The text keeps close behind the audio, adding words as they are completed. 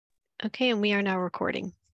Okay, and we are now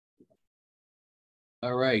recording.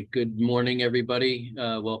 All right, good morning, everybody.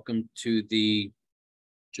 Welcome to the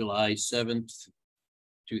July 7th,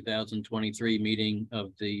 2023 meeting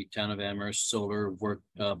of the Town of Amherst Solar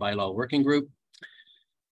Bylaw Working Group.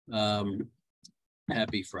 Happy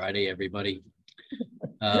Friday, everybody.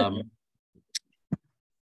 Let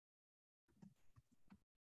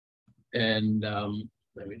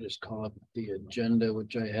me just call up the agenda,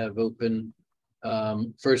 which I have open.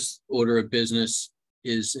 First order of business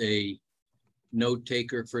is a note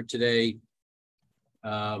taker for today.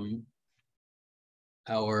 Our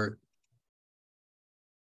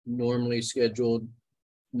normally scheduled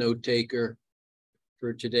note taker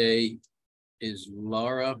for today is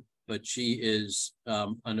Laura, but she is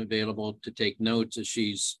unavailable to take notes as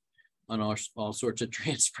she's on all sorts of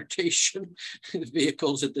transportation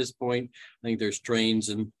vehicles at this point. I think there's trains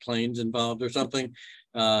and planes involved or something.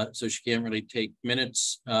 So she can't really take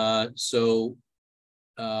minutes. That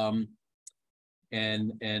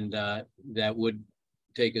would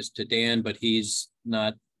take us to Dan, but he's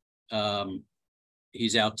not,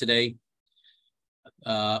 he's out today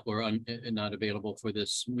or not available for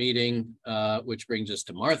this meeting, which brings us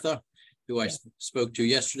to Martha, who I spoke to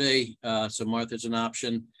yesterday. So Martha's an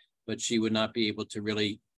option, but she would not be able to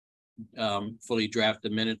really fully draft the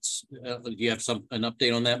minutes. Do you have an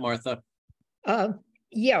update on that, Martha?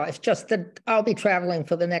 Yeah, it's just that I'll be traveling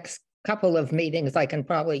for the next couple of meetings. I can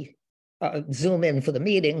probably Zoom in for the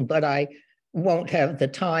meeting, but I won't have the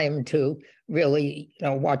time to really,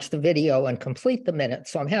 watch the video and complete the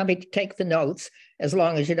minutes. So I'm happy to take the notes as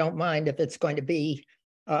long as you don't mind if it's going to be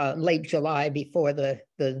late July before the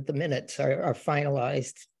minutes are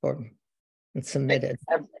finalized or submitted.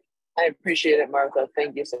 I appreciate it, Martha.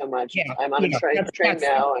 Thank you so much. Yeah, I'm on a train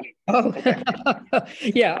now.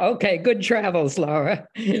 Yeah. Okay. Good travels, Laura.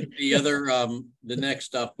 The other, the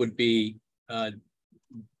next up would be Janet,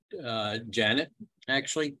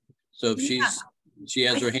 actually. So if she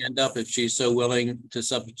has her hand up, if she's so willing to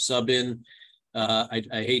sub in.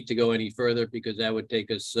 I hate to go any further because that would take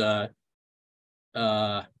us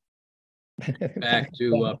back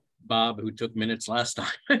to Bob, who took minutes last time.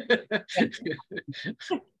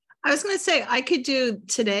 I was going to say I could do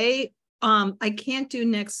today. I can't do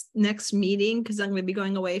next meeting because I'm going to be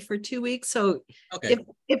going away for 2 weeks. So okay.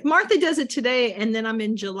 If Martha does it today and then I'm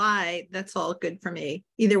in July, that's all good for me.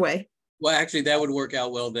 Either way. Well, actually, that would work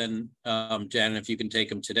out well then, Janet, if you can take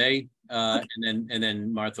them today, okay. and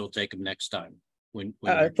then Martha will take them next time.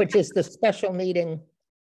 Which is the special meeting.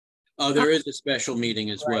 Oh, there is a special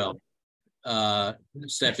meeting as well.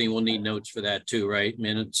 Stephanie will need notes for that too, right?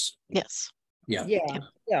 Minutes. Yes. Yeah.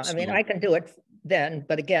 I mean, I can do it then,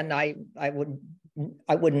 but again, I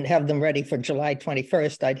wouldn't have them ready for July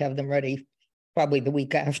 21st. I'd have them ready probably the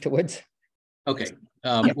week afterwards. Okay.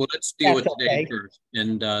 Well, let's deal with today first.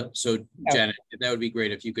 And so, Janet, that would be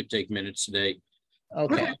great if you could take minutes today.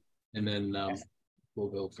 Okay. And then we'll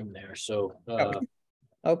go from there. So.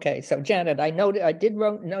 Okay. So, Janet, I did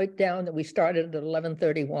note down that we started at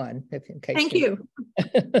 11:31. In case. Thank you.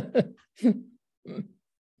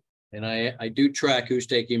 And I do track who's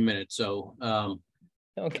taking minutes. So.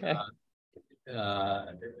 Okay.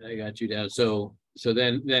 I got you down. So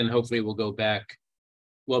then hopefully we'll go back.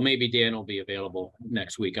 Well, maybe Dan will be available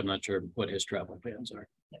next week. I'm not sure what his travel plans are.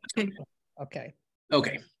 Okay.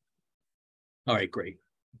 Okay. All right, great.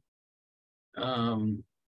 I'm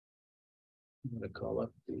going to call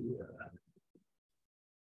up the.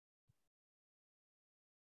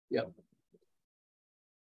 Yep.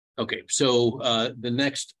 Okay, so the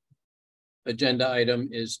next agenda item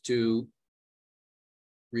is to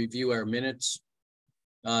review our minutes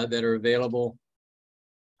that are available.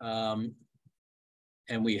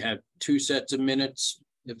 And we have 2 sets of minutes.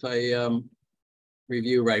 If I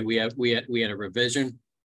review right, we had a revision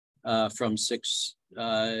from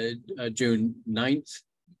June 9th,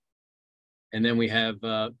 and then we have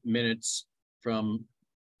minutes from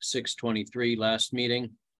 6/23 last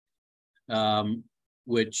meeting,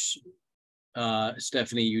 which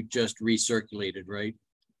Stephanie, you just recirculated, right?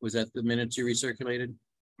 Was that the minutes you recirculated?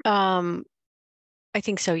 I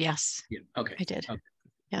think so. Yes. Yeah. Okay. I did. Okay.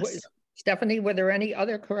 Yes. Stephanie, were there any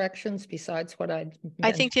other corrections besides what I mentioned?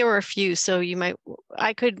 I think there were a few, so you might,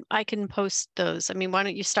 I can post those. I mean, why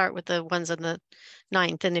don't you start with the ones on the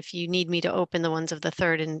 9th, and if you need me to open the ones of the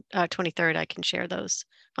 3rd and 23rd, I can share those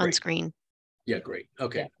on screen. Yeah, great.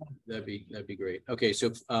 Okay, yeah. That'd be great. Okay,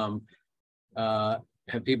 so have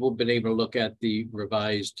people been able to look at the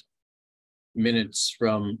revised minutes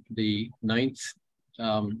from the 9th,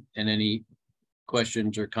 and any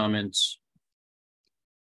questions or comments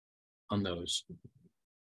on those,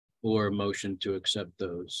 or a motion to accept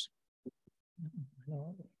those?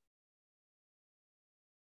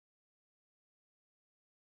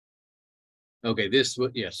 Okay, this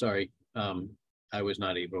was, yeah, sorry. I was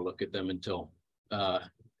not able to look at them until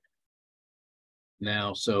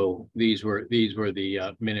now. So these were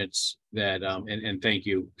the minutes that and thank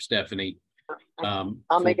you, Stephanie.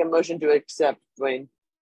 I'll make a motion to accept, Dwayne.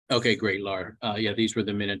 Okay, great, Laura. Yeah, these were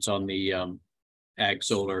the minutes on the ag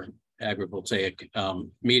solar agrivoltaic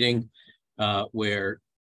meeting where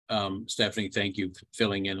Stephanie, thank you for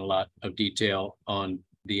filling in a lot of detail on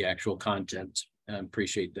the actual content. I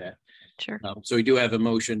appreciate that. Sure. So we do have a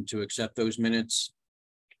motion to accept those minutes.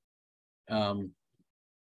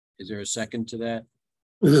 Is there a second to that?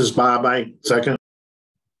 This is Bob. I second.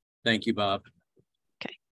 Thank you, Bob.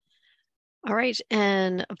 Okay. All right.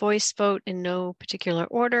 And a voice vote in no particular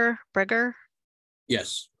order. Breger?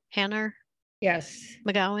 Yes. Hanner? Yes.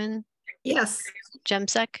 McGowan? Yes.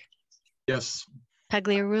 Jemsek? Yes.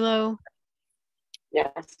 Pagliarulo?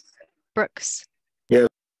 Yes. Brooks? Yes.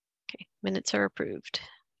 Okay. Minutes are approved.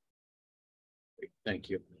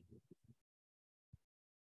 Thank you.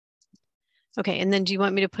 Okay, and then do you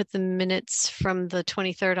want me to put the minutes from the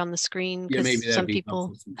 23rd on the screen? Yeah, maybe Because that'd some be people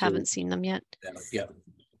helpful haven't too. seen them yet. Yeah.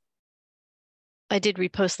 I did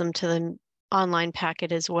repost them to the online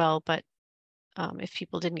packet as well, but if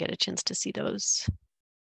people didn't get a chance to see those.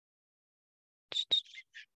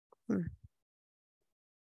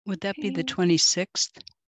 Would that be the 26th?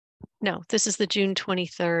 No, this is the June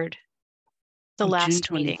 23rd. The Oh, last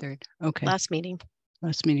June 23rd. meeting. Okay. Last meeting.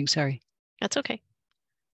 Last meeting, sorry. That's okay.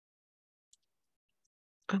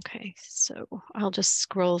 Okay, so I'll just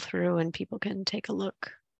scroll through and people can take a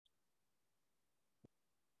look.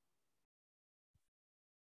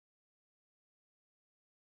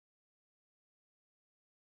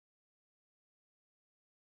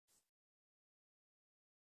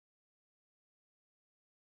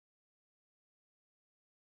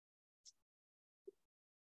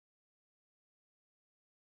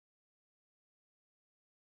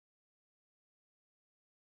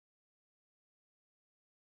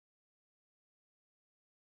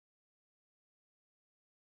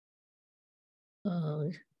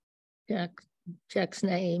 Jack's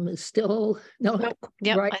name is still no.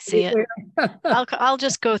 Yep, right I see it. there. I'll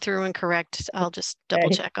just go through and correct. I'll just double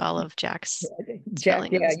Okay. check all of Jack's Jack,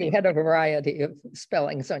 spelling of yeah, his you name. had a variety of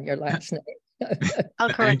spellings on your last name. I'll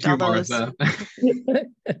correct all those.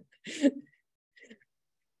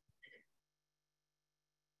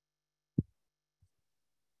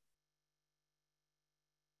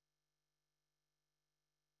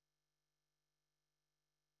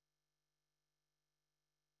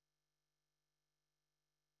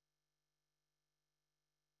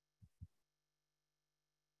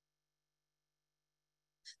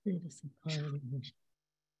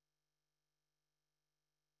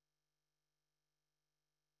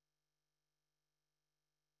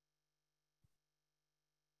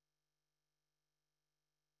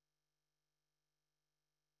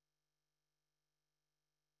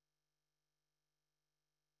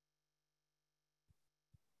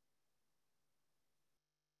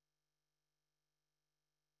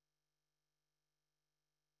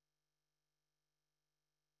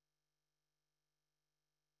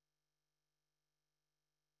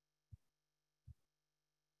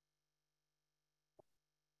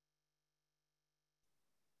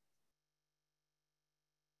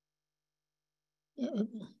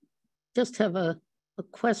 Just have a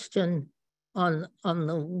question on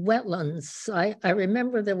the wetlands. I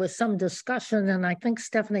remember there was some discussion, and I think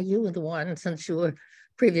Stephanie, you were the one, since you were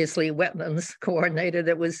previously wetlands coordinator,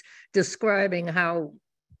 that was describing how,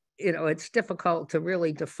 you know, it's difficult to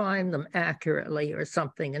really define them accurately or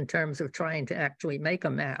something in terms of trying to actually make a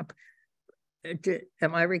map.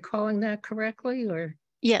 Am I recalling that correctly, or?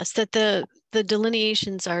 Yes, that the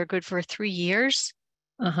delineations are good for 3 years.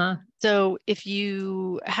 Uh-huh. So if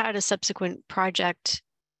you had a subsequent project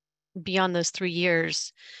beyond those 3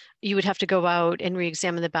 years, you would have to go out and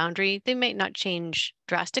re-examine the boundary. They might not change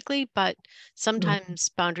drastically, but sometimes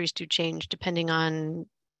boundaries do change depending on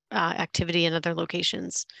activity in other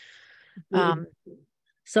locations.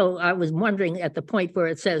 So I was wondering, at the point where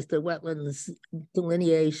it says the wetlands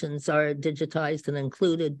delineations are digitized and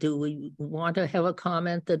included, do we want to have a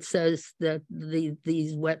comment that says that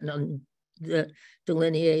these wetland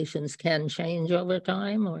delineations can change over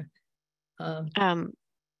time, or?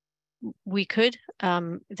 We could,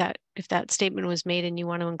 that if that statement was made and you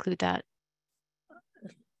want to include that.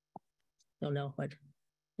 Don't know what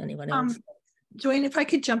anyone else. Dwayne, if I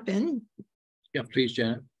could jump in. Yeah, please,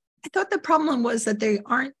 Janet. I thought the problem was that they're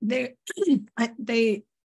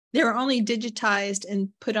only digitized and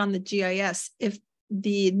put on the GIS. If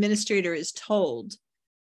the administrator is told.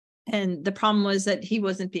 And the problem was that he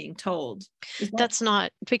wasn't being told. That's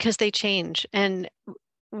not, because they change, and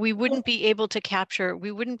we wouldn't be able to capture,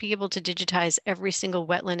 we wouldn't be able to digitize every single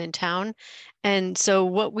wetland in town. And so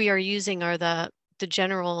what we are using are the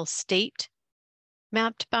general state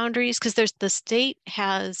mapped boundaries, because the state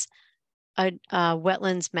has a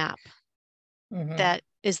wetlands map that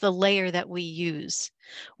is the layer that we use.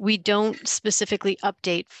 We don't specifically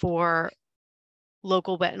update for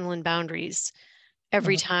local wetland boundaries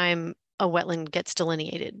every time a wetland gets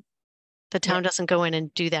delineated. The town doesn't go in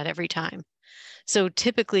and do that every time. So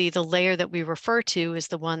typically the layer that we refer to is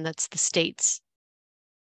the one that's the state's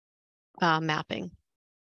mapping.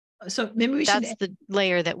 So maybe we should, that's the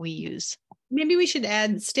layer that we use. Maybe we should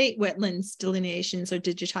add state wetlands delineations or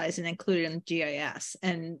digitize and include it in GIS.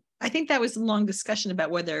 And I think that was a long discussion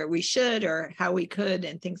about whether we should or how we could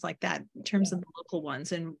and things like that in terms of the local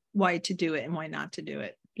ones and why to do it and why not to do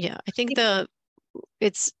it. Yeah, I think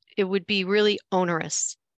it would be really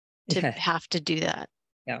onerous to have to do that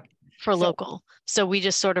for local. So we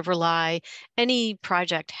just sort of rely, any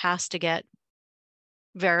project has to get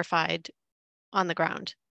verified on the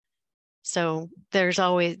ground. So there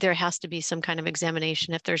has to be some kind of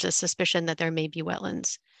examination if there's a suspicion that there may be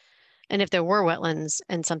wetlands. And if there were wetlands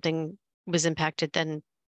and something was impacted, then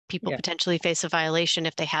people potentially face a violation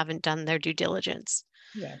if they haven't done their due diligence.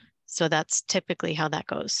 Yeah. So that's typically how that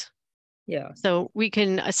goes. Yeah. So we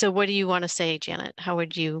can, so what do you want to say, Janet? How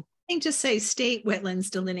would you? I think just say state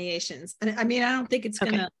wetlands delineations. And I mean, I don't think it's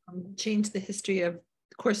going to change the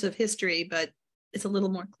course of history, but it's a little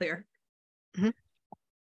more clear.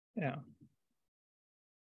 Yeah.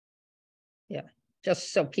 Yeah.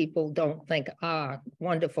 Just so people don't think,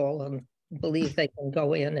 wonderful, and believe they can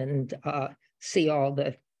go in and see all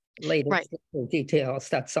the latest details.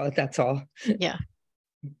 That's all. Yeah.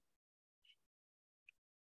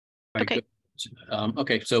 Okay.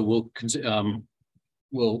 Okay, so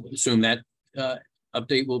we'll assume that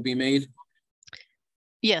update will be made.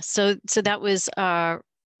 Yes. So that was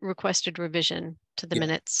requested revision to the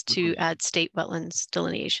minutes to add state wetlands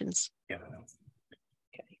delineations. Yeah.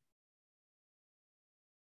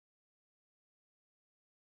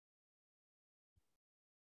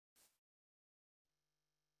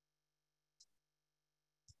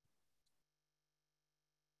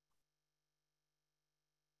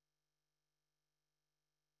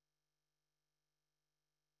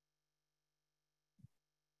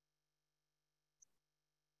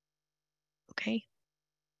 Okay.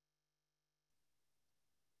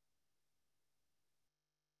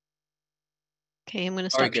 Okay, I'm going to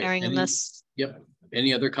start sharing on this. Yep.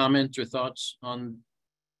 Any other comments or thoughts on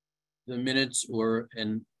the minutes or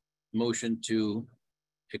an motion to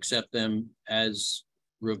accept them as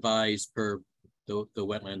revised per the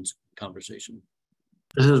wetlands conversation?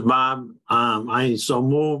 This is Bob. I so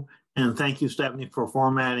move, and thank you, Stephanie, for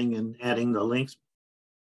formatting and adding the links.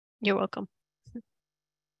 You're welcome.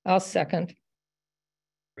 I'll second.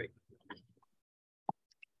 Great.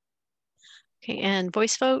 Okay, and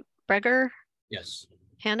voice vote, Breger? Yes.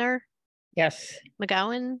 Hanner? Yes.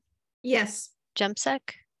 McGowan? Yes. Jemsek?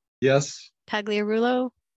 Yes.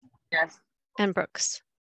 Pagliarulo? Yes. And Brooks?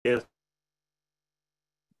 Yes.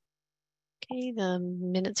 Okay, the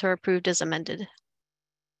minutes are approved as amended.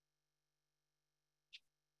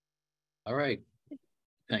 All right.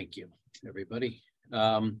 Thank you, everybody.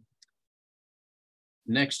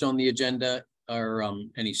 Next on the agenda are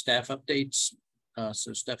any staff updates.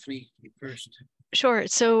 So Stephanie, you first. Sure.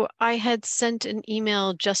 So I had sent an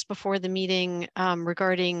email just before the meeting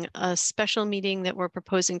regarding a special meeting that we're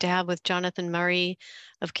proposing to have with Jonathan Murray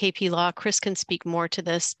of KP Law. Chris can speak more to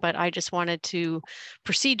this, but I just wanted to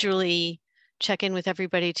procedurally check in with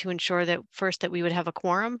everybody to ensure that first that we would have a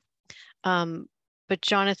quorum. But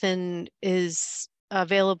Jonathan is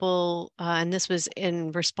available, and this was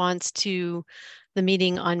in response to the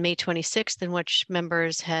meeting on May 26th, in which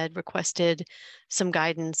members had requested some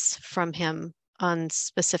guidance from him on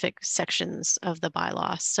specific sections of the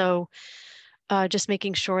bylaw. So just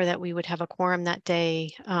making sure that we would have a quorum that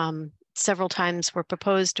day. Several times were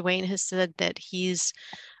proposed. Dwayne has said that he's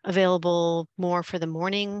available more for the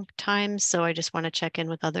morning times. So I just want to check in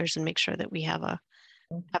with others and make sure that we have a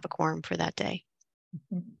quorum for that day.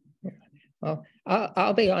 Well,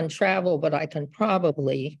 I'll be on travel, but I can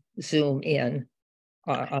probably Zoom in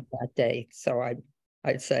on that day. So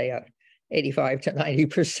I'd say 85 to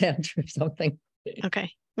 90% or something. Okay.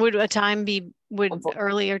 Would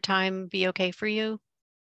earlier time be okay for you?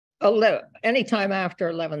 Anytime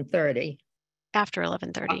after 11:30. After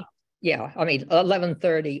 11:30. Yeah, I mean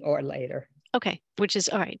 11:30 or later. Okay, which is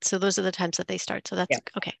all right. So those are the times that they start. So that's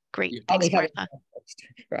okay. Great. I'll Thanks, be having Martha.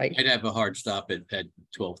 right? I'd have a hard stop at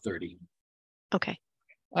 12:30. Okay.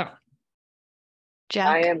 Oh, I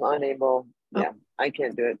Jack? am unable. Oh. Yeah, I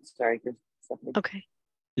can't do it. Sorry, Stephanie. Okay.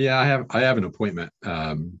 Yeah, I have an appointment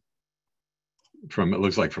from, it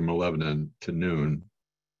looks like from 11 to noon.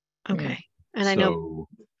 Okay. And I know,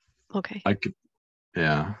 So okay. I could,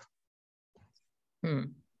 yeah. hmm.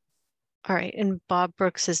 All right. And Bob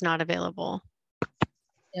Brooks is not available.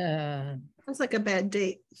 Yeah. Sounds like a bad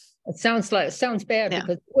date. It sounds bad Yeah.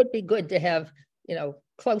 because it would be good to have,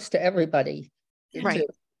 close to everybody. Right.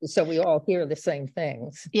 So we all hear the same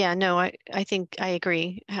things. Yeah, no, I think I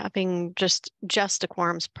agree. Having just a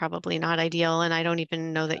quorum's probably not ideal, and I don't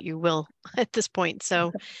even know that you will at this point.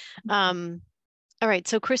 So, all right.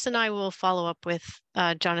 So Chris and I will follow up with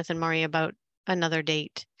Jonathan Murray about another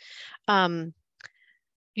date.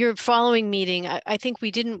 Your following meeting, I think we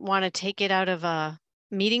didn't want to take it out of a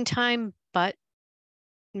meeting time, but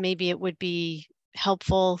maybe it would be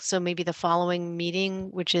helpful. So maybe the following meeting,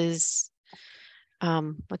 which is,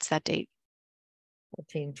 what's that date?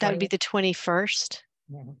 14, That would be 20. the 21st.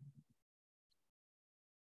 Yeah.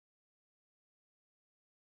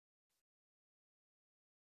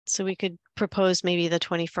 So we could propose maybe the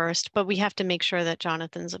 21st, but we have to make sure that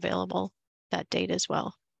Jonathan's available that date as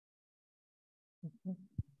well.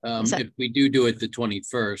 If we do it the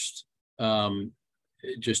 21st,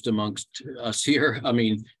 just amongst us here, I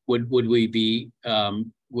mean, would we be,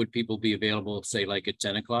 would people be available, say like at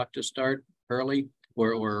 10 o'clock to start early,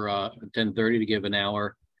 or 10:30 to give an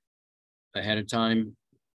hour ahead of time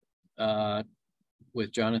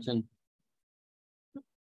with Jonathan?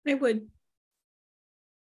 I would.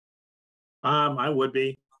 I would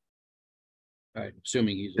be. All right,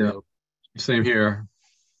 assuming he's Yeah. available. Same here.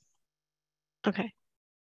 Okay.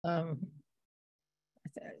 I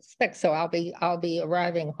expect so. I'll be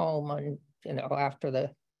arriving home on,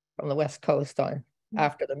 from the West Coast on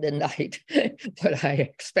after the midnight, but I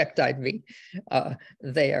expect I'd be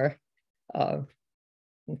there.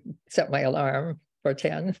 Set my alarm for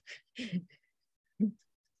 10.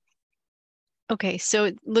 Okay, so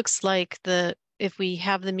it looks like if we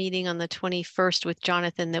have the meeting on the 21st with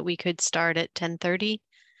Jonathan, that we could start at 10:30.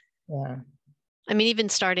 Yeah. I mean, even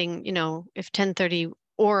starting, if 10:30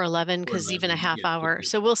 or 11, because even a 11, half yeah, hour. okay.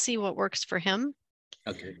 So we'll see what works for him,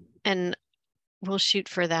 Okay. and we'll shoot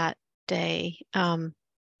for that day,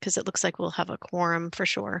 because it looks like we'll have a quorum for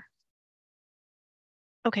sure.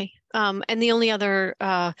 Okay, and the only other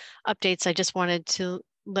updates, I just wanted to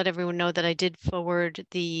let everyone know that I did forward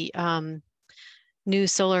the new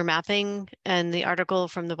solar mapping and the article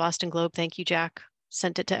from the Boston Globe. Thank you, Jack.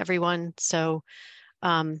 Sent it to everyone. So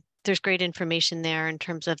there's great information there in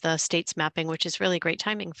terms of the state's mapping, which is really great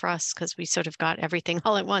timing for us because we sort of got everything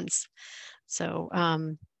all at once. So,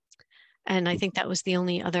 and I think that was the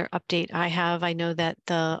only other update I have. I know that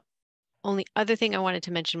the only other thing I wanted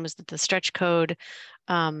to mention was that the stretch code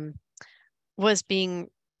was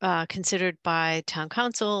being considered by town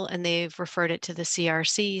council, and they've referred it to the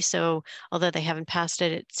CRC. So although they haven't passed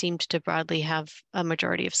it, it seemed to broadly have a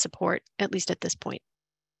majority of support, at least at this point.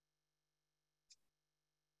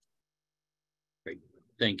 Great.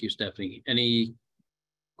 Thank you, Stephanie. Any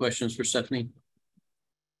questions for Stephanie?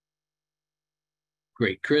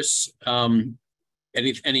 Great. Chris, any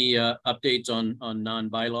updates on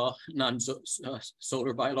non-bylaw,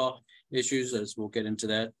 solar bylaw issues, as we'll get into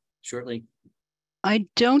that shortly? I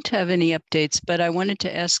don't have any updates, but I wanted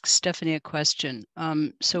to ask Stephanie a question.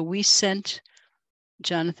 So we sent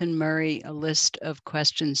Jonathan Murray a list of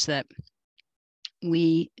questions that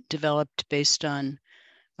we developed based on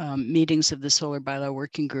meetings of the Solar Bylaw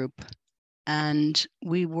Working Group. And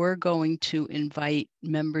we were going to invite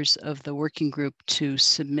members of the working group to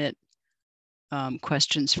submit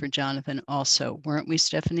questions for Jonathan also, weren't we,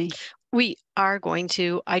 Stephanie? We are going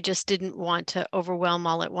to. I just didn't want to overwhelm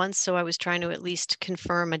all at once. So I was trying to at least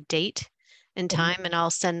confirm a date and time, and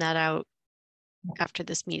I'll send that out after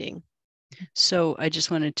this meeting. So I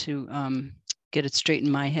just wanted to get it straight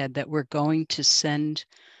in my head that we're going to send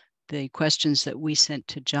the questions that we sent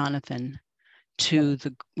to Jonathan to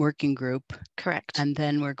the working group. Correct. And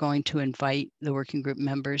then we're going to invite the working group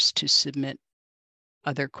members to submit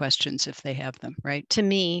other questions if they have them, right? To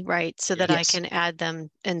me, right, so that I Yes. can add them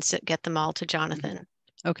and get them all to Jonathan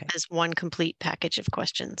Okay. as one complete package of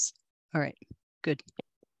questions. All right. Good.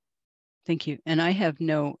 Thank you. And I have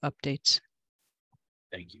no updates.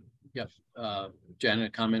 Thank you. Yep.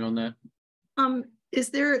 Janet, comment on that?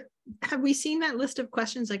 Have we seen that list of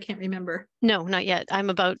questions? I can't remember. No, not yet. I'm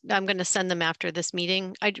going to send them after this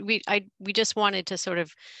meeting. We just wanted to sort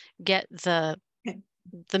of get the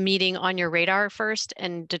meeting on your radar first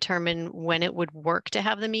and determine when it would work to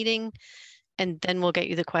have the meeting. and then we'll get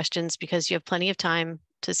you the questions because you have plenty of time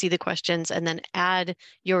to see the questions and then add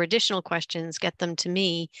your additional questions, get them to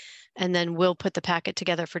me, and then we'll put the packet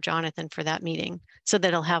together for Jonathan for that meeting so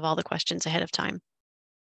that he'll have all the questions ahead of time.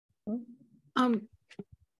 Go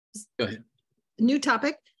ahead. New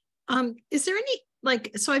topic. Is there any,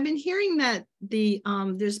 like, so I've been hearing that the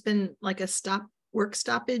there's been like a work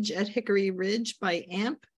stoppage at Hickory Ridge by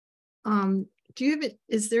AMP. Do you have it?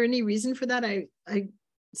 Is there any reason for that?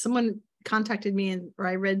 Someone contacted me or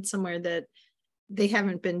I read somewhere that they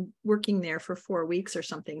haven't been working there for 4 weeks or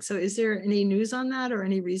something. So is there any news on that or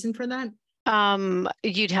any reason for that?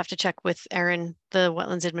 You'd have to check with Erin, the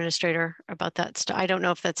wetlands administrator, about that. I don't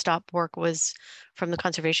know if that stop work was from the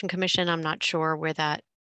Conservation Commission. I'm not sure where that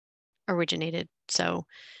originated. So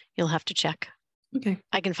you'll have to check. Okay.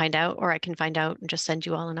 I can find out, or I can find out and just send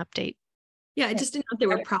you all an update. Yeah, I just didn't know if there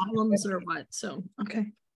were problems or what. So, okay.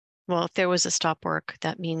 Well, if there was a stop work,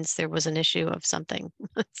 that means there was an issue of something.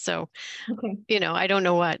 So, okay. You know, I don't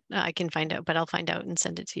know what. I can find out, but I'll find out and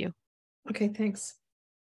send it to you. Okay, thanks.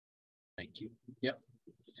 Thank you. Yep.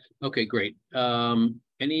 Okay, great.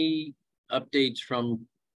 Any updates from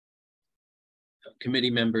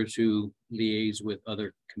committee members who liaise with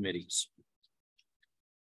other committees?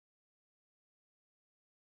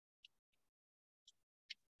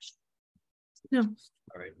 No.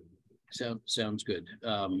 All right. Sounds good.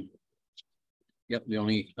 Yep, the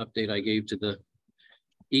only update I gave to the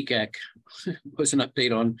ECAC was an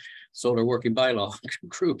update on solar working bylaw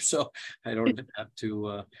group, so I don't have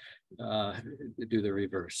to do the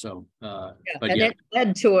reverse. So, yeah, but and yeah, it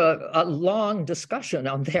led to a long discussion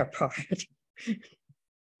on their part.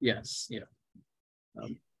 Yes, yeah.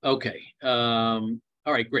 Okay.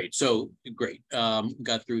 All right, great. So great.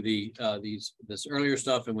 Got through this earlier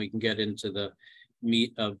stuff, and we can get into the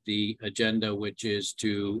meat of the agenda, which is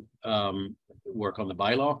to work on the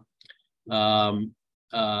bylaw.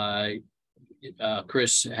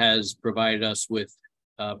 Chris has provided us with,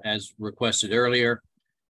 as requested earlier,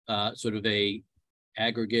 sort of a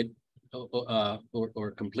aggregate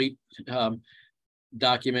or complete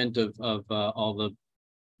document of all the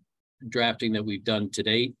drafting that we've done to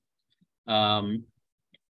date.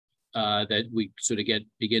 That we sort of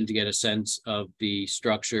begin to get a sense of the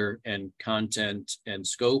structure and content and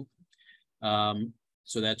scope.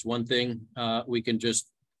 So that's one thing we can just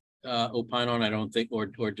opine on. I don't think,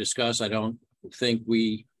 or discuss. I don't think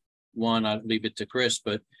we want to leave it to Chris,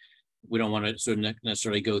 but we don't want to sort of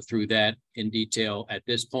necessarily go through that in detail at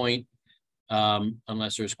this point,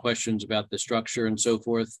 unless there's questions about the structure and so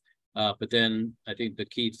forth. But then I think the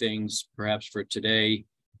key things perhaps for today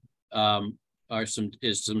are some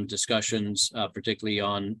discussions, particularly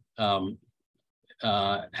on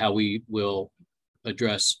how we will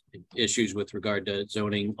address issues with regard to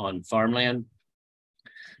zoning on farmland,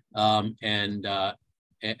 and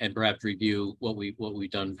perhaps review what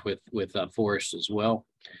we've done with forests as well.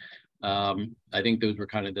 I think those were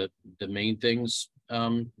kind of the main things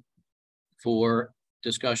for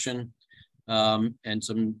discussion and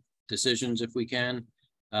some decisions if we can.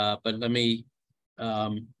 But let me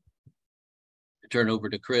turn over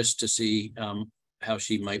to Chris to see how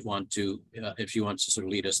she might want to, if she wants to sort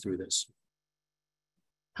of lead us through this.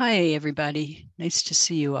 Hi, everybody. Nice to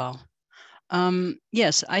see you all.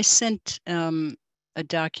 Yes, I sent a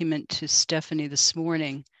document to Stephanie this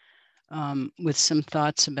morning with some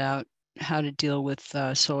thoughts about how to deal with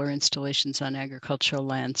solar installations on agricultural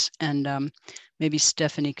lands. And maybe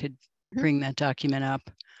Stephanie could bring that document up.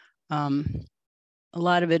 A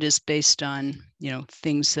lot of it is based on,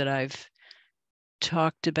 things that I've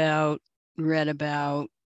talked about, read about,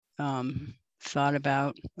 thought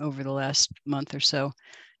about over the last month or so.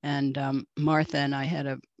 And Martha and I had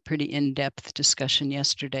a pretty in-depth discussion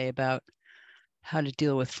yesterday about how to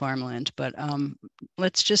deal with farmland. But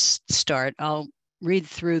let's just start. I'll read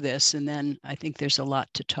through this, and then I think there's a lot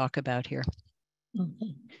to talk about here.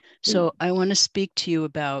 Okay. So I want to speak to you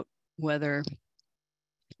about whether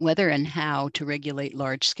and how to regulate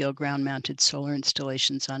large-scale ground-mounted solar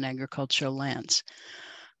installations on agricultural lands.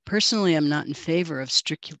 Personally, I'm not in favor of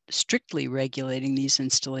strictly regulating these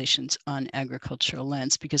installations on agricultural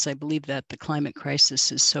lands because I believe that the climate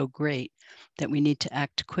crisis is so great that we need to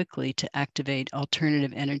act quickly to activate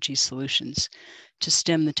alternative energy solutions to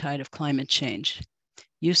stem the tide of climate change.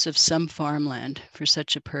 Use of some farmland for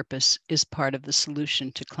such a purpose is part of the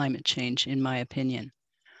solution to climate change, in my opinion.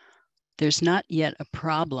 There's not yet a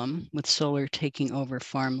problem with solar taking over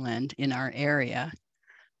farmland in our area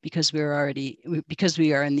because we are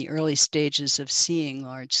in the early stages of seeing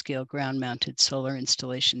large-scale ground-mounted solar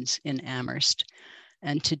installations in Amherst,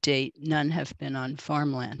 and to date, none have been on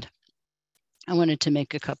farmland. I wanted to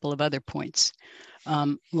make a couple of other points.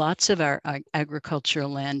 Lots of our agricultural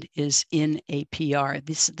land is in APR.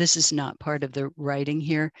 This is not part of the writing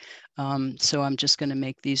here. So I'm just going to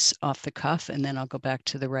make these off the cuff and then I'll go back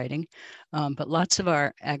to the writing. But lots of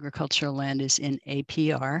our agricultural land is in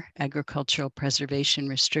APR, agricultural preservation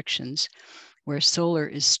restrictions, where solar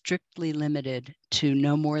is strictly limited to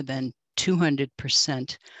no more than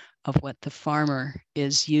 200% of what the farmer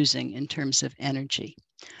is using in terms of energy.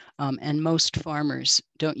 And most farmers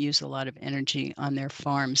don't use a lot of energy on their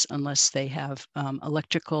farms unless they have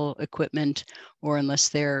electrical equipment or unless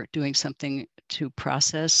they're doing something to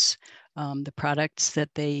process the products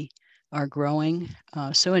that they are growing.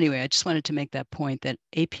 So anyway, I just wanted to make that point that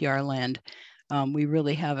APR land, we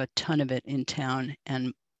really have a ton of it in town,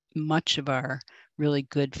 and much of our really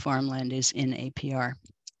good farmland is in APR.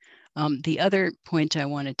 The other point I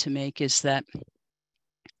wanted to make is that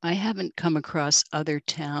I haven't come across other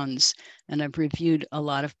towns, and I've reviewed a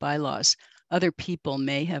lot of bylaws. Other people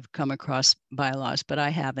may have come across bylaws, but I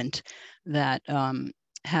haven't, that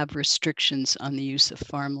have restrictions on the use of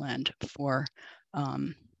farmland for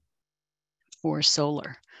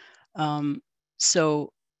solar.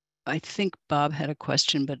 So I think Bob had a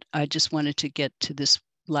question, but I just wanted to get to this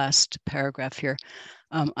last paragraph here.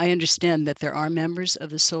 I understand that there are members of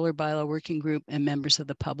the Solar Bylaw Working Group and members of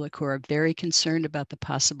the public who are very concerned about the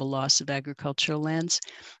possible loss of agricultural lands.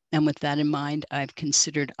 And with that in mind, I've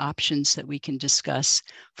considered options that we can discuss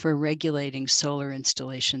for regulating solar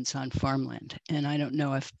installations on farmland. And I don't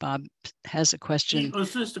know if Bob has a question.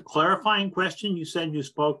 Was this a clarifying question? You said you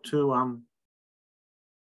spoke to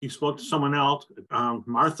someone else,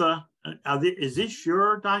 Martha. Is this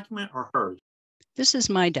your document or hers? This is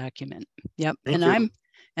my document. Yep. Thank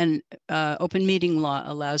and you. Open meeting law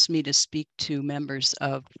allows me to speak to members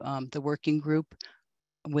of the working group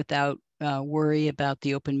without worry about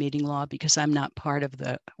the open meeting law, because I'm not part of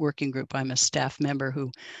the working group. I'm a staff member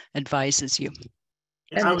who advises you.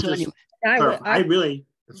 And I was just,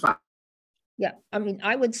 it's fine. Yeah, I mean,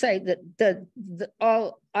 I would say that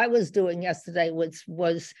all I was doing yesterday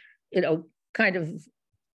was kind of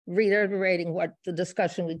reiterating what the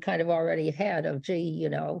discussion we kind of already had of, gee,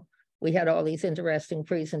 we had all these interesting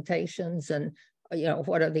presentations and,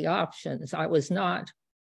 what are the options? I was not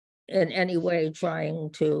in any way trying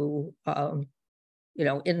to,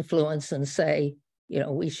 influence and say,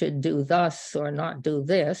 we should do thus or not do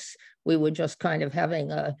this. We were just kind of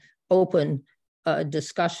having a open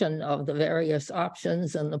discussion of the various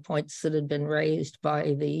options and the points that had been raised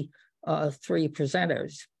by the three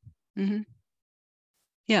presenters. Mm-hmm.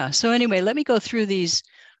 Yeah, so anyway, let me go through these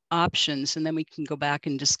options and then we can go back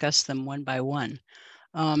and discuss them one by one.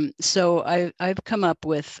 So I've come up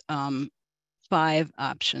with 5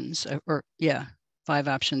 options, five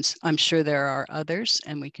options. I'm sure there are others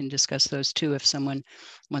and we can discuss those too if someone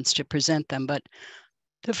wants to present them. But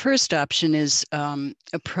the first option is a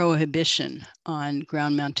prohibition on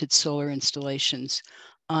ground-mounted solar installations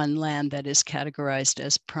on land that is categorized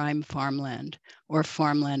as prime farmland or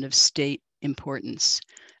farmland of state importance,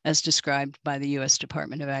 as described by the U.S.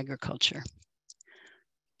 Department of Agriculture.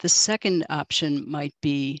 The second option might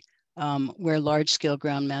be where large-scale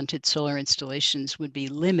ground-mounted solar installations would be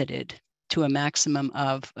limited to a maximum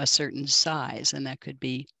of a certain size, and that could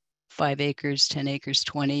be 5 acres, 10 acres,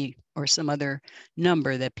 20, or some other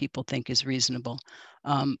number that people think is reasonable,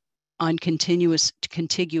 on contiguous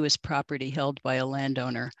property held by a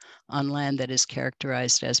landowner on land that is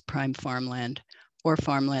characterized as prime farmland or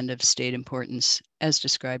farmland of state importance, as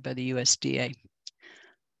described by the USDA.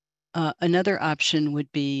 Another option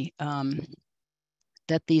would be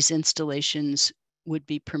that these installations would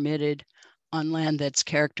be permitted on land that's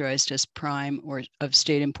characterized as prime or of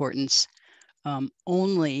state importance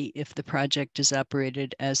only if the project is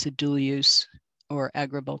operated as a dual use or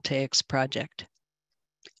agrivoltaics project.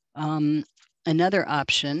 Another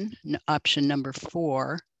option, option number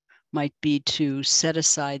 4, might be to set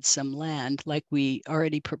aside some land like we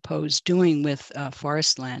already proposed doing with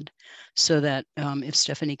forest land, so that if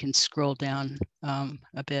Stephanie can scroll down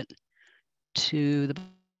a bit to the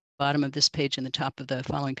bottom of this page and the top of the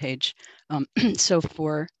following page. So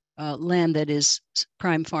for land that is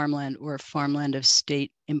prime farmland or farmland of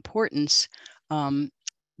state importance,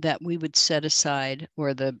 that we would set aside,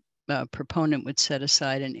 or the proponent would set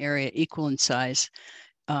aside, an area equal in size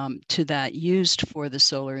to that used for the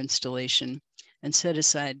solar installation, and set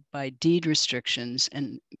aside by deed restrictions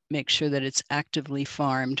and make sure that it's actively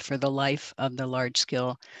farmed for the life of the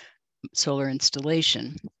large-scale solar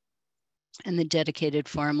installation. And the dedicated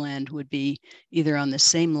farmland would be either on the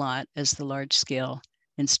same lot as the large-scale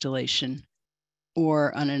installation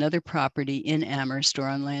or on another property in Amherst or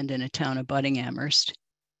on land in a town abutting Amherst.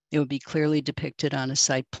 It would be clearly depicted on a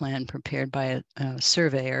site plan prepared by a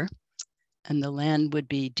surveyor, and the land would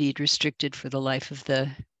be deed restricted for the life of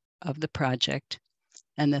the project,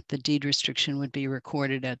 and that the deed restriction would be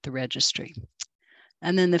recorded at the registry.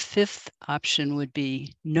 And then the fifth option would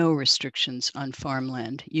be no restrictions on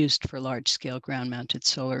farmland used for large-scale ground-mounted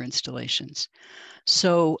solar installations.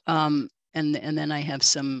 So, and then I have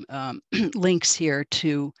some links here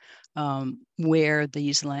to where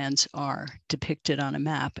these lands are depicted on a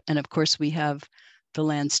map. And of course, we have the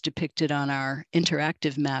lands depicted on our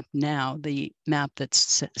interactive map now, the map that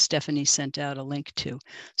Stephanie sent out a link to.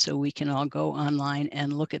 So we can all go online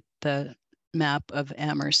and look at the map of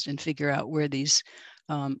Amherst and figure out where these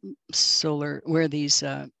prime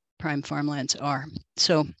farmlands are.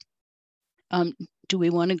 So do we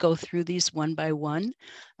want to go through these one by one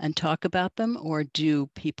and talk about them, or do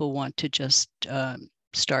people want to just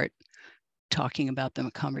start talking about them,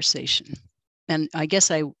 a conversation? And I guess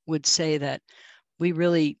I would say that we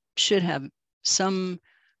really should have some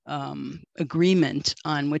agreement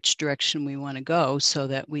on which direction we want to go so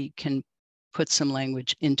that we can put some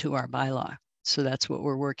language into our bylaw. So that's what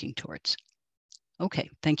we're working towards. Okay,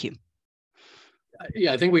 thank you.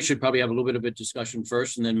 Yeah, I think we should probably have a little bit of a discussion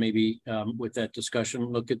first, and then maybe with that discussion,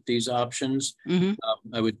 look at these options. Mm-hmm.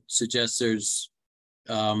 I would suggest these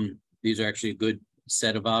are actually a good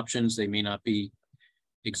set of options. They may not be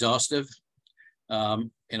exhaustive.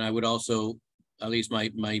 And I would also, at least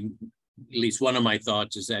at least one of my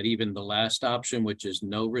thoughts is that even the last option, which is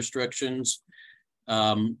no restrictions,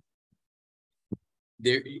 I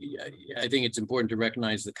think it's important to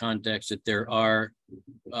recognize the context that there are,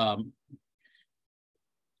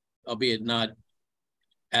 albeit not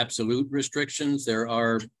absolute restrictions, there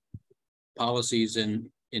are policies and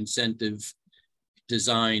incentive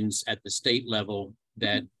designs at the state level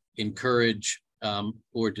that encourage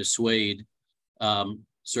or dissuade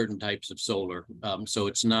certain types of solar. So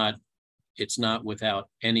it's not without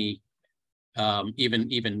any,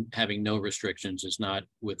 even having no restrictions is not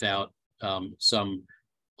without some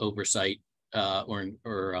oversight or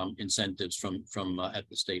incentives from at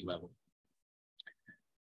the state level.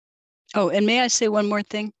 Oh, and may I say one more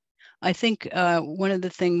thing? I think one of the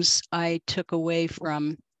things I took away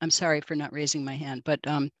from, I'm sorry for not raising my hand, but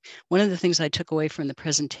one of the things I took away from the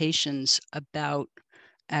presentations about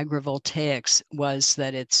agrivoltaics was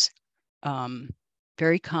that it's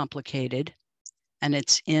very complicated and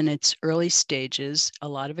it's in its early stages. A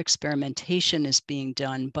lot of experimentation is being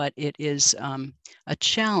done, but it is a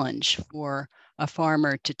challenge for a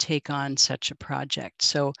farmer to take on such a project.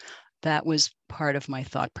 So that was part of my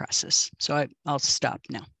thought process. So I'll stop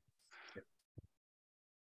now.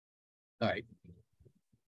 All right.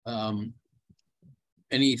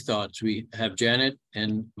 Any thoughts? We have Janet,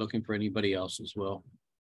 and looking for anybody else as well.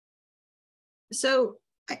 So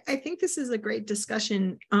I think this is a great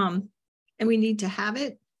discussion, and we need to have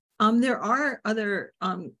it. There are other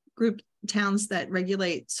group towns that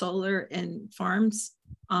regulate solar and farms.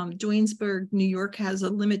 Duanesburg, New York has a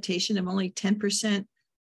limitation of only 10%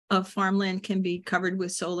 of farmland can be covered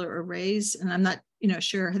with solar arrays. And I'm not,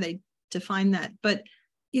 sure how they define that. But,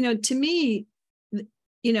 to me,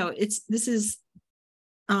 this is,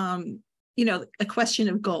 a question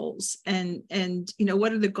of goals and,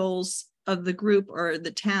 what are the goals of the group or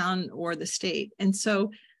the town or the state? And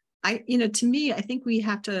so to me, I think we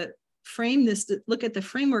have to frame this, look at the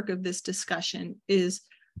framework of this discussion is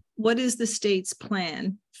what is the state's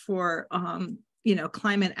plan for,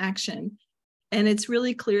 climate action? And it's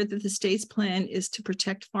really clear that the state's plan is to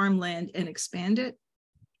protect farmland and expand it.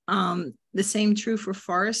 The same true for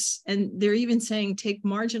forests. And they're even saying take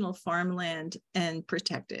marginal farmland and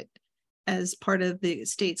protect it as part of the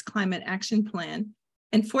state's climate action plan.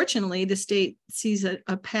 And fortunately, the state sees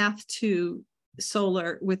a path to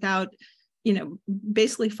solar without,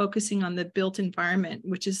 basically focusing on the built environment,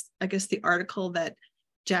 which is, I guess, the article that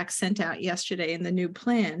Jack sent out yesterday in the new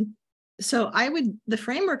plan. So the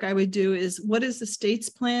framework I would do is what is the state's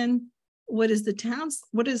plan? What is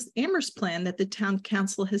Amherst's plan that the town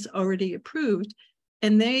council has already approved?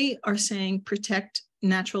 And they are saying protect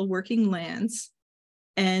natural working lands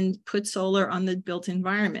and put solar on the built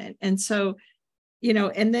environment. And so,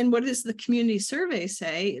 and then what does the community survey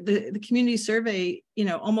say? The community survey,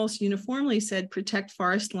 almost uniformly said protect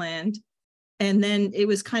forest land. And then it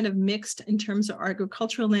was kind of mixed in terms of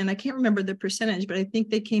agricultural land. I can't remember the percentage, but I think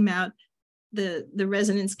they came out, the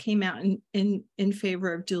residents came out in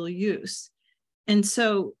favor of dual use. And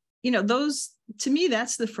so, those, to me,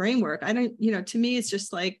 that's the framework. I don't, to me, it's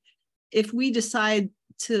just like, if we decide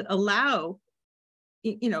to allow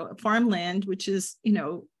farmland, which is,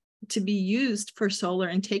 to be used for solar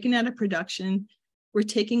and taken out of production. We're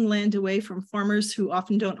taking land away from farmers who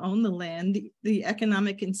often don't own the land. The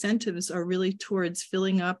economic incentives are really towards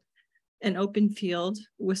filling up an open field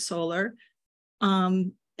with solar.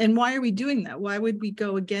 And why are we doing that? Why would we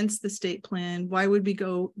go against the state plan? Why would we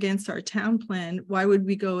go against our town plan? Why would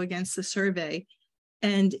we go against the survey?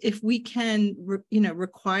 And if we can,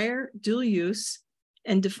 require dual use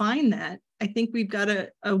and define that, I think we've got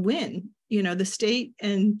a win. The state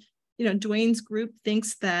and, Dwayne's group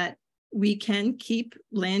thinks that we can keep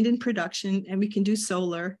land in production and we can do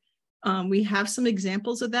solar. We have some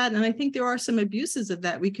examples of that. And I think there are some abuses of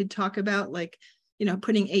that we could talk about, like,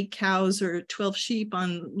 putting 8 cows or 12 sheep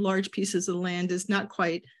on large pieces of land is not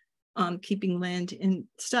quite keeping land in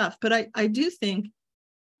stuff. But I do think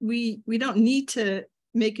we don't need to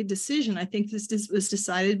make a decision. I think this was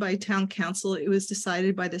decided by town council. It was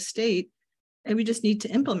decided by the state, and we just need to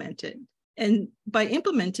implement it. And by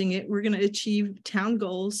implementing it, we're going to achieve town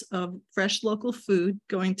goals of fresh local food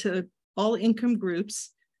going to all income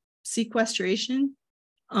groups, sequestration,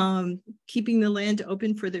 keeping the land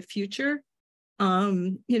open for the future.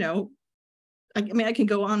 I can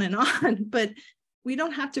go on and on, but we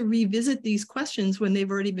don't have to revisit these questions when they've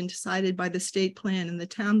already been decided by the state plan and the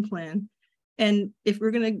town plan. And if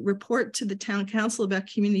we're going to report to the town council about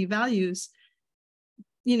community values,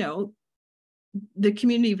 the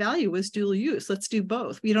community value was dual use. Let's do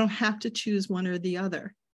both. We don't have to choose one or the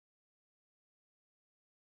other.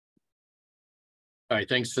 All right,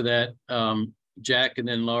 thanks for that. Jack, and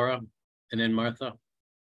then Laura, and then Martha.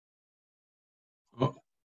 Oh,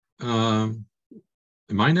 am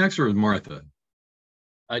I next or is Martha?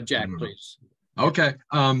 Jack, please. Okay.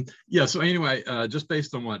 Yeah. So anyway, just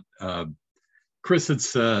based on what Chris had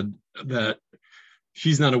said, that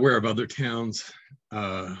she's not aware of other towns,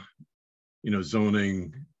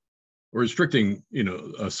 zoning or restricting,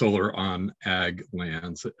 solar on ag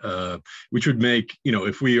lands, which would make,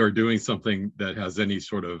 if we are doing something that has any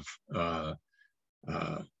sort of,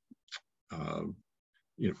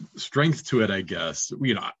 strength to it, I guess,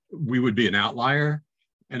 we would be an outlier.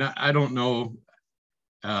 And I don't know,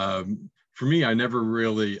 for me, I never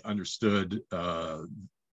really understood,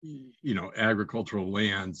 agricultural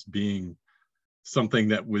lands being something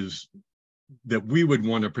that we would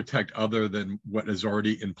want to protect other than what is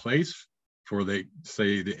already in place for the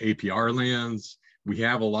APR lands. We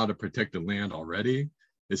have a lot of protected land already.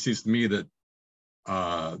 It seems to me that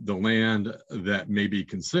the land that may be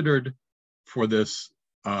considered for this,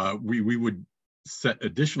 we would set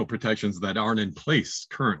additional protections that aren't in place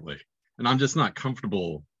currently. And I'm just not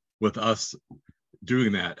comfortable with us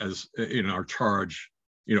doing that as in our charge,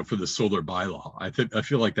 for the solar bylaw. I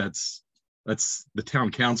feel like that's the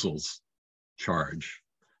town council's charge.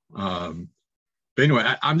 But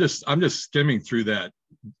anyway, I'm just skimming through the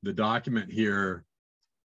document here.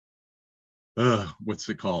 What's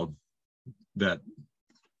it called? That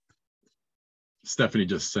Stephanie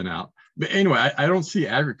just sent out. But anyway, I don't see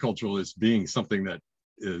agricultural as being something that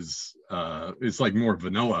is it's like more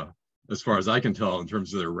vanilla as far as I can tell in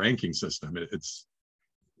terms of their ranking system.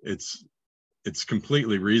 It's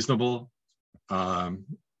completely reasonable. And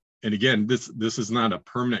again, this is not a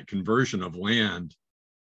permanent conversion of land.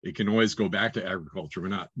 It can always go back to agriculture.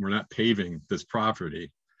 We're not paving this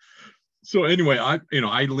property. So anyway, I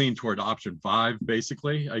lean toward option 5,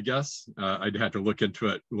 basically, I guess. I'd have to look into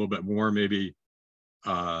it a little bit more, maybe,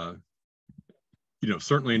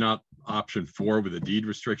 certainly not option 4 with a deed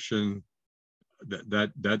restriction.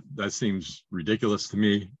 That seems ridiculous to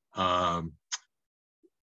me.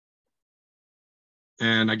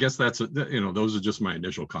 And I guess that's, those are just my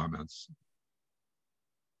initial comments.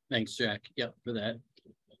 Thanks, Jack. Yeah, for that.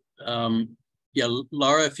 Yeah,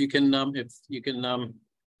 Laura, if you can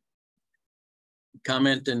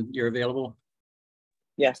comment and you're available.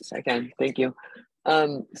 Yes, I can. Thank you.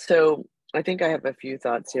 So I think I have a few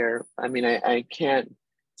thoughts here. I mean, I can't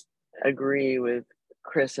agree with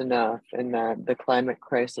Chris enough in that the climate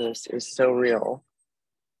crisis is so real.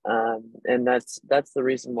 And that's the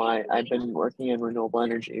reason why I've been working in renewable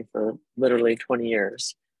energy for literally 20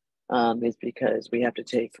 years, is because we have to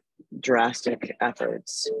take drastic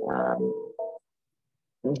efforts.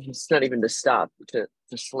 It's not even to stop, to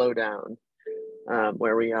slow down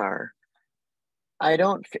where we are. I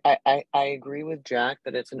agree with Jack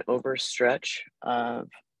that it's an overstretch of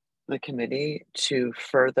the committee to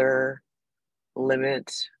further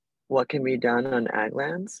limit what can be done on ag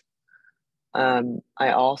lands.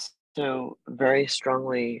 I also very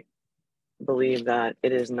strongly believe that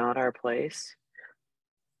it is not our place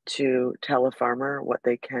to tell a farmer what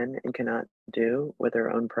they can and cannot do with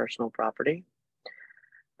their own personal property.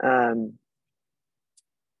 I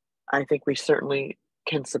think we certainly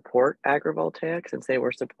can support agrivoltaics and say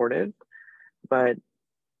we're supportive, but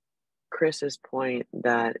Chris's point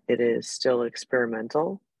that it is still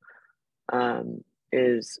experimental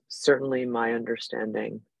is certainly my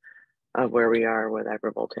understanding of where we are with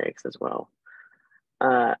agrivoltaics as well.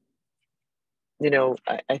 You know,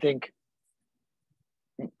 I think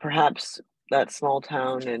perhaps that small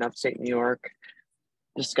town in upstate New York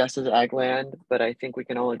discusses ag land, but I think we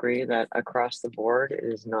can all agree that across the board it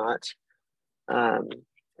is not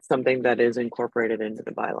something that is incorporated into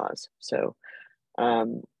the bylaws. So,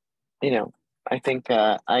 you know, I think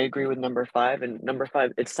I agree with number 5. And number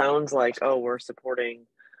 5, it sounds like, oh, we're supporting,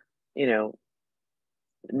 you know,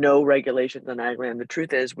 no regulations on ag land. The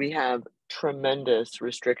truth is we have tremendous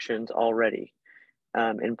restrictions already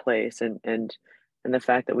in place. And the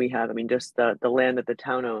fact that we have, I mean, just the land that the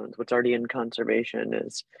town owns, what's already in conservation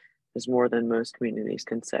is more than most communities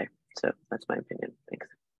can say. So that's my opinion. Thanks.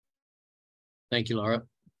 Thank you, Laura.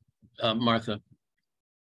 Martha.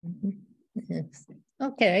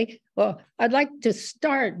 Okay, well, I'd like to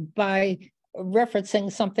start by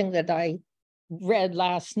referencing something that I read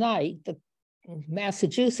last night.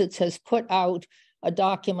 Massachusetts has put out a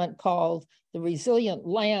document called the Resilient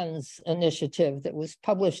Lands Initiative that was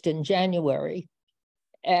published in January,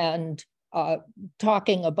 and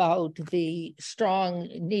talking about the strong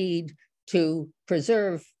need to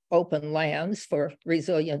preserve open lands for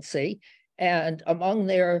resiliency. And among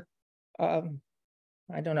their, I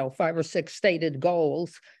don't know, 5 or 6 stated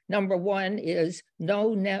goals, number 1 is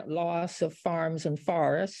no net loss of farms and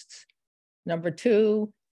forests. Number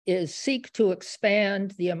 2 is seek to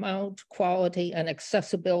expand the amount, quality, and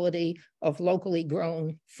accessibility of locally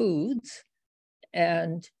grown foods.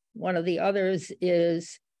 And one of the others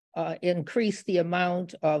is increase the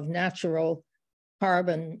amount of natural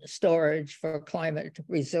carbon storage for climate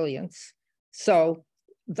resilience. So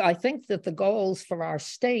I think that the goals for our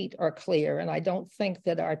state are clear, and I don't think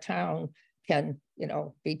that our town can, you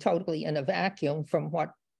know, be totally in a vacuum from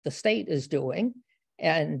what the state is doing.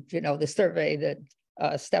 And, you know, the survey that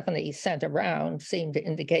Stephanie sent around seemed to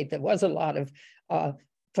indicate there was a lot of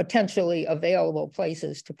potentially available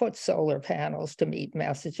places to put solar panels to meet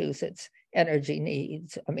Massachusetts energy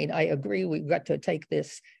needs. I mean, I agree we've got to take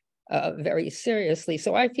this very seriously.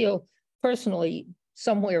 So I feel personally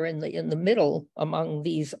somewhere in the middle among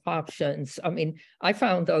these options. I mean, I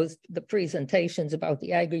found the presentations about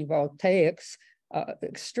the agrivoltaics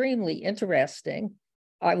extremely interesting.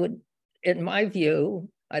 I would, in my view,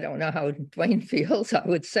 I don't know how Dwayne feels, I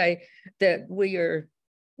would say that we are,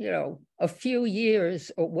 you know, a few years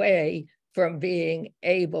away from being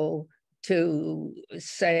able to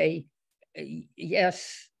say,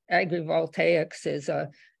 yes, agrivoltaics is a,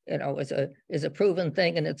 you know, is a proven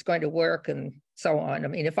thing and it's going to work and so on. I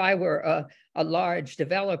mean, if I were a large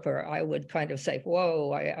developer, I would kind of say,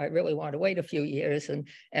 whoa, I really want to wait a few years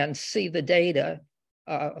and see the data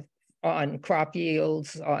on crop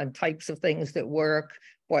yields, on types of things that work,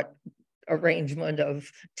 what arrangement of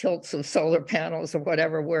tilts of solar panels or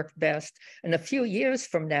whatever work best. And a few years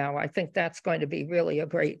from now, I think that's going to be really a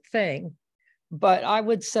great thing. But I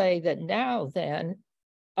would say that now then,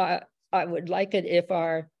 I would like it if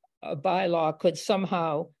our bylaw could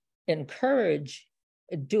somehow encourage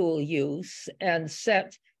dual use and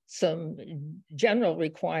set some general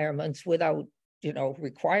requirements without, you know,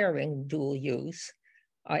 requiring dual use.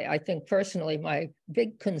 I think personally, my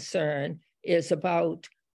big concern is about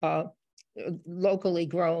locally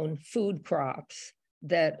grown food crops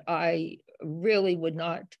that I really would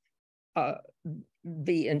not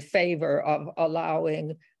be in favor of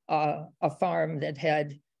allowing a farm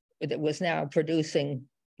that was now producing,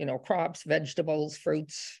 you know, crops, vegetables,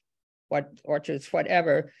 fruits, orchards,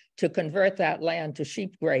 whatever, to convert that land to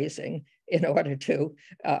sheep grazing in order to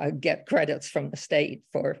get credits from the state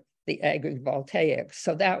for the agrivoltaics.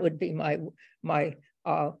 So that would be my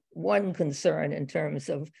one concern in terms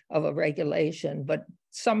of a regulation, but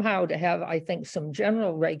somehow to have, I think, some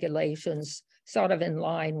general regulations sort of in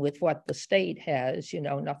line with what the state has, you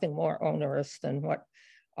know, nothing more onerous than what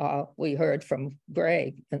we heard from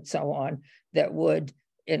Greg and so on, that would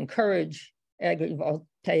encourage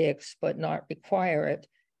agrivoltaics but not require it,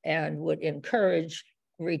 and would encourage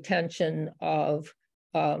retention of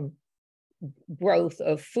growth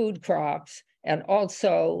of food crops, and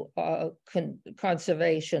also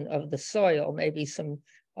conservation of the soil, maybe some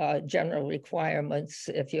general requirements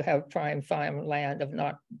if you have prime farm land of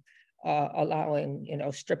not allowing, you know,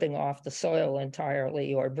 stripping off the soil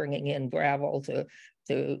entirely or bringing in gravel to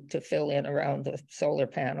fill in around the solar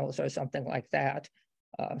panels or something like that.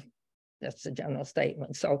 That's the general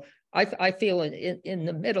statement. So I feel in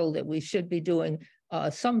the middle that we should be doing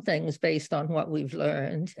some things based on what we've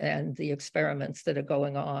learned and the experiments that are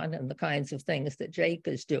going on and the kinds of things that Jake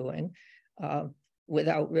is doing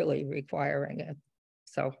without really requiring it.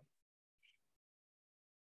 So.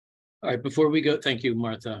 All right, before we go, thank you,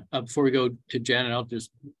 Martha. Before we go to Janet, I'll just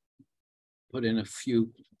put in a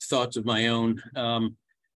few thoughts of my own.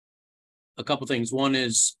 A couple things. One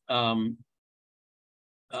is I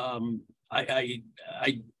don't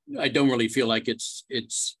really feel like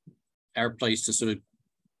it's our place to sort of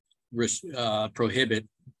prohibit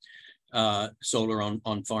solar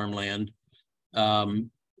on farmland.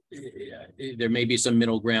 There may be some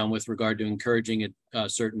middle ground with regard to encouraging it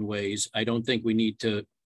certain ways. I don't think we need to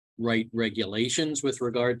write regulations with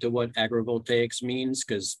regard to what agrivoltaics means,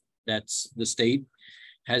 because that's the state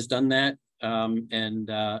has done that and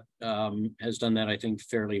has done that, I think,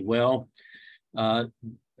 fairly well.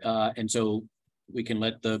 And so we can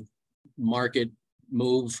let the market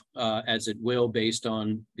move as it will based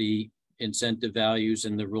on the incentive values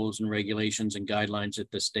and the rules and regulations and guidelines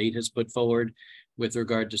that the state has put forward with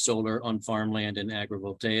regard to solar on farmland and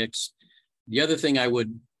agrivoltaics. The other thing I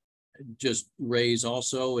would just raise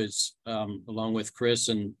also is, along with Chris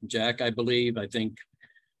and Jack, I think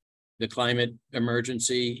the climate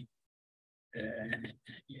emergency,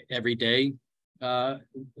 every day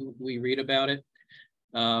we read about it,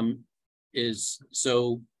 is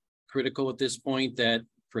so critical at this point that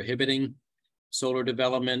prohibiting solar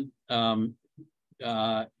development in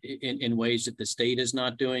ways that the state is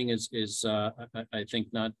not doing is I think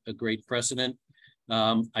not a great precedent.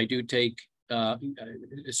 I do take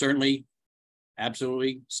certainly,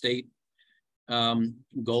 absolutely, state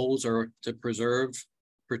goals are to preserve,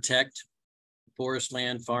 protect forest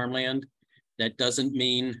land, farmland. That doesn't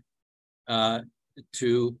mean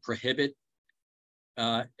to prohibit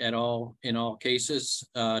at all, in all cases,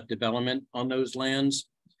 development on those lands.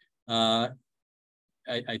 From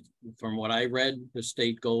what I read, the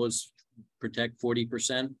state goal is protect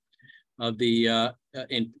 40% of the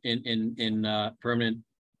in permanent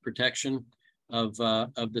protection of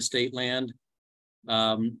the state land.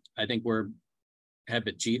 I think have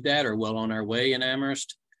achieved that or well on our way in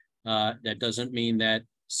Amherst. That doesn't mean that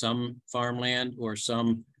some farmland or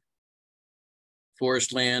some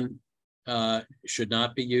forest land should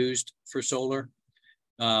not be used for solar.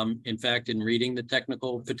 In fact, in reading the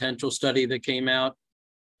technical potential study that came out,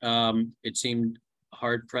 it seemed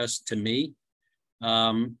hard pressed to me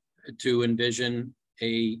to envision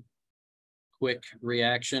a quick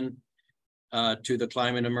reaction to the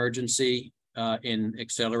climate emergency in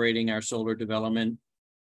accelerating our solar development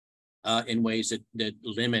in ways that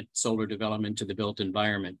limit solar development to the built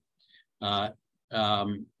environment. And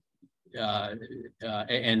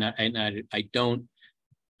I don't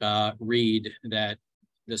read that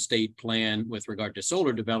the state plan with regard to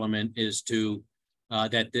solar development is to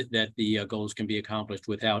that the goals can be accomplished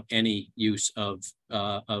without any use of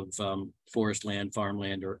forest land,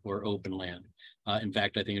 farmland, or open land. In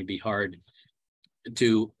fact, I think it'd be hard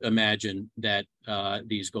to imagine that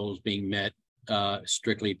these goals being met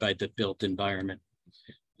strictly by the built environment.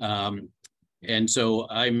 And so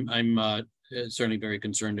I'm certainly very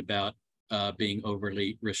concerned about being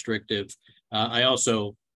overly restrictive. I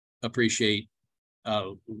also appreciate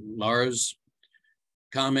Laura's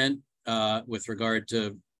comment with regard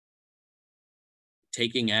to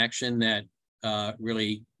taking action that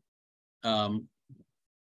really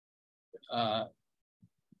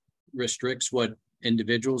restricts what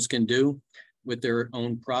individuals can do with their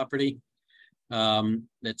own property.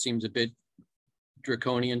 That seems a bit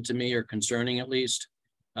draconian to me, or concerning at least.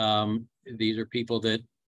 These are people that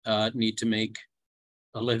need to make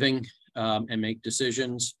a living and make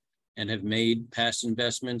decisions and have made past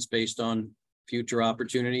investments based on future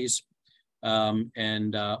opportunities.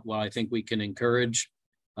 And while I think we can encourage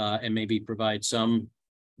and maybe provide some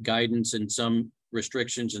guidance and some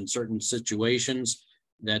restrictions in certain situations,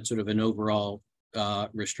 that sort of an overall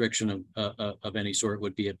restriction of any sort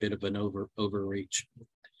would be a bit of an overreach.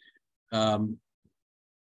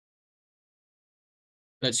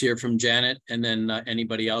 Let's hear from Janet, and then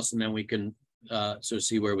anybody else, and then we can sort of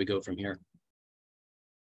see where we go from here.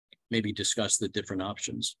 Maybe discuss the different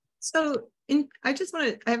options. So I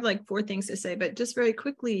have like 4 things to say, but just very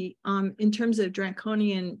quickly, in terms of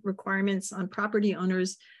draconian requirements on property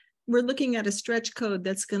owners, we're looking at a stretch code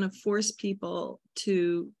that's going to force people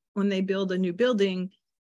to, when they build a new building,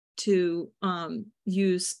 to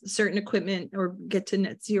use certain equipment or get to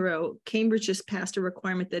net zero. Cambridge just passed a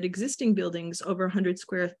requirement that existing buildings over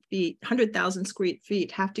 100,000 square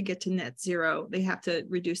feet have to get to net zero. They have to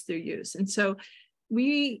reduce their use. And so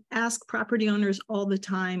we ask property owners all the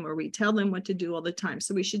time, or we tell them what to do all the time.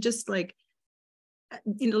 So we should just like,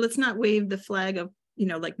 let's not wave the flag of,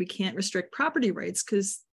 like we can't restrict property rights,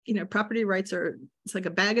 because, property rights it's like a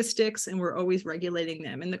bag of sticks and we're always regulating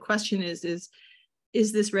them. And the question is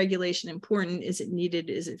this regulation important? Is it needed?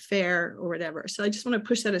 Is it fair, or whatever? So I just want to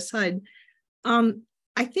push that aside.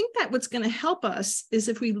 I think that what's going to help us is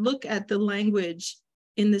if we look at the language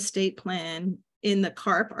in the state plan, in the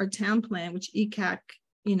CARP, our town plan, which ECAC,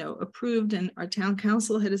 approved and our town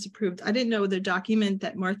council has approved. I didn't know the document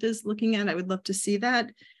that Martha's looking at. I would love to see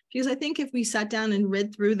that, because I think if we sat down and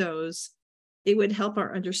read through those, it would help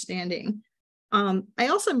our understanding. I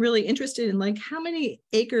also am really interested in like how many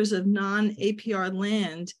acres of non-APR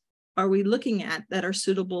land are we looking at that are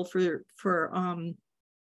suitable for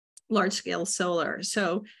large scale solar.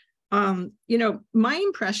 So, my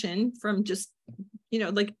impression from just,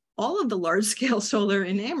 like all of the large scale solar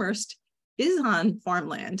in Amherst is on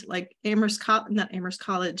farmland, like Hampshire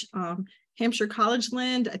College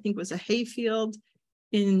land, I think was a hayfield.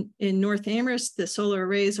 In North Amherst, the solar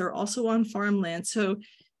arrays are also on farmland. So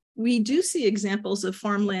we do see examples of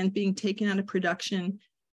farmland being taken out of production.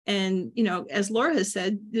 And, as Laura has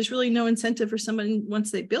said, there's really no incentive for someone,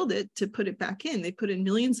 once they build it, to put it back in. They put in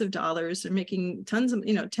millions of dollars. They're making tons of,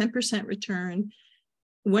 10% return.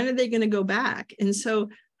 When are they going to go back? And so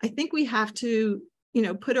I think we have to,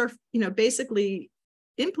 put our, basically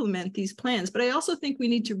implement these plans. But I also think we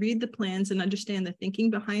need to read the plans and understand the thinking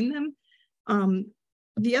behind them.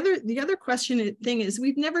 The other thing is,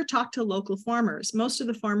 we've never talked to local farmers. Most of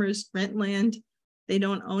the farmers rent land. They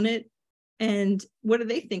don't own it. And what do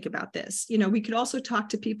they think about this? We could also talk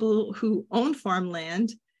to people who own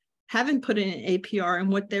farmland, haven't put in an APR,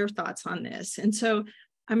 and what their thoughts on this. And so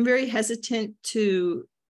I'm very hesitant to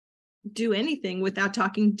do anything without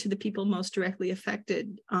talking to the people most directly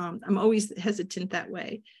affected. I'm always hesitant that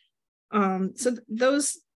way. So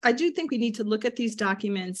I do think we need to look at these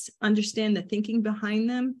documents, understand the thinking behind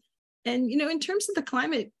them. And, in terms of the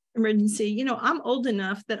climate emergency, I'm old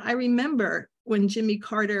enough that I remember when Jimmy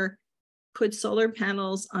Carter put solar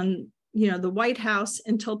panels on, the White House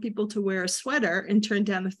and told people to wear a sweater and turn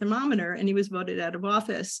down the thermometer, and he was voted out of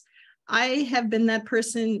office. I have been that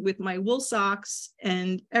person with my wool socks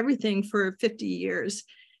and everything for 50 years.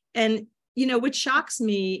 And, what shocks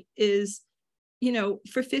me is,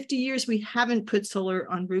 for 50 years, we haven't put solar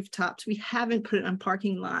on rooftops. We haven't put it on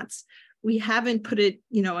parking lots. We haven't put it,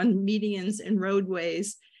 on medians and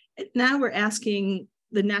roadways. And now we're asking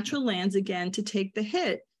the natural lands again to take the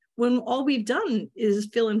hit, when all we've done is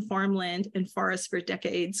fill in farmland and forests for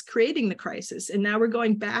decades, creating the crisis. And now we're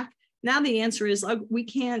going back. Now the answer is, we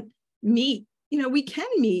can't meet, we can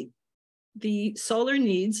meet the solar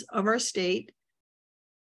needs of our state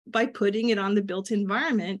by putting it on the built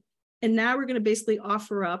environment. And now we're going to basically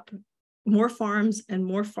offer up more farms and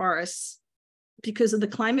more forests because of the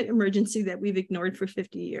climate emergency that we've ignored for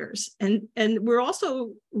 50 years. And we're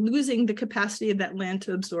also losing the capacity of that land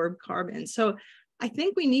to absorb carbon. So I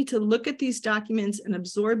think we need to look at these documents and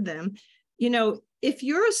absorb them. If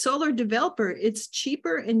you're a solar developer, it's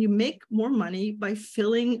cheaper and you make more money by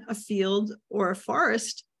filling a field or a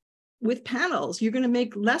forest with panels. You're going to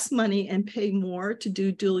make less money and pay more to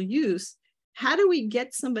do dual use. How do we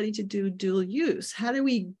get somebody to do dual use? How do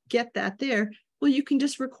we get that there? Well, you can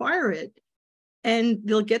just require it, and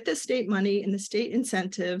they'll get the state money and the state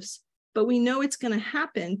incentives, but we know it's going to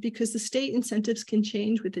happen because the state incentives can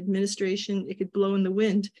change with administration. It could blow in the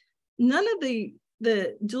wind. None of the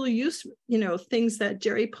dual use, things that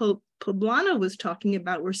Jerry Poblano was talking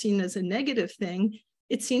about were seen as a negative thing.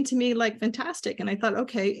 It seemed to me like fantastic. And I thought,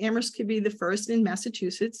 okay, Amherst could be the first in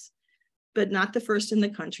Massachusetts, but not the first in the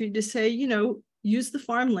country to say, use the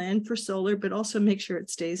farmland for solar, but also make sure it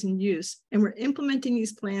stays in use. And we're implementing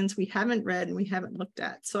these plans we haven't read and we haven't looked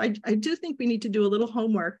at. So I do think we need to do a little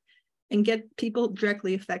homework and get people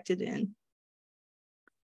directly affected in,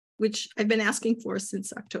 which I've been asking for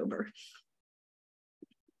since October.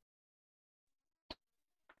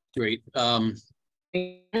 Great. I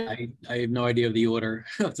have no idea of the order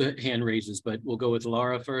of the hand raises, but we'll go with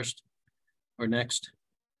Laura first or next.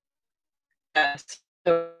 Yes.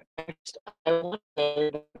 So I want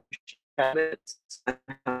to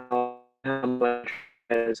know how much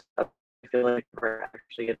is I feel like we're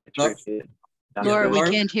actually getting Laura, we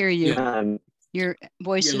can't hear you. Your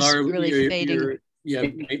voice is Laura, really fading.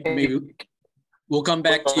 Maybe we'll come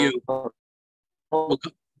back to you.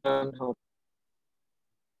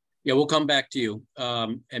 We'll come back to you,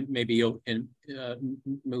 and maybe you'll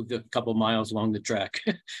move a couple miles along the track.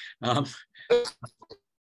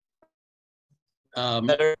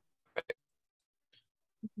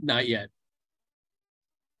 Not yet.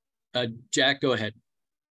 Jack, go ahead.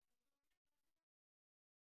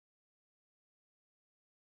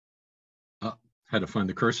 Had to find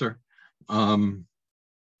the cursor. You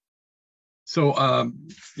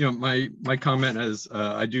know, my comment is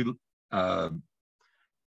I do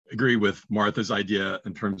agree with Martha's idea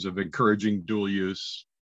in terms of encouraging dual use.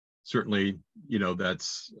 Certainly, you know,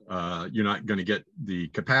 that's you're not going to get the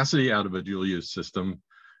capacity out of a dual use system,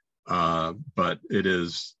 but it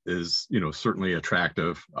is you know, certainly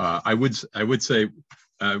attractive. I would say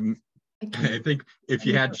I think if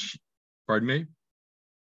you had, pardon me.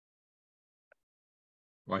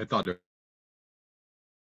 Well, I thought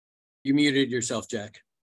you muted yourself, Jack.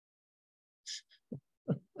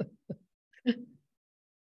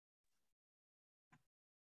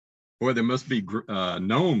 Boy, there must be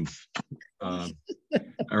gnomes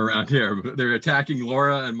around here. They're attacking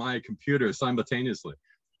Laura and my computer simultaneously.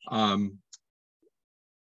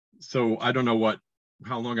 So I don't know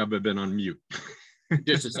how long I've been on mute.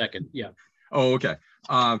 Just a second, yeah. Oh, okay.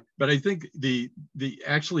 But I think the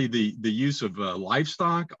use of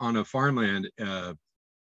livestock on a farmland,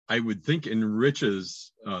 I would think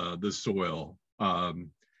enriches the soil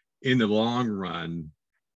in the long run.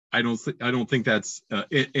 I don't think that's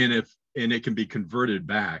and it can be converted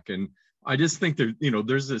back. And I just think that, you know,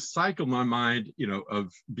 there's this cycle in my mind, you know,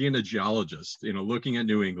 of being a geologist, you know, looking at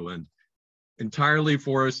New England, entirely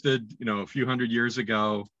forested, you know, a few hundred years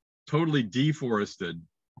ago, totally deforested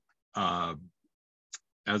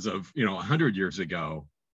as of, you know, 100 years ago,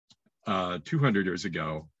 200 years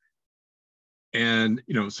ago. And,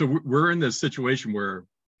 you know, so we're in this situation where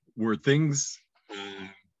things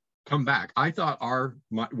come back. I thought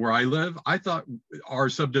where I live, I thought our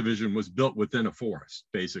subdivision was built within a forest,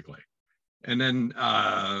 basically. And then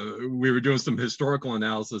we were doing some historical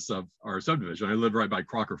analysis of our subdivision. I live right by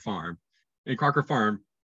Crocker Farm, and Crocker Farm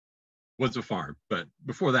was a farm, but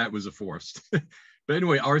before that was a forest. But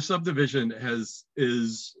anyway, our subdivision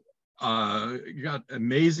is got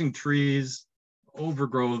amazing trees,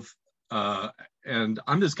 overgrowth, and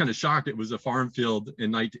I'm just kind of shocked it was a farm field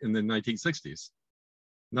in the 1960s.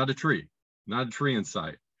 Not a tree in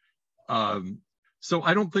sight. So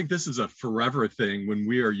I don't think this is a forever thing when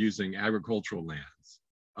we are using agricultural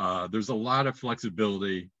lands. There's a lot of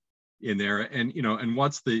flexibility in there, and you know, and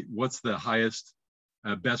what's the highest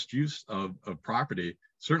best use of property?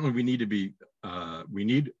 Certainly, we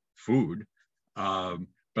need food,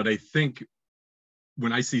 but I think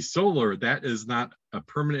when I see solar, that is not a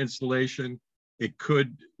permanent installation. It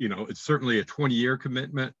could, you know, it's certainly a 20-year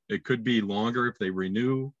commitment. It could be longer if they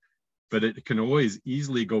renew, but it can always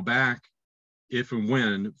easily go back if and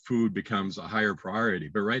when food becomes a higher priority.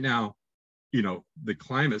 But right now, you know, the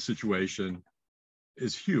climate situation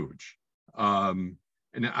is huge. And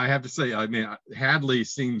I have to say, I mean, Hadley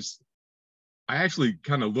seems, I actually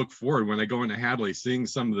kind of look forward when I go into Hadley, seeing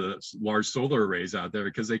some of the large solar arrays out there,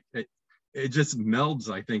 because it just melds,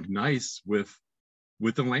 I think, nice with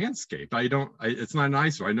the landscape. It's not an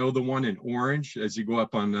eyesore. I know the one in Orange, as you go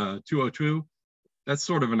up on 202, that's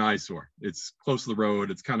sort of an eyesore. It's close to the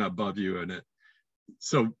road. It's kind of above you.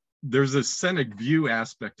 So there's a scenic view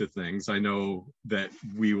aspect to things. I know that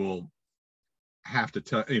we will have to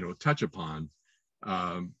touch upon.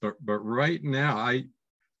 But right now,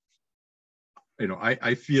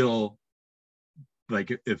 I feel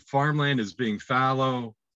like if farmland is being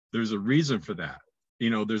fallow, there's a reason for that. You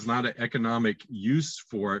know, there's not an economic use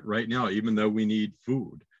for it right now, even though we need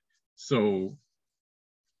food. So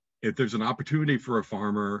if there's an opportunity for a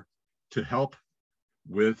farmer to help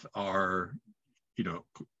with our, you know,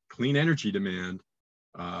 clean energy demand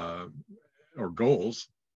or goals,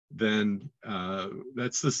 then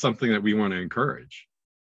that's just something that we want to encourage.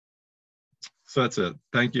 So that's it.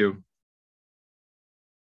 Thank you.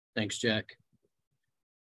 Thanks, Jack.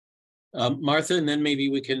 Martha, and then maybe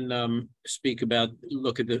we can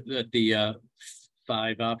look at the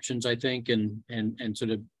 5 options, I think, and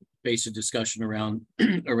sort of base a discussion around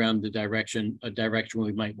the direction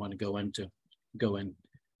we might want to go in.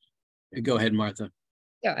 Go ahead, Martha.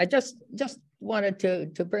 Yeah, I just wanted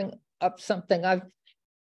to bring up something.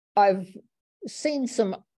 I've seen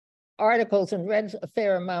some articles and read a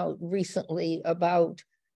fair amount recently about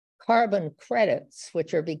carbon credits,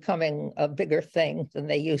 which are becoming a bigger thing than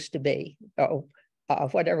they used to be.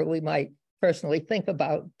 Whatever we might personally think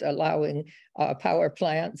about allowing power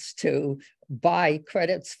plants to buy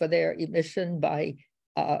credits for their emission by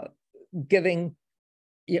giving,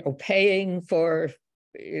 paying for,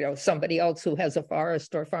 somebody else who has a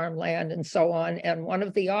forest or farmland and so on. And one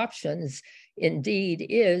of the options indeed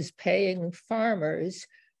is paying farmers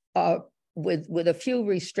with a few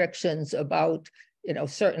restrictions about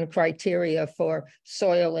certain criteria for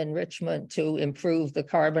soil enrichment to improve the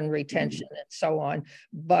carbon retention and so on.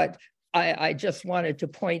 But I just wanted to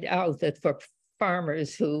point out that for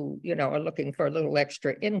farmers who, are looking for a little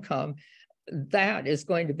extra income, that is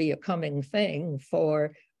going to be a coming thing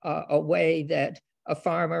for a way that a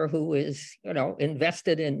farmer who is,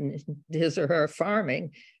 invested in his or her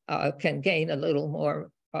farming can gain a little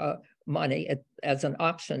more money as an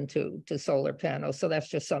option to solar panels. So that's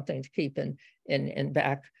just something to keep in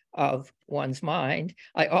back of one's mind.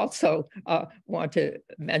 I also want to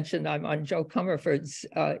mention I'm on Joe Comerford's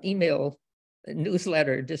email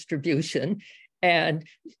newsletter distribution, and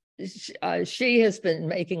she has been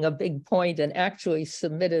making a big point and actually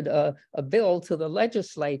submitted a bill to the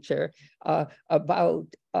legislature about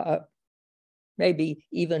maybe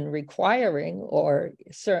even requiring or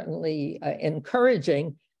certainly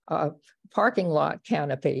encouraging parking lot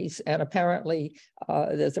canopies. And apparently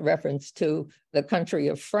there's a reference to the country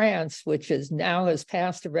of France, which now has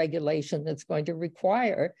passed a regulation that's going to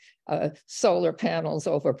require solar panels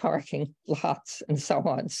over parking lots and so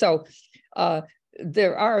on. So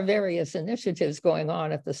there are various initiatives going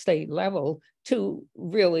on at the state level to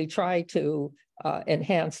really try to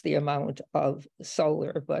enhance the amount of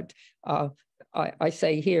solar. But I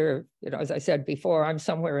say here, as I said before, I'm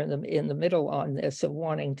somewhere in the middle on this of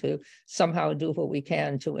wanting to somehow do what we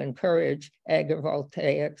can to encourage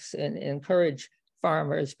agrivoltaics and encourage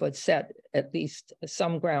farmers, but set at least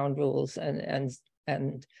some ground rules and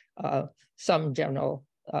some general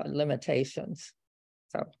limitations.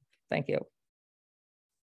 So thank you.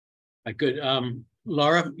 Good.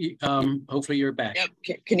 Laura, hopefully you're back.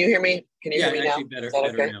 Yep. Can you hear me? Can you hear me now? Better, Is that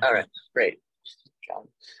better okay? now. All right, great. God.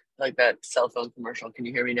 Like that cell phone commercial. Can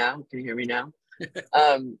you hear me now? Can you hear me now?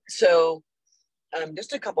 So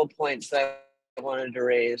just a couple points that I wanted to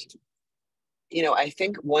raise. I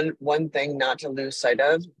think one thing not to lose sight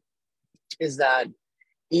of is that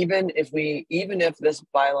even if this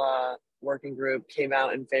bylaw working group came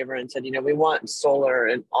out in favor and said, we want solar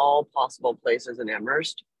in all possible places in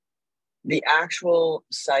Amherst, the actual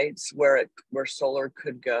sites where solar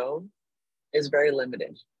could go is very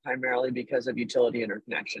limited, primarily because of utility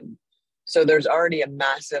interconnection. So there's already a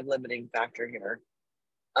massive limiting factor here.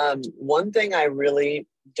 One thing I really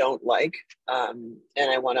don't like, and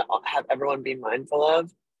I want to have everyone be mindful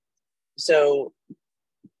of. So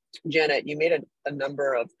Janet, you made a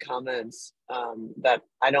number of comments that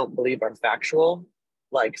I don't believe are factual,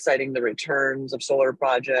 like citing the returns of solar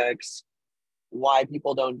projects, why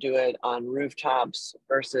people don't do it on rooftops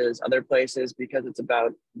versus other places because it's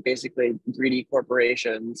about basically greedy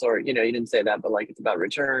corporations, or, you didn't say that, but like it's about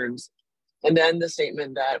returns. And then the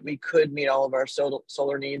statement that we could meet all of our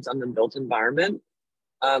solar needs on the built environment,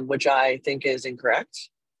 which I think is incorrect.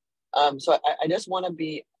 So I just want to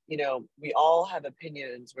be, we all have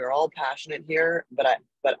opinions. We're all passionate here, but I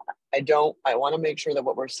want to make sure that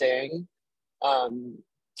what we're saying,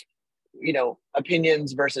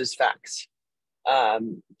 opinions versus facts.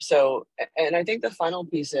 So, and I think the final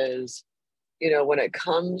piece is, when it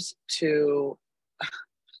comes to,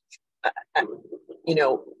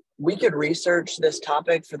 we could research this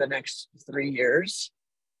topic for the next 3 years.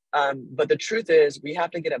 But the truth is we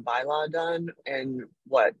have to get a bylaw done in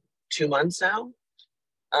 2 months now.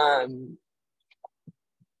 I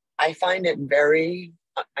find it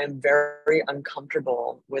I'm very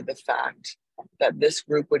uncomfortable with the fact that this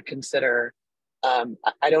group would consider,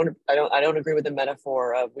 I don't agree with the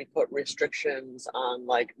metaphor of we put restrictions on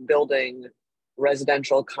like building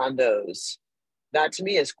residential condos. That to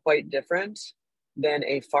me is quite different than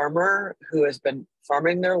a farmer who has been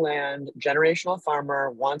farming their land, generational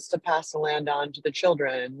farmer, wants to pass the land on to the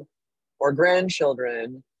children or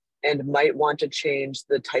grandchildren, and might want to change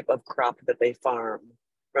the type of crop that they farm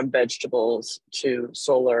from vegetables to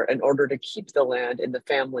solar in order to keep the land in the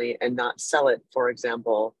family and not sell it, for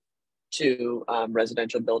example, to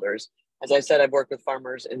residential builders. As I said, I've worked with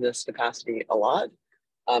farmers in this capacity a lot.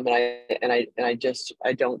 And I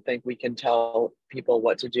don't think we can tell people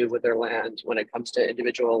what to do with their land when it comes to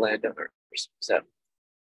individual landowners. So.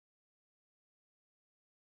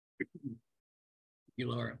 Thank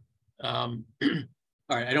you, Laura. All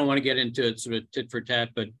right, I don't want to get into sort of tit for tat,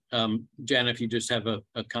 but Jen, if you just have a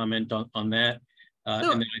comment on that, and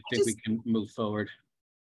then I think we can move forward.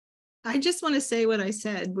 I just want to say what I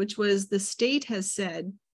said, which was the state has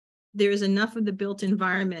said there is enough of the built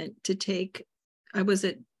environment to take, I was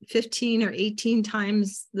at 15 or 18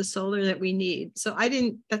 times the solar that we need. So I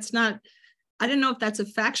don't know if that's a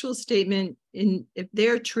factual statement if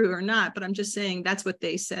they're true or not, but I'm just saying that's what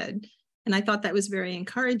they said. And I thought that was very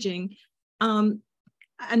encouraging.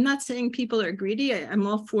 I'm not saying people are greedy. I'm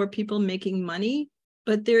all for people making money,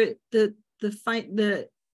 but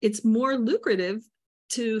it's more lucrative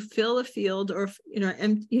to fill a field or,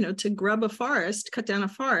 and, to grub a forest, cut down a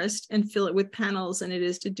forest and fill it with panels than it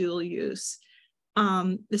is to dual use.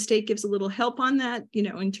 The state gives a little help on that,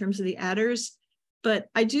 in terms of the adders, but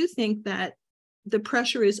I do think that the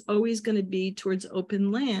pressure is always going to be towards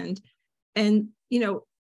open land. And,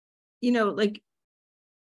 like,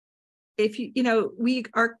 if we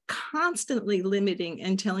are constantly limiting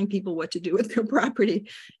and telling people what to do with their property,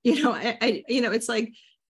 it's like,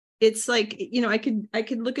 I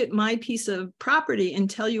could look at my piece of property and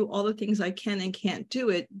tell you all the things I can and can't do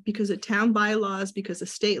it because of town bylaws, because of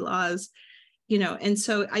state laws, and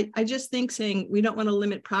so I just think saying we don't want to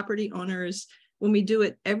limit property owners when we do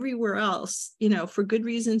it everywhere else, for good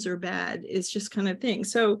reasons or bad, is just kind of thing.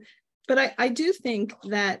 So, but I do think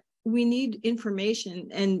that we need information,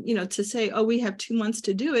 and, to say, oh, we have 2 months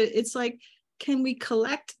to do it. It's like, can we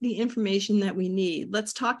collect the information that we need?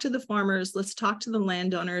 Let's talk to the farmers, let's talk to the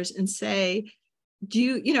landowners and say,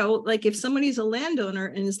 like if somebody's a landowner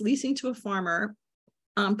and is leasing to a farmer,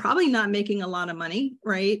 probably not making a lot of money,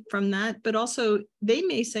 right, from that, but also they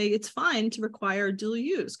may say it's fine to require dual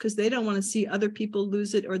use because they don't want to see other people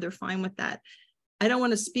lose it, or they're fine with that. I don't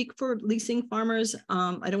want to speak for leasing farmers.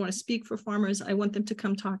 I don't want to speak for farmers. I want them to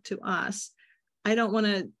come talk to us. I don't want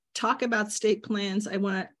to talk about state plans. I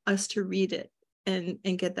want us to read it and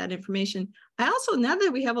get that information. I also, now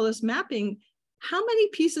that we have all this mapping, how many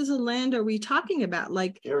pieces of land are we talking about?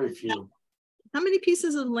 Like, Very few. How many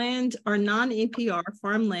pieces of land are non-APR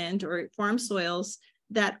farmland or farm soils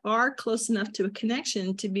that are close enough to a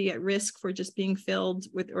connection to be at risk for just being filled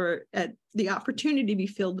with, or at the opportunity to be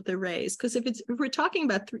filled with arrays? Because if we're talking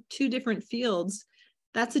about 2 different fields,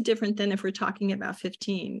 that's different than if we're talking about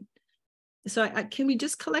 15. So can we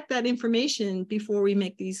just collect that information before we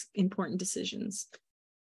make these important decisions?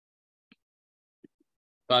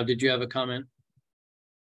 Bob, did you have a comment?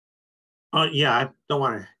 Yeah,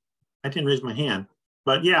 I didn't raise my hand,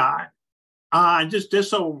 but yeah, just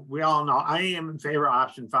so we all know, I am in favor of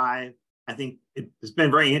option 5. I think it's been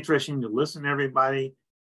very interesting to listen to everybody,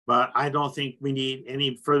 but I don't think we need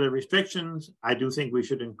any further restrictions. I do think we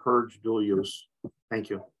should encourage dual use. Thank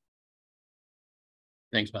you.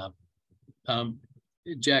 Thanks, Bob.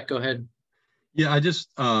 Jack, go ahead. Yeah, I just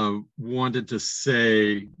wanted to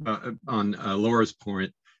say on Laura's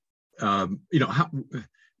point,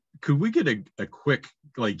 could we get a quick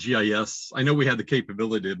like GIS? I know we had the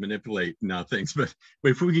capability to manipulate things, but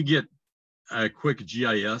if we could get a quick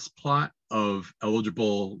GIS plot of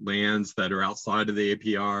eligible lands that are outside of the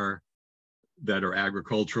APR, that are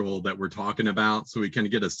agricultural, that we're talking about, so we can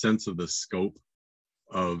get a sense of the scope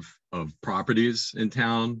of properties in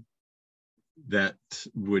town that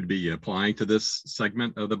would be applying to this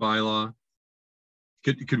segment of the bylaw.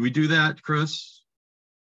 Could we do that, Chris?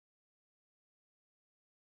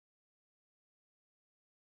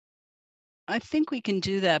 I think we can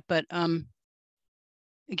do that, but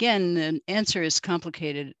again, the answer is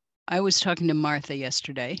complicated. I was talking to Martha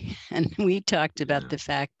yesterday, and we talked about the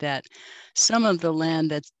fact that some of the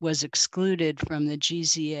land that was excluded from the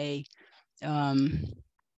GZA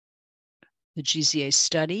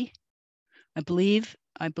study, I believe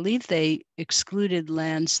they excluded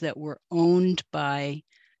lands that were owned by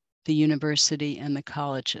the university and the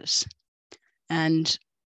colleges. And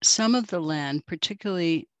some of the land,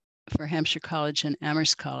 particularly for Hampshire College and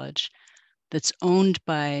Amherst College, that's owned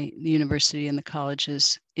by the university and the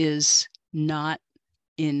colleges, is not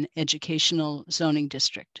in educational zoning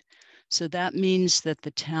district. So that means that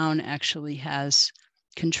the town actually has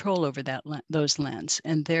control over those lands,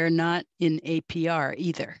 and they're not in APR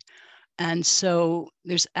either. And so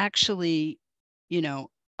there's actually,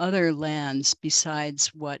 other lands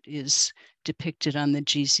besides what is depicted on the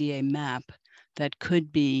GZA map that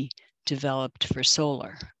could be developed for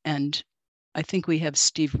solar. And I think we have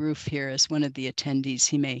Steve Roof here as one of the attendees.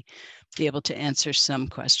 He may be able to answer some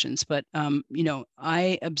questions, but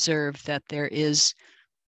I observe that there is,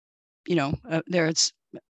 there's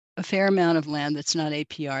a fair amount of land that's not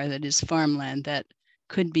APR, that is farmland, that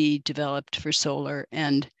could be developed for solar.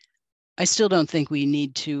 And I still don't think we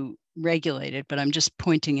need to regulate it, but I'm just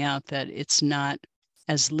pointing out that it's not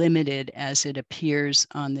as limited as it appears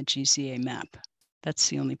on the GZA map. That's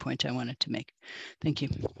the only point I wanted to make. Thank you.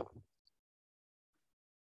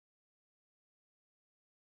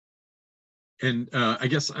 And I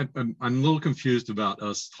guess I'm a little confused about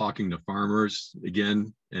us talking to farmers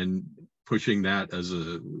again and pushing that as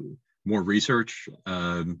a more research.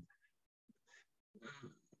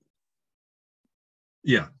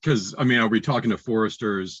 Yeah, because I mean, are we talking to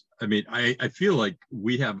foresters? I mean, I feel like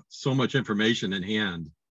we have so much information in hand,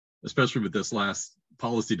 especially with this last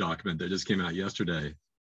policy document that just came out yesterday.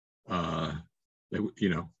 You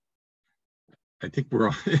know, I think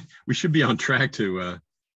we should be on track to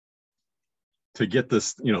get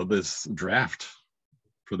this, you know, this draft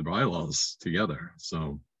for the bylaws together.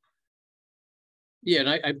 So. Yeah, and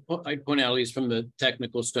I point out, at least from the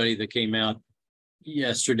technical study that came out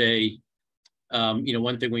yesterday, you know,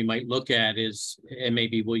 one thing we might look at is, and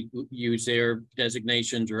maybe we use their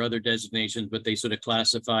designations or other designations, but they sort of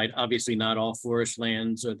classified, obviously not all forest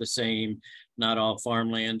lands are the same, not all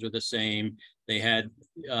farmlands are the same. They had,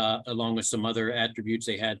 along with some other attributes,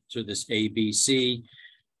 they had to this ABC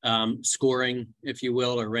scoring, if you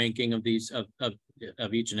will, or ranking of these,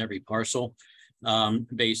 of each and every parcel,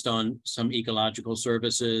 based on some ecological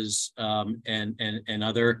services and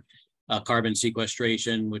other carbon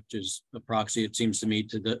sequestration, which is a proxy, it seems to me,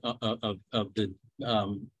 to the of the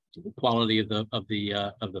quality of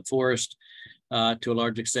the forest to a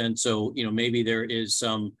large extent. So, you know, maybe there is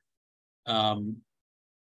some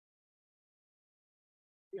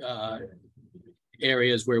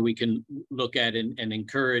areas where we can look at and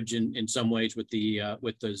encourage in some ways with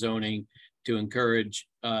the zoning to encourage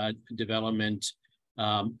development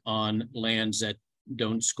on lands that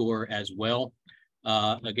don't score as well.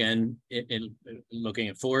 Again, in looking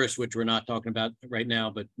at forests, which we're not talking about right now,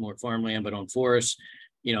 but more farmland, but on forests,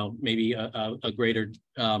 you know, maybe a greater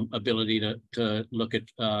ability to look at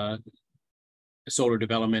solar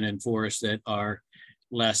development in forests that are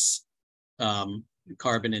less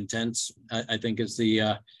carbon intense, I think is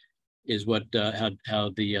the is what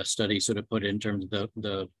how the study sort of put in terms of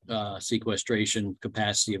the sequestration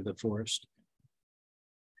capacity of the forest.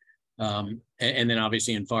 And then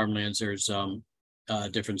obviously in farmlands, there's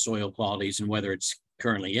different soil qualities and whether it's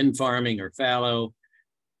currently in farming or fallow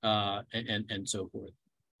and so forth.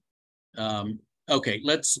 Okay,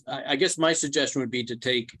 I guess my suggestion would be to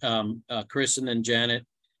take Chris and then Janet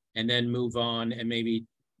and then move on and maybe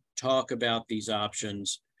talk about these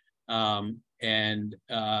options and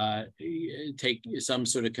take some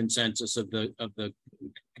sort of consensus of the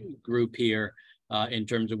group here in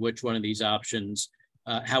terms of which one of these options,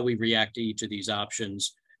 how we react to each of these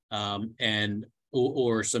options, and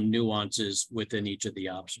or some nuances within each of the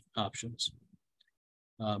options.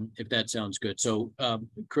 If that sounds good. So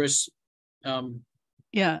Chris.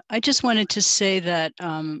 Yeah, I just wanted to say that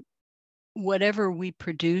whatever we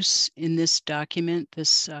produce in this document,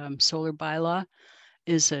 this solar bylaw,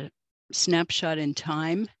 is a snapshot in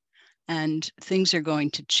time, and things are going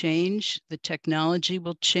to change. The technology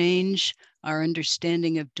will change. Our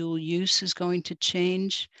understanding of dual use is going to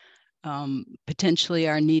change. Potentially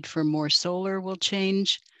our need for more solar will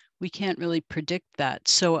change. We can't really predict that.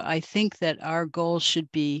 So I think that our goal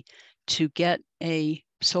should be to get a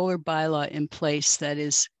solar bylaw in place that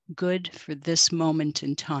is good for this moment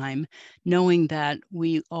in time, knowing that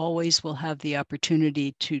we always will have the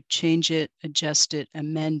opportunity to change it, adjust it,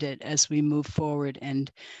 amend it as we move forward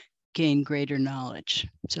and gain greater knowledge.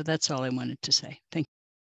 So that's all I wanted to say. Thank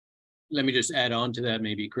you. Let me just add on to that,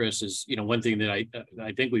 maybe, Chris, is, you know, one thing that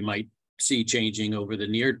I think we might see changing over the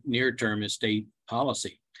near term is state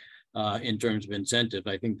policy in terms of incentive.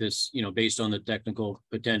 I think this, you know, based on the technical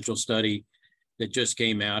potential study that just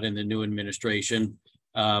came out in the new administration,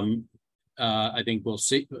 I think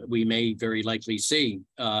we may very likely see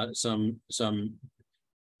some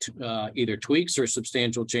either tweaks or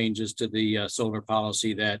substantial changes to the solar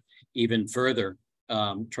policy that even further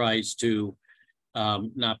tries to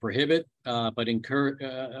not prohibit, but encourage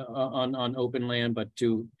on open land, but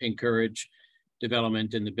to encourage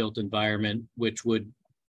development in the built environment, which would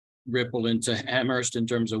ripple into Amherst in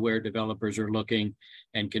terms of where developers are looking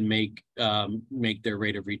and can make their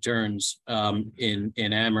rate of returns in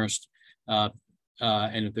Amherst. And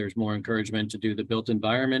if there's more encouragement to do the built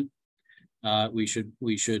environment, we should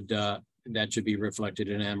that should be reflected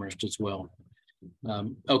in Amherst as well.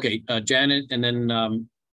 Okay, Janet, and then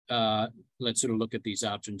let's sort of look at these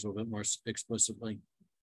options a little bit more explicitly.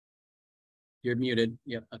 You're muted.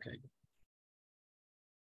 Yep. Okay.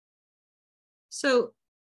 So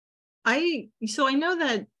I know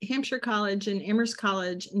that Hampshire College and Amherst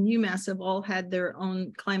College and UMass have all had their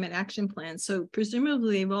own climate action plans. So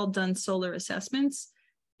presumably they've all done solar assessments,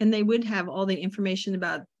 and they would have all the information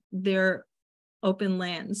about their open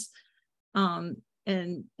lands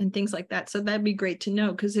and things like that. So that'd be great to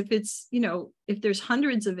know, because if it's, you know, if there's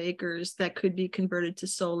hundreds of acres that could be converted to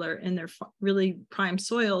solar and they're really prime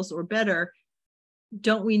soils or better,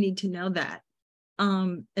 don't we need to know that?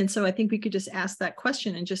 And so I think we could just ask that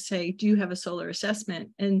question and just say, do you have a solar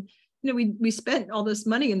assessment? And we spent all this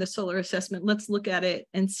money in the solar assessment. Let's look at it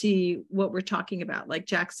and see what we're talking about, like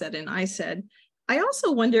Jack said and I said. I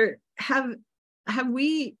also wonder, have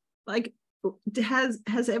we, like,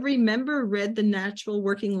 has every member read the natural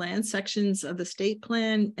working land sections of the state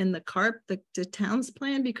plan and the CARP, the town's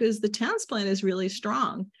plan? Because the town's plan is really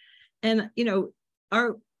strong. And,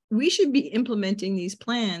 we should be implementing these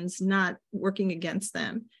plans, not working against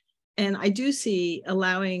them. And I do see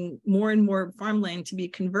allowing more and more farmland to be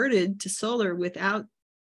converted to solar without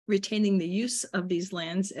retaining the use of these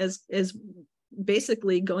lands as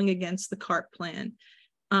basically going against the CARP plan.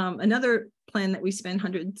 Another plan that we spend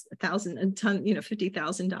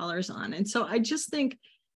 $50,000 on. And so I just think,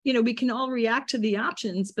 we can all react to the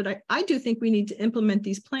options, but I do think we need to implement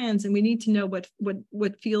these plans, and we need to know what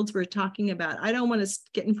fields we're talking about. I don't want to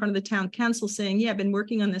get in front of the town council saying, yeah, I've been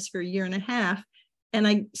working on this for a year and a half.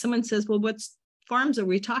 And someone says, well, what farms are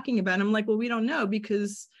we talking about? And I'm like, well, we don't know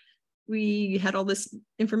because we had all this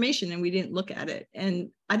information and we didn't look at it. And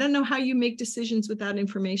I don't know how you make decisions without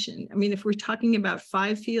information. I mean, if we're talking about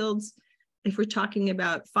 5 fields, if we're talking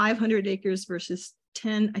about 500 acres versus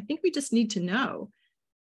 10, I think we just need to know.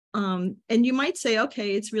 And you might say,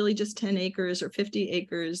 okay, it's really just 10 acres or 50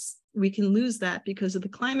 acres. We can lose that because of the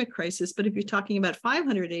climate crisis. But if you're talking about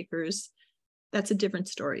 500 acres, that's a different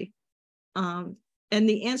story. And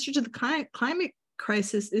the answer to the climate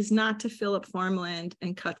crisis is not to fill up farmland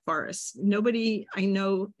and cut forests. Nobody I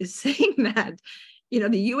know is saying that.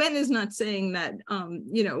 The UN is not saying that.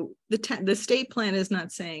 The state plan is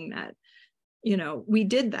not saying that. We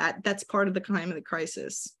did that. That's part of the climate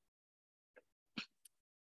crisis.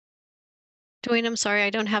 Dwayne, I'm sorry,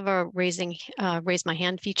 I don't have a raise my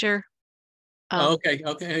hand feature. Okay.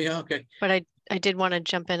 Yeah. Okay. But I did want to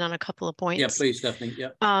jump in on a couple of points. Yeah, please, Stephanie.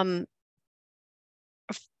 Yeah.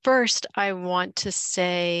 First, I want to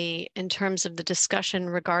say, in terms of the discussion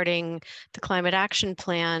regarding the climate action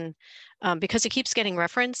plan, because it keeps getting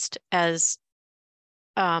referenced as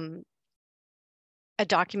a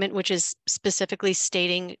document which is specifically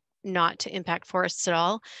stating not to impact forests at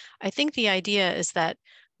all. I think the idea is that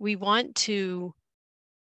we want to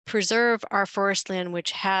preserve our forest land, which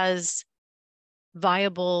has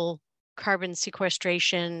viable carbon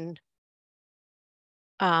sequestration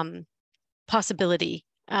possibility.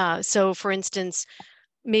 So for instance,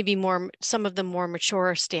 maybe some of the more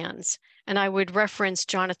mature stands. And I would reference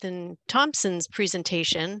Jonathan Thompson's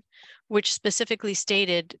presentation, which specifically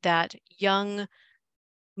stated that young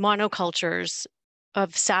monocultures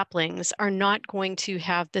of saplings are not going to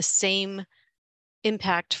have the same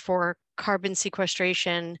impact for carbon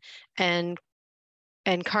sequestration and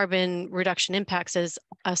carbon reduction impacts as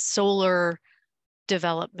a solar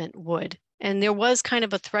development would. And there was kind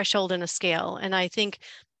of a threshold and a scale. And I think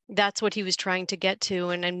that's what he was trying to get to.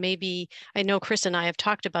 And then maybe, I know Chris and I have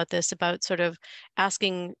talked about this, about sort of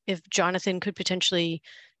asking if Jonathan could potentially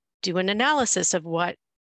do an analysis of what,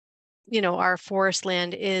 our forest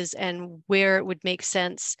land is and where it would make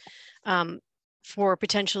sense for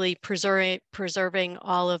potentially preserving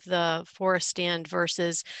all of the forest stand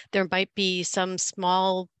versus there might be some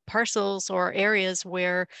small parcels or areas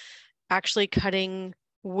where actually cutting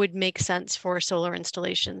would make sense for solar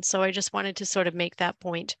installation. So I just wanted to sort of make that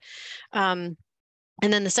point. And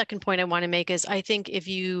then the second point I want to make is, I think if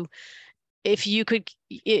you're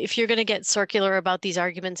going to get circular about these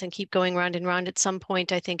arguments and keep going round and round, at some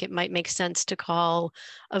point, I think it might make sense to call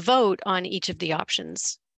a vote on each of the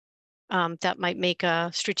options. That might make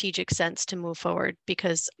a strategic sense to move forward,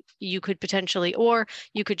 because you could potentially, or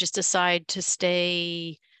you could just decide to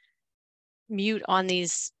stay mute on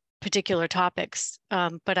these particular topics.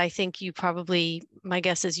 But I think my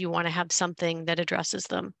guess is you want to have something that addresses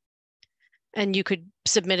them. And you could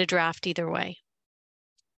submit a draft either way.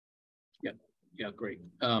 Yeah, great.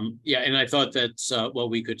 And I thought that's what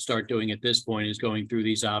we could start doing at this point, is going through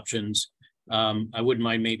these options. I wouldn't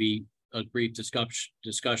mind maybe a brief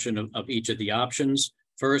discussion of each of the options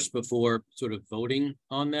first before sort of voting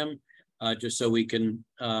on them, just so we can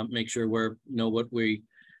make sure we know what we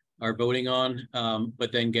are voting on,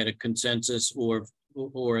 but then get a consensus or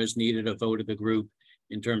as needed, a vote of the group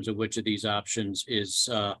in terms of which of these options is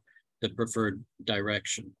the preferred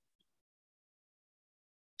direction.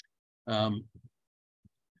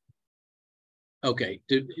 Okay,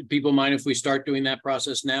 do people mind if we start doing that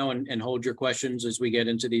process now and hold your questions as we get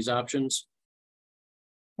into these options?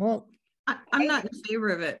 Well, I'm not in favor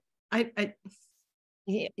of it.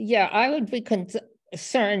 Yeah, I would be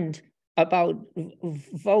concerned about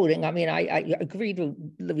voting. I mean, I agree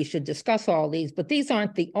that we should discuss all these, but these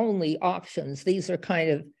aren't the only options. These are kind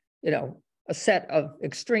of, a set of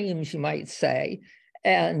extremes, you might say.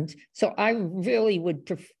 And so I really would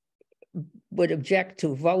would object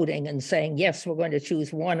to voting and saying, yes, we're going to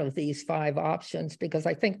choose one of these 5 options, because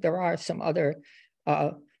I think there are some other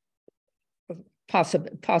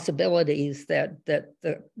possibilities that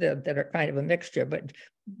are kind of a mixture. But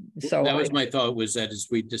so that was my thought, was that as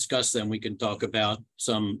we discuss them, we can talk about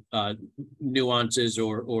some nuances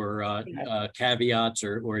or caveats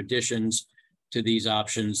or additions to these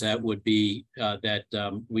options that would be that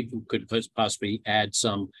we could possibly add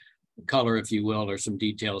some color, if you will, or some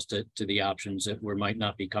details to the options that we might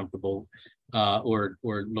not be comfortable or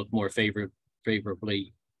look more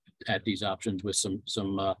favorably at these options with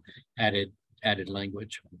some added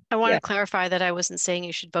language. I want to clarify that I wasn't saying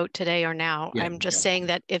you should vote today or now. Yeah, I'm just saying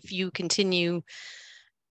that if you continue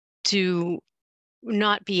to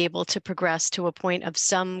not be able to progress to a point of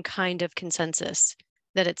some kind of consensus,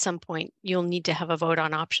 that at some point you'll need to have a vote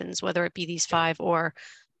on options, whether it be these 5 or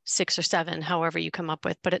 6 or 7, however you come up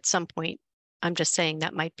with. But at some point, I'm just saying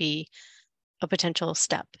that might be a potential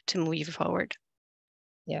step to move you forward.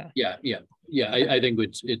 Yeah. I think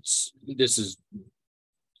this is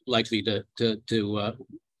likely to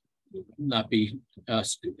not be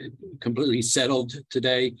completely settled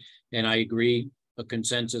today, and I agree a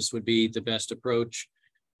consensus would be the best approach.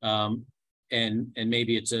 And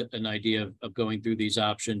maybe it's an idea of going through these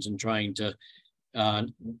options and trying to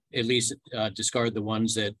at least discard the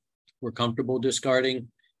ones that we're comfortable discarding,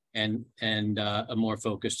 and a more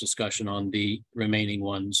focused discussion on the remaining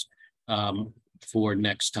ones for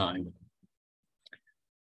next time.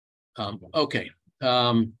 Okay.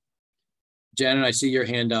 Janet, I see your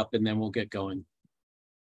hand up, and then we'll get going.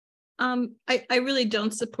 I really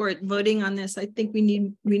don't support voting on this. I think we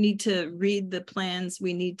need to read the plans.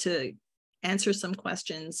 We need to answer some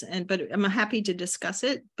questions, but I'm happy to discuss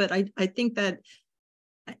it. But I think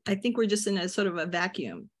we're just in a sort of a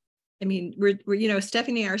vacuum. I mean, we're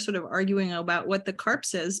Stephanie and I are sort of arguing about what the CARP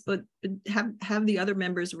says, but have the other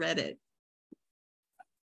members read it?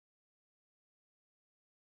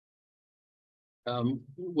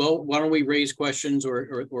 Well, why don't we raise questions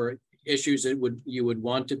or issues that you would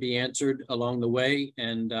want to be answered along the way,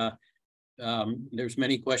 and there's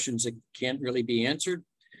many questions that can't really be answered,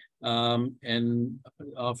 and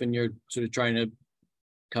often you're sort of trying to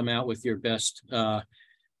come out with your best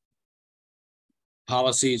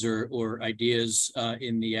policies or ideas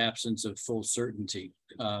in the absence of full certainty,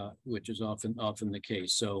 which is often the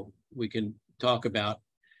case. So we can talk about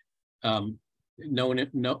known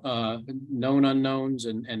unknowns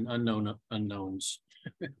and unknown unknowns.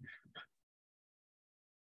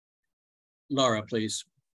 Laura, please.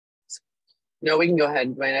 No, we can go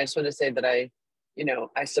ahead, Dwayne. I just want to say that I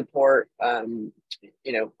support, I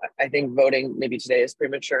think voting maybe today is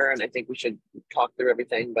premature, and I think we should talk through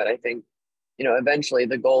everything. But I think, eventually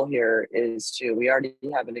the goal here is we already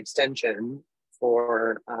have an extension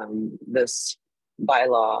for this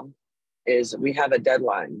bylaw, is we have a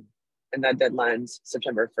deadline, and that deadline's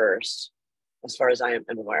September 1st, as far as I am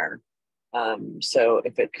aware. So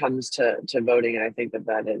if it comes to voting, I think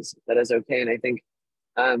that is okay. And I think,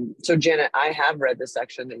 so Janet, I have read the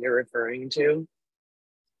section that you're referring to,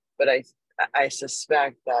 but I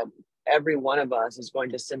suspect that every one of us is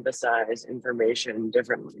going to synthesize information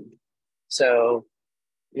differently. So,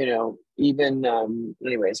 even,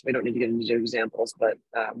 anyways, we don't need to get into examples, but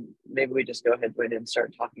maybe we just go ahead and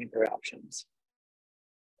start talking through options.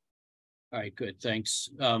 All right, good, thanks.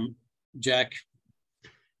 Jack?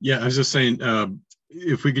 Yeah, I was just saying,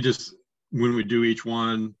 if we could just, when we do each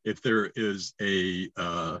one, if there is a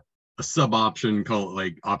sub option, call it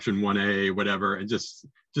like option 1A, whatever, and just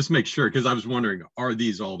make sure, because I was wondering, are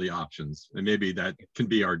these all the options? And maybe that can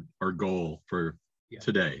be our goal for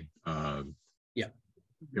today. Yeah.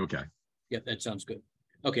 Okay. Yeah, that sounds good.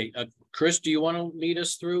 Okay, Chris, do you want to lead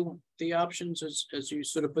us through the options as you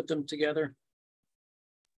sort of put them together?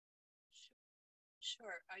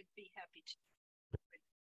 Sure, I'd be happy to.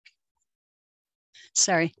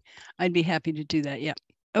 Sorry, I'd be happy to do that. Yeah.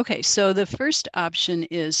 Okay, so the first option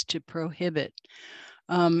is to prohibit.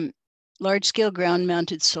 Large-scale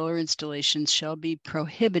ground-mounted solar installations shall be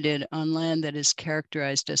prohibited on land that is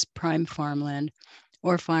characterized as prime farmland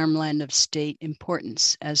or farmland of state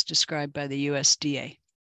importance, as described by the USDA.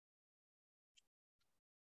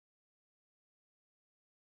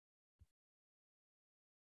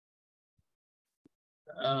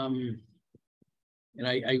 And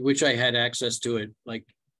I wish I had access to it like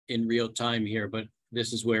in real time here, but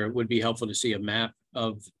this is where it would be helpful to see a map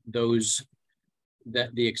of those,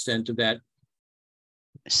 the extent of that.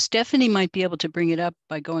 Stephanie might be able to bring it up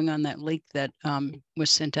by going on that link that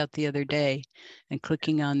was sent out the other day and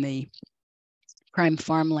clicking on the prime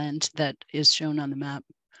farmland that is shown on the map.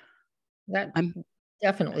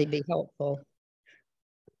 definitely be helpful.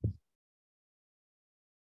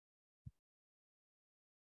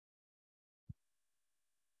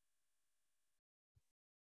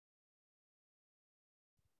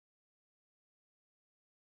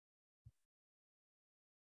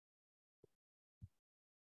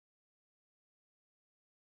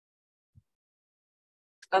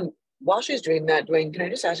 While she's doing that, Dwayne, can I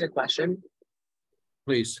just ask a question?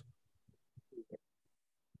 Please.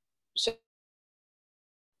 So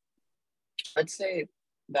let's say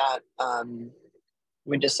that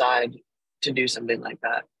we decide to do something like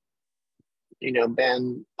that, you know,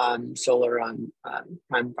 ban solar on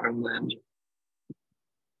prime farmland.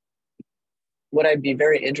 What I'd be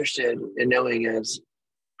very interested in knowing is,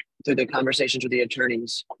 through the conversations with the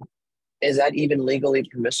attorneys, is that even legally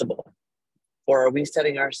permissible? Or are we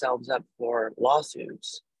setting ourselves up for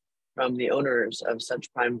lawsuits from the owners of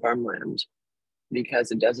such prime farmland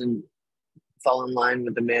because it doesn't fall in line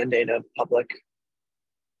with the mandate of public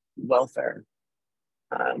welfare,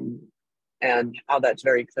 and how that's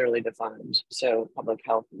very clearly defined? So public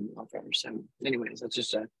health and welfare. So anyways, that's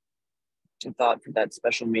just a thought for that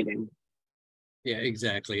special meeting. Yeah,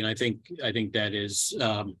 exactly. And I think that is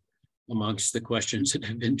amongst the questions that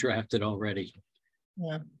have been drafted already.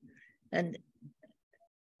 Yeah. And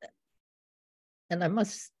I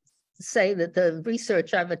must say that the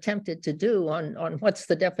research I've attempted to do on what's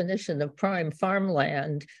the definition of prime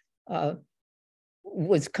farmland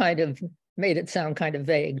was kind of made it sound kind of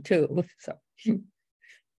vague too. So. All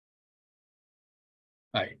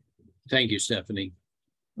right. Thank you, Stephanie.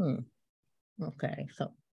 Okay.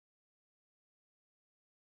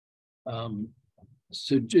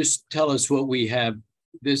 So just tell us what we have.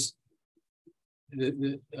 Yeah.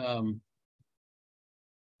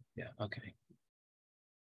 Okay.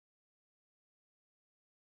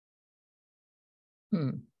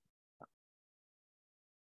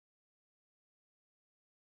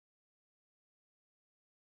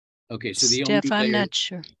 Okay, so the Steph, only I'm not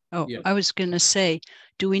sure. Oh, yeah. I was going to say,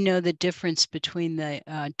 do we know the difference between the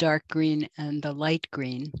dark green and the light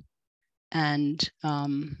green? And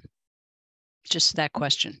just that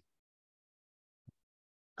question.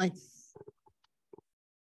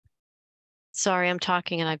 Sorry, I'm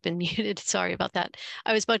talking and I've been muted. Sorry about that.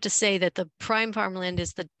 I was about to say that the prime farmland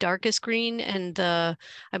is the darkest green, and I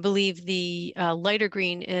believe the lighter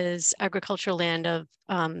green is agricultural land of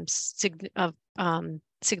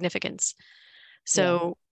significance.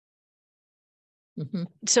 So, yeah.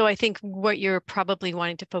 So I think what you're probably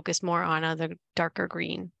wanting to focus more on are the darker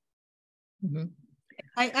green.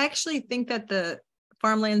 I actually think that the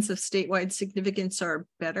farmlands of statewide significance are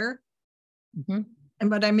better,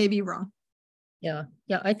 but I may be wrong. Yeah,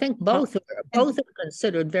 I think both are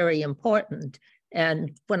considered very important.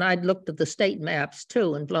 And when I looked at the state maps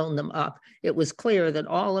too and blown them up, it was clear that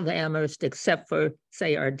all of Amherst, except for,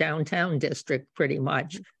 say, our downtown district, pretty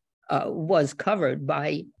much was covered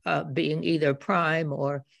by being either prime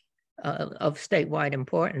or of statewide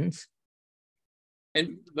importance.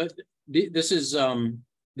 But this is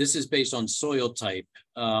based on soil type,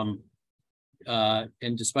 and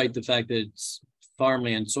despite the fact that it's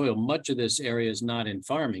farmland soil, much of this area is not in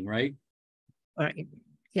farming, right? Right.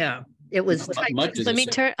 Yeah, it was. Let me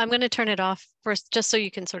turn. I'm going to turn it off first, just so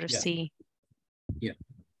you can sort of see. Yeah.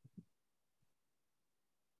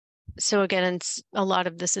 So again, a lot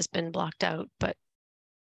of this has been blocked out, but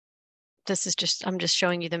this is just, I'm just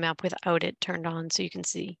showing you the map without it turned on so you can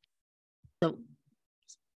see. So,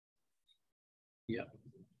 yeah.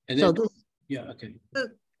 And then, yeah, okay.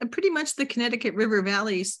 Pretty much the Connecticut River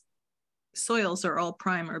Valley's soils are all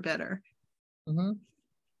prime or better. And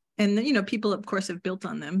you know, people of course have built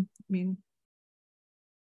on them. I mean,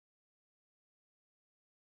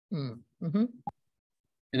 and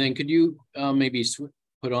then could you maybe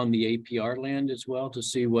put on the APR land as well to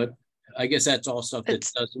see what, I guess that's all stuff that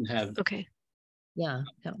doesn't have. Okay. Yeah,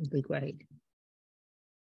 that would be great.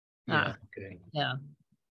 Yeah. Okay. Yeah.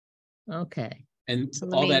 Okay. And so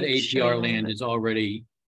all that APR land is already.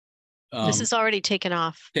 This is already taken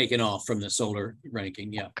off. Taken off from the solar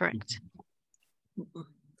ranking. Yeah. Correct.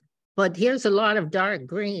 But here's a lot of dark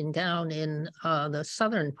green down in the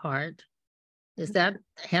southern part. Is that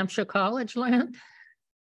Hampshire College land?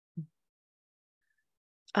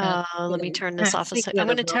 Let me turn this off a second. I'm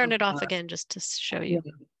going to turn it off again just to show you.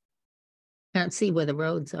 Can't see where the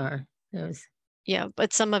roads are. Yeah,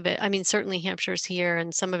 but some of it, I mean, certainly Hampshire's here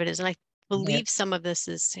and some of it is, and I believe some of this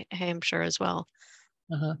is Hampshire as well.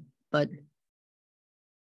 But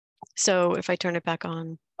so if I turn it back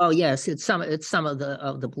on. Oh yes, it's some of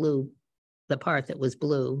the blue, the part that was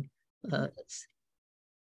blue.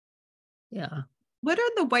 Yeah. What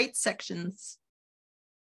are the white sections?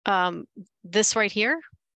 This right here.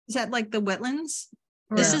 Is that like the wetlands?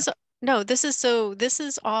 This Or- is no, this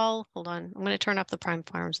is all, hold on, I'm going to turn up the prime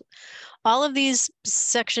farms. All of these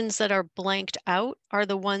sections that are blanked out are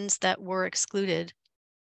the ones that were excluded.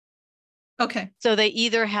 Okay. So they're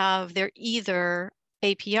either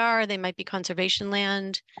APR, they might be conservation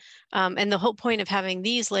land. And the whole point of having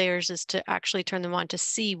these layers is to actually turn them on to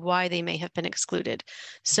see why they may have been excluded.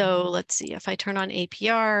 So let's see, if I turn on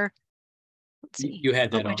APR, let's see. You had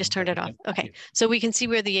that I on. just turned it off. Okay, so we can see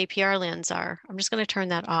where the APR lands are. I'm just going to turn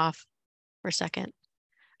that off for a second.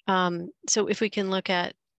 So if we can look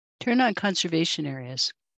at. Turn on conservation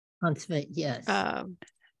areas. Yes.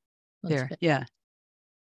 There, yeah.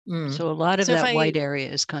 Mm. So a lot of So if that white area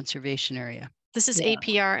is conservation area. This is Yeah.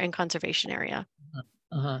 APR and conservation area.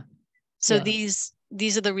 Uh-huh. So Yeah.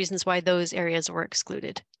 these are the reasons why those areas were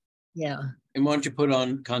excluded. Yeah. And why don't you put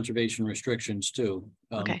on conservation restrictions too?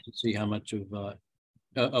 Okay. To see how much of,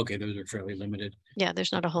 okay, those are fairly limited. Yeah,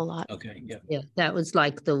 there's not a whole lot. Okay, yeah. Yeah. That was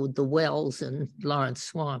like the wells in Lawrence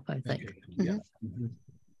Swamp, I think. Okay, yeah. Mhm.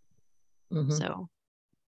 Mhm.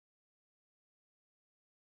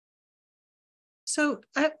 So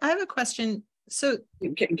I have a question. So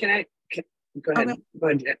Can I, go ahead. Okay. Go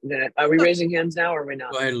ahead, Jeanette. Are we raising hands now or are we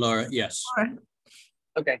not? Go ahead, Laura. Yes.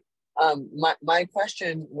 Okay. My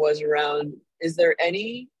question was around, is there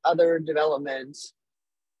any other development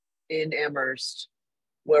in Amherst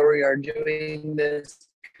where we are doing this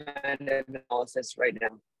kind of analysis right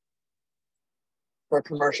now? For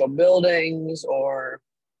commercial buildings, or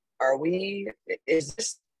is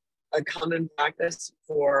this a common practice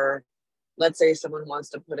for, let's say someone wants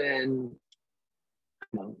to put in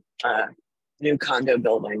a new condo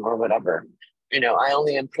building or whatever? I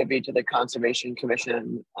only am privy to the Conservation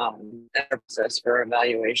Commission process for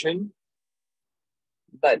evaluation,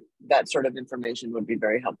 but that sort of information would be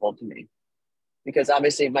very helpful to me, because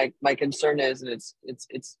obviously my concern is, and it's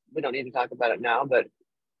we don't need to talk about it now, but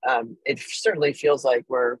it certainly feels like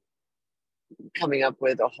we're coming up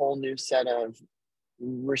with a whole new set of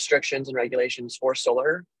restrictions and regulations for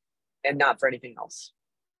solar and not for anything else.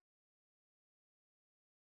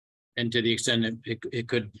 And to the extent that it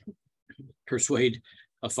could persuade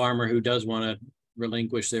a farmer who does want to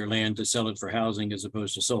relinquish their land to sell it for housing as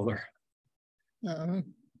opposed to solar.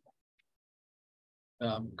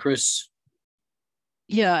 Chris?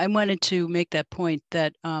 Yeah, I wanted to make that point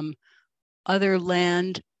that other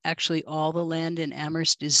land, actually all the land in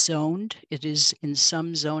Amherst is zoned. It is in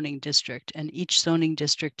some zoning district, and each zoning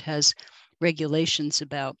district has regulations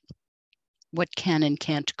about what can and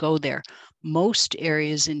can't go there. Most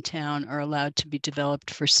areas in town are allowed to be developed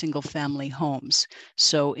for single family homes.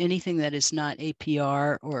 So anything that is not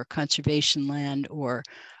APR or conservation land or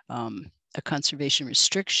a conservation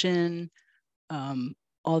restriction,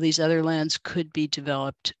 all these other lands could be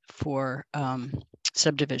developed for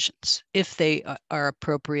subdivisions if they are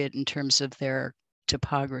appropriate in terms of their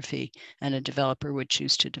topography and a developer would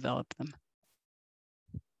choose to develop them.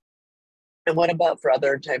 And what about for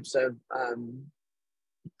other types of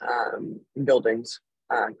buildings,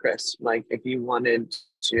 Chris? Like if you wanted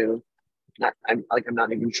to, I'm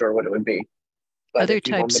not even sure what it would be. But other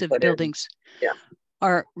types of buildings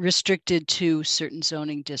are restricted to certain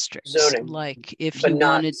zoning districts. Zoning. Like if you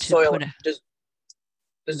wanted to soil, put does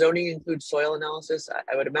the zoning include soil analysis?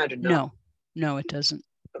 I would imagine no. No, it doesn't.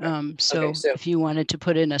 Okay. So if you wanted to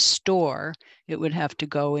put in a store, it would have to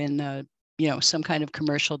go in some kind of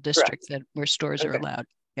commercial district where stores are allowed.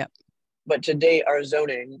 Yep. But to date, our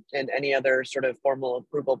zoning and any other sort of formal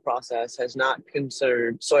approval process has not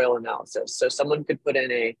considered soil analysis. So someone could put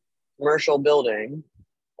in a commercial building,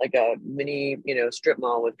 like a mini, strip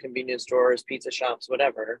mall with convenience stores, pizza shops,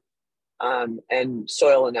 whatever, and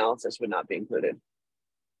soil analysis would not be included.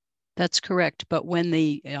 That's correct. But when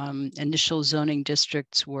the initial zoning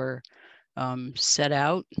districts were set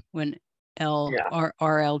out, when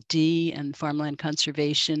RLD and Farmland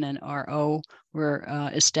Conservation and RO were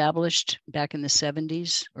established back in the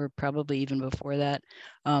 70s, or probably even before that,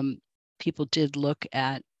 people did look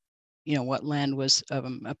at what land was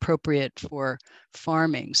appropriate for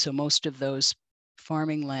farming. So most of those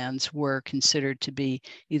farming lands were considered to be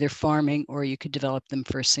either farming or you could develop them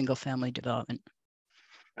for single family development.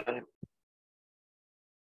 All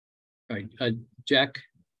right, Jack.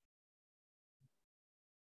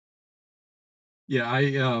 Yeah, I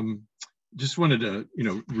just wanted to,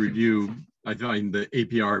 review. I find the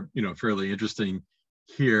APR, fairly interesting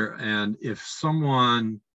here. And if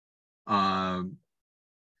someone, are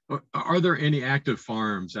there any active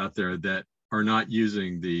farms out there that are not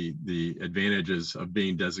using the advantages of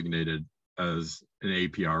being designated as an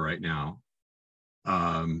APR right now?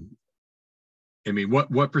 I mean,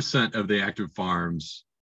 what percent of the active farms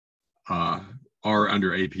are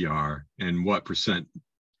under APR, and what percent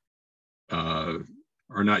are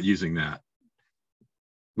not using that?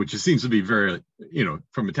 Which it seems to be very,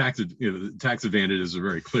 from a tax, the tax advantages are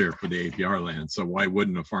very clear for the APR land. So why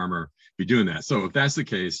wouldn't a farmer be doing that? So if that's the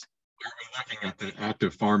case, are we looking at the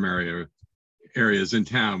active farm areas in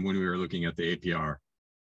town when we were looking at the APR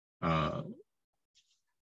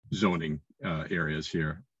zoning areas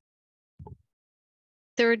here?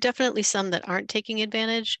 There are definitely some that aren't taking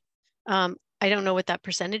advantage. I don't know what that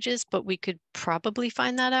percentage is, but we could probably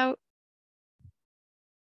find that out.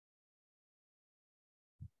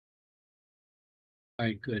 All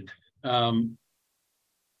right, good.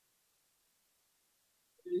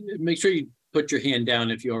 Make sure you put your hand down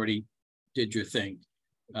if you already did your thing.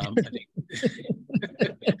 I think.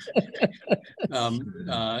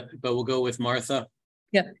 But we'll go with Martha.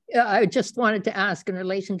 Yeah, I just wanted to ask in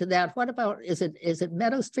relation to that, what about, is it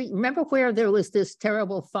Meadow Street? Remember where there was this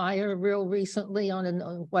terrible fire real recently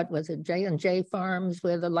on what was it, J&J Farms,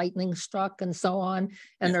 where the lightning struck and so on?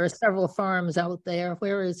 And yeah, there are several farms out there.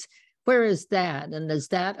 Where is that? And is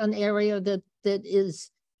that an area that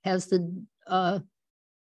has the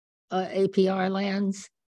APR lands?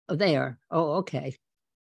 Oh, there. Oh, okay.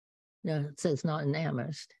 No, it says not in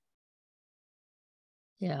Amherst.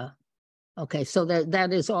 Yeah. Okay, so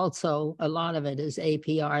that is also, a lot of it is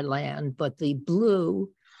APR land, but the blue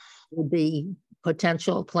would be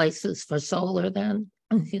potential places for solar then?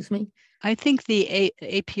 Excuse me. I think the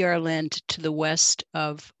APR land to the west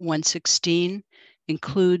of 116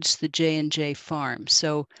 includes the J&J farm.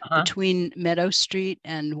 So between Meadow Street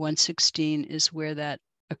and 116 is where that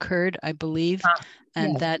occurred, I believe.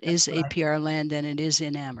 And yes, that is APR land, and it is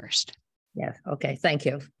in Amherst. Yes, okay, thank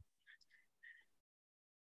you.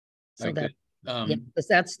 So that, yeah,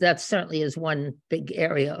 because that certainly is one big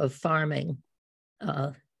area of farming,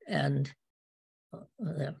 and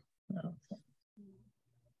yep.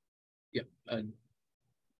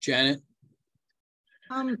 Janet.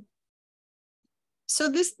 So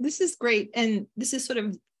this is great, and this is sort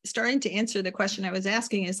of starting to answer the question I was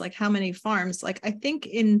asking, is like how many farms? Like I think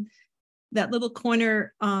in that little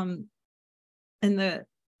corner, in the,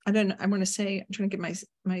 I don't know, I want to say, I'm trying to get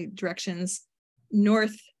my directions,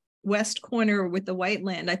 northwest corner with the white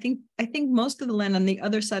land. I think most of the land on the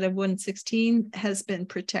other side of 116 has been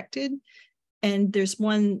protected, and there's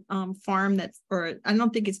one farm that's, or I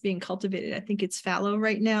don't think it's being cultivated. I think it's fallow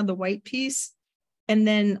right now, the white piece, and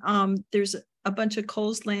then there's a bunch of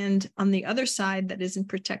Coles land on the other side that isn't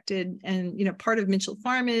protected, and part of Mitchell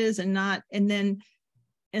Farm is and not. And then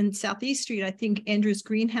in Southeast Street, I think Andrew's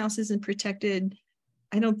greenhouse isn't protected.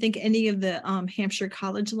 I don't think any of the Hampshire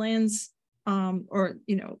College lands are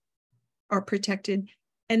protected.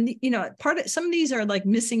 And part of some of these are like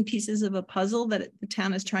missing pieces of a puzzle that the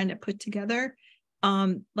town is trying to put together,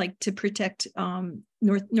 like to protect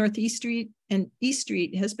Northeast Street, and East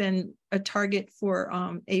Street has been a target for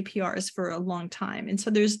APRs for a long time. And so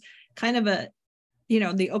there's kind of a,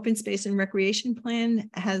 the open space and recreation plan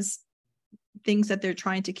has things that they're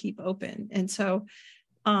trying to keep open. And so,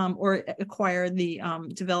 or acquire the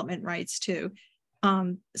development rights too.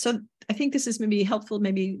 So I think this is maybe helpful,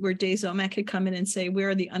 maybe where Dave Zomack could come in and say, where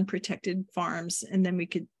are the unprotected farms? And then we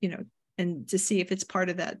could, and to see if it's part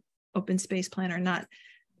of that open space plan or not.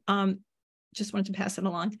 Just wanted to pass it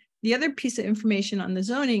along. The other piece of information on the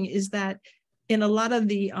zoning is that in a lot of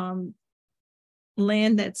the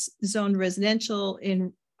land that's zoned residential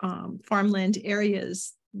in farmland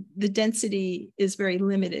areas, the density is very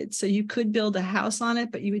limited. So you could build a house on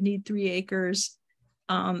it, but you would need 3 acres.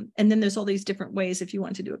 And then there's all these different ways if you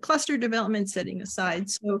want to do a cluster development, setting aside.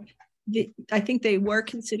 So I think they were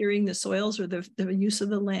considering the soils or the use of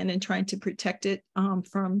the land and trying to protect it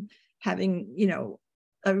from having,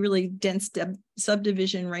 a really dense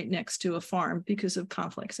subdivision right next to a farm because of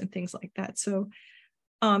conflicts and things like that. So,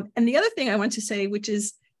 and the other thing I want to say, which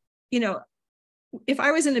is, if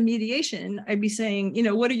I was in a mediation, I'd be saying,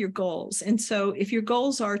 what are your goals? And so if your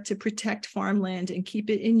goals are to protect farmland and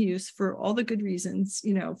keep it in use for all the good reasons,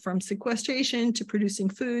 from sequestration to producing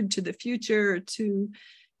food to the future to,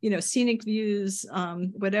 scenic views,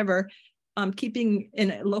 whatever, keeping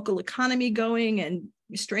a local economy going and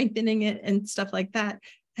strengthening it and stuff like that.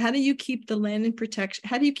 How do you keep the land in protection?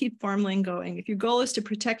 How do you keep farmland going? If your goal is to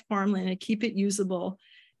protect farmland and keep it usable,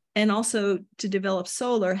 and also to develop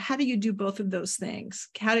solar, how do you do both of those things?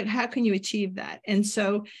 How can you achieve that? And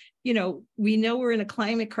so, we know we're in a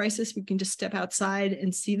climate crisis. We can just step outside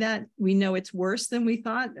and see that. We know it's worse than we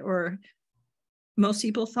thought, or most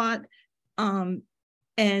people thought.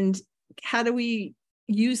 And how do we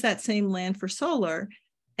use that same land for solar?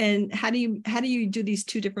 And how do you do these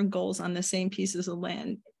two different goals on the same pieces of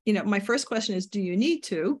land? You know, my first question is, do you need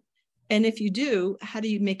to? And if you do, how do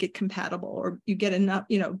you make it compatible, or you get enough,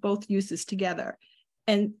 you know, both uses together?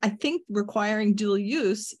 And I think requiring dual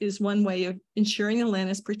use is one way of ensuring the land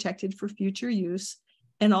is protected for future use,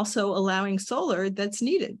 and also allowing solar that's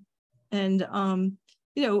needed. And,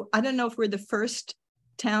 you know, I don't know if we're the first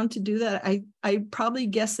town to do that. I probably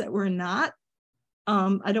guess that we're not.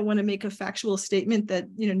 I don't want to make a factual statement that,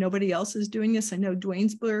 you know, nobody else is doing this. I know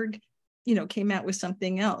Dwaynesburg, you know, came out with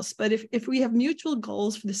something else. But if we have mutual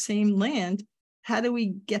goals for the same land, how do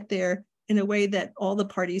we get there in a way that all the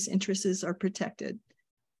parties' interests are protected?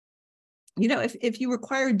 You know, if you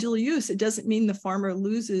require dual use, it doesn't mean the farmer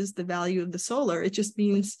loses the value of the solar. It just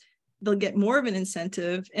means they'll get more of an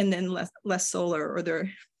incentive and then less solar, or they're.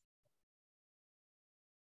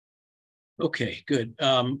 Okay, good.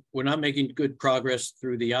 We're not making good progress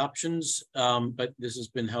through the options, but this has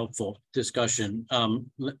been helpful discussion. And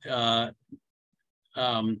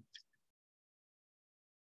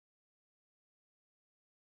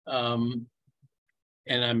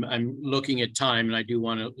I'm looking at time, and I do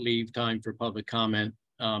want to leave time for public comment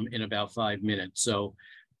in about 5 minutes. So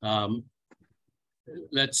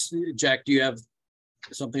Jack, do you have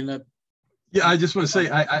something that? Yeah, I just want to say,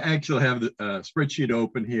 I actually have the spreadsheet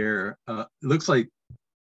open here. It looks like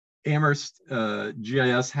Amherst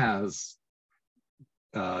GIS has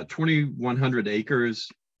 2,100 acres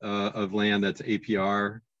of land that's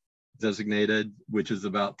APR designated, which is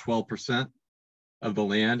about 12% of the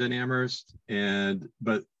land in Amherst.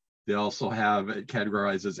 But they also have it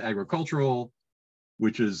categorized as agricultural,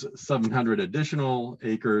 which is 700 additional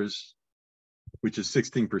acres, which is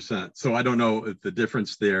 16%. So I don't know if the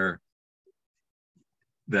difference there,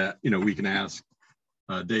 that, you know, we can ask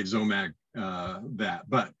Dave Zomack that,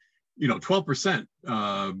 but, you know, 12%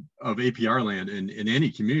 of APR land in any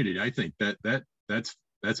community, I think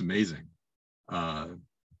that's amazing.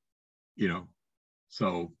 You know,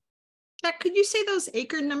 so. Jack, could you say those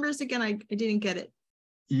acre numbers again? I didn't get it.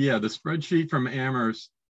 Yeah, the spreadsheet from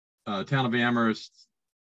Amherst, town of Amherst,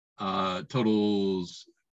 totals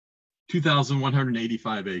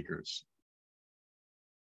 2,185 acres.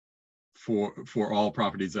 For all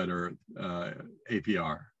properties that are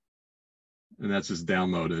APR, and that's just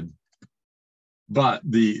downloaded. But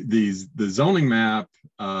the zoning map,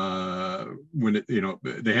 when it, you know,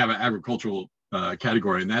 they have an agricultural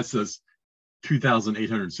category, and that says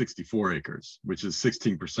 2,864 acres, which is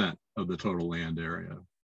 16% of the total land area.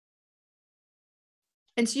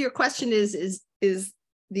 And so your question is the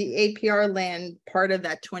APR land part of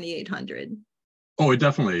that 2,800? Oh,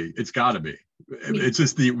 it's got to be. It's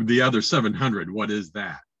just the other 700. What is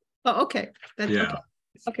that? Oh, okay. Yeah.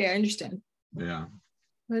 Okay, I understand. Yeah.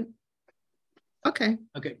 But, okay.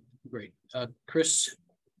 Okay, great. Chris?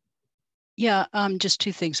 Yeah, just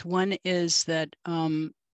two things. One is that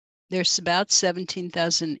there's about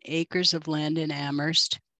 17,000 acres of land in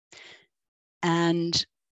Amherst. And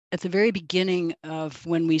at the very beginning of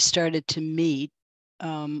when we started to meet,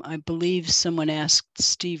 I believe someone asked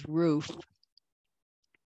Steve Roof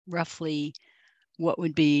roughly what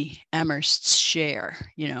would be Amherst's share,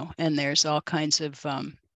 you know, and there's all kinds of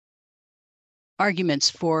arguments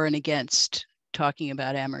for and against talking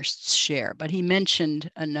about Amherst's share, but he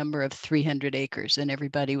mentioned a number of 300 acres and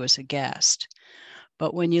everybody was aghast.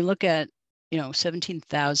 But when you look at, you know,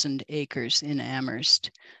 17,000 acres in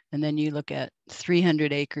Amherst, and then you look at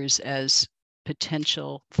 300 acres as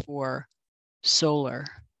potential for solar,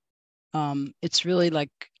 it's really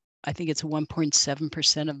like, I think it's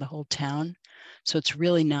 1.7% of the whole town. So it's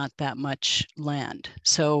really not that much land.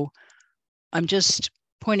 So I'm just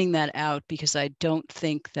pointing that out because I don't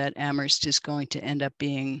think that Amherst is going to end up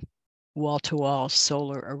being wall-to-wall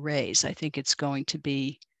solar arrays. I think it's going to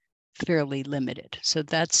be fairly limited. So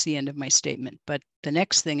that's the end of my statement. But the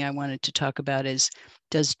next thing I wanted to talk about is,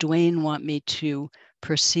 does Dwayne want me to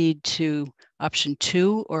proceed to option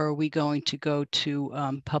 2, or are we going to go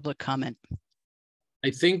to public comment? I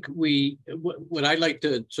think what I'd like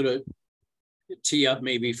to sort of tee up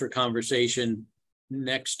maybe for conversation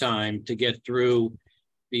next time to get through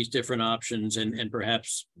these different options and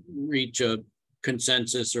perhaps reach a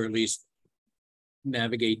consensus, or at least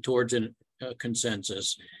navigate towards a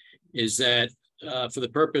consensus, is that for the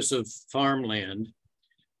purpose of farmland,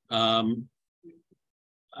 I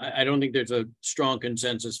don't think there's a strong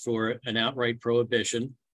consensus for an outright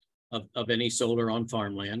prohibition of any solar on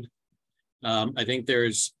farmland. I think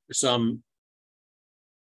there's some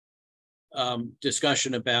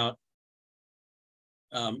discussion about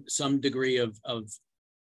some degree of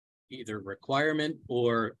either requirement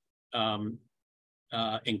or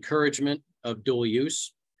encouragement of dual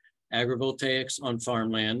use. agrivoltaics on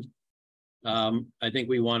farmland. I think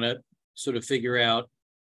we want to sort of figure out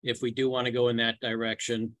if we do want to go in that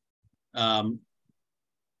direction,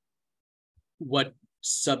 what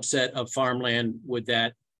subset of farmland would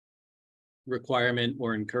that requirement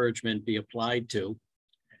or encouragement be applied to?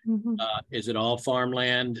 Is it all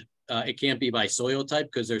farmland? It can't be by soil type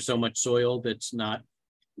because there's so much soil that's not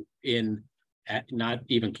even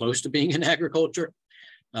close to being in agriculture.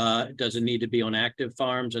 Does it need to be on active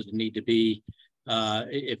farms? Does it need to be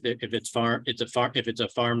if it's a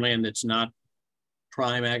farmland that's not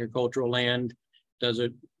prime agricultural land? Is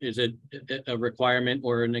it a requirement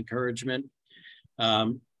or an encouragement?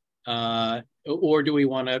 Or do we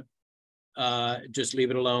want to just leave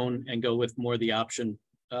it alone and go with more the option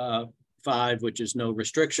 5, which is no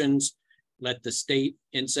restrictions, let the state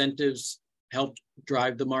incentives help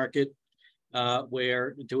drive the market,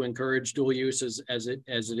 where to encourage dual use as it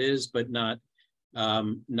is, but not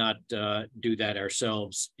do that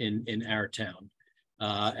ourselves in our town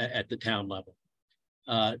at the town level.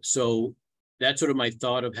 So that's sort of my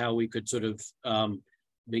thought of how we could sort of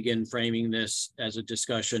begin framing this as a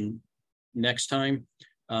discussion next time.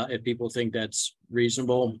 If people think that's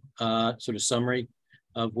reasonable, sort of summary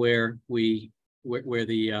of where the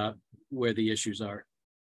issues are.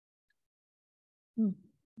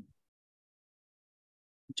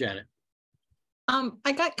 Janet.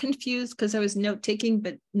 I got confused because I was note taking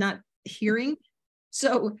but not hearing.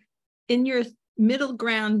 So in your middle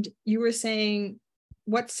ground, you were saying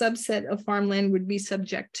what subset of farmland would be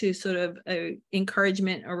subject to sort of a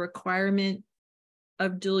encouragement or requirement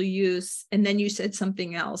of dual use, and then you said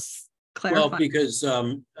something else. Clarify. Well, because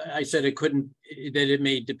I said that it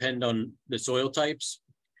may depend on the soil types.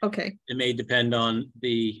 Okay. It may depend on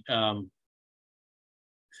the,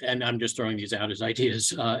 and I'm just throwing these out as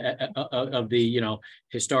ideas of the,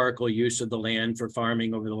 historical use of the land for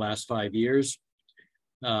farming over the last 5 years.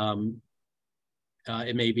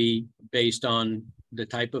 It may be based on the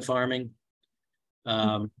type of farming,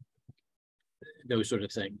 those sort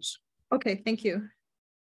of things. Okay, thank you.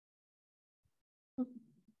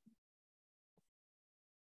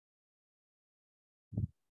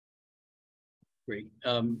 Great.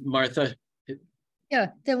 Martha? Yeah,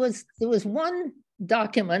 there was one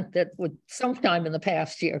document that would sometime in the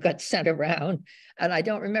past year got sent around, and I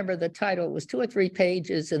don't remember the title. It was 2 or 3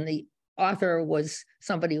 pages, and the author was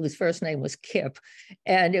somebody whose first name was Kip,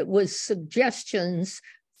 and it was suggestions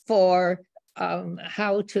for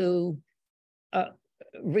how to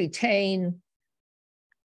retain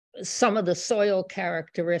some of the soil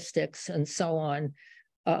characteristics and so on,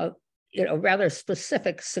 rather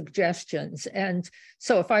specific suggestions. And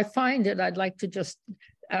so if I find it, I'd like to just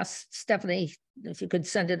ask Stephanie if you could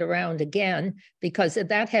send it around again, because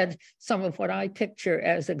that had some of what I picture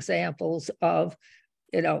as examples of,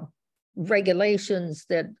 regulations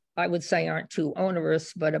that I would say aren't too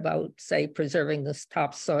onerous, but about, say, preserving this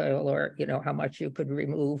topsoil, or, how much you could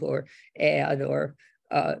remove or add, or,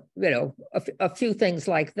 a few things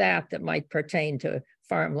like that might pertain to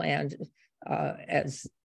farmland as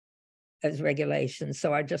regulations.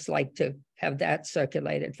 So I'd just like to have that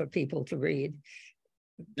circulated for people to read.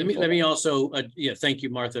 Let me also, thank you,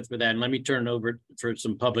 Martha, for that. And let me turn over for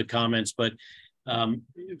some public comments. But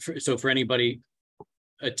so for anybody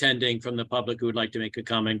attending from the public who would like to make a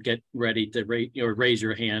comment, get ready to raise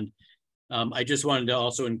your hand. I just wanted to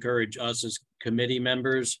also encourage us as committee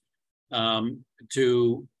members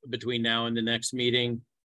to, between now and the next meeting,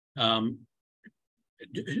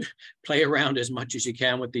 play around as much as you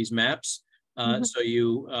can with these maps. So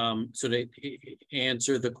you sort of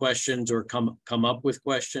answer the questions or come up with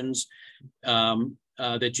questions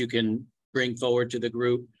that you can bring forward to the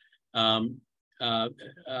group,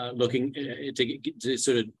 looking to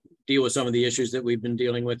sort of deal with some of the issues that we've been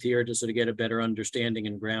dealing with here, to sort of get a better understanding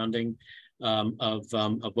and grounding of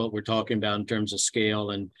what we're talking about in terms of scale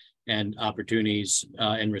and opportunities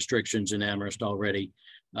and restrictions in Amherst already.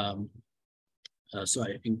 So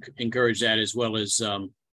I encourage that, as well as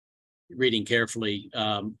reading carefully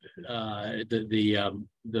the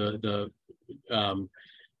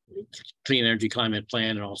Clean Energy Climate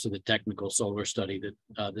Plan, and also the technical solar study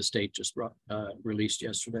that the state just released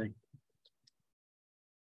yesterday.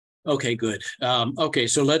 Okay, good. Okay,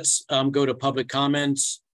 so let's go to public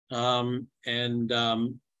comments. And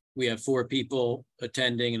we have 4 people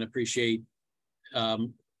attending, and appreciate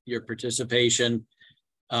your participation.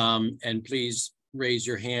 And please raise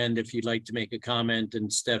your hand if you'd like to make a comment,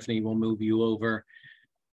 and Stephanie will move you over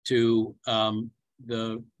to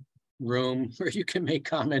the room where you can make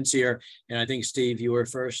comments here. And I think, Steve, you were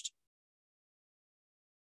first.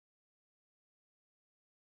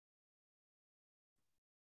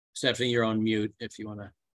 Stephanie, you're on mute if you want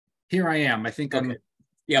to. Here I am. I think Okay. I'm.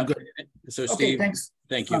 Yeah. I'm good. So Okay, Steve, thanks.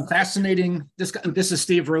 thank you. Fascinating. This is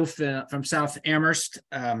Steve Roof from South Amherst.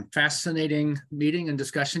 Fascinating meeting and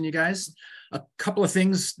discussion, you guys. A couple of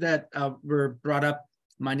things that were brought up.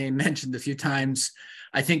 My name mentioned a few times.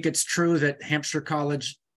 I think it's true that Hampshire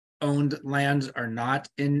College owned lands are not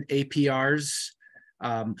in APRs.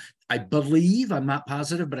 I believe, I'm not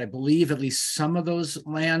positive, but I believe at least some of those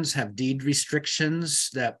lands have deed restrictions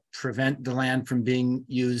that prevent the land from being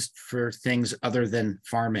used for things other than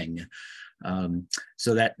farming.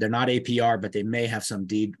 So that they're not APR, but they may have some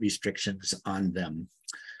deed restrictions on them.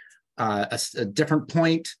 A different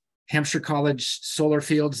point, Hampshire College solar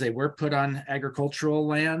fields, they were put on agricultural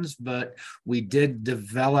lands, but we did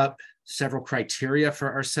develop several criteria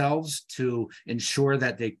for ourselves to ensure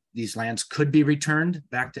that these lands could be returned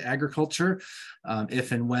back to agriculture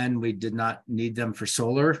if and when we did not need them for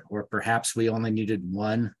solar, or perhaps we only needed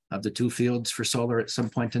one of the two fields for solar at some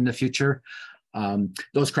point in the future.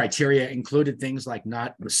 Those criteria included things like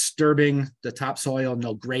not disturbing the topsoil,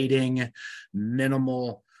 no grading,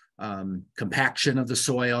 minimal compaction of the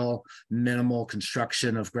soil, minimal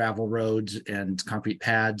construction of gravel roads and concrete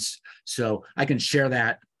pads. So I can share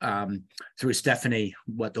that through Stephanie,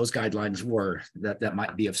 what those guidelines were that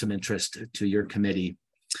might be of some interest to your committee.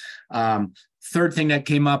 Third thing that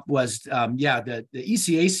came up was, the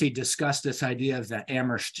ECAC discussed this idea of the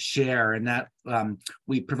Amherst share, and that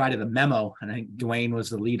we provided a memo, and I think Dwayne was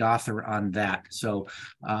the lead author on that. So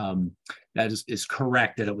that is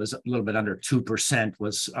correct that it was a little bit under 2%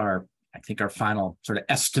 was our final sort of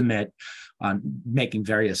estimate on making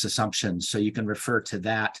various assumptions. So you can refer to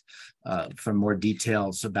that for more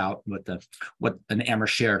details about what an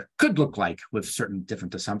Amherst share could look like with certain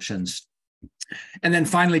different assumptions. And then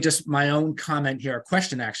finally, just my own comment here, a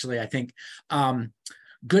question actually, I think,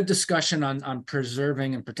 good discussion on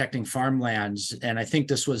preserving and protecting farmlands. And I think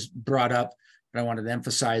this was brought up, but I wanted to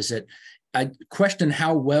emphasize it. I question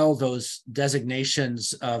how well those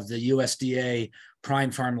designations of the USDA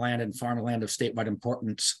prime farmland and farmland of statewide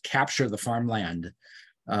importance capture the farmland.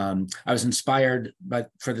 I was inspired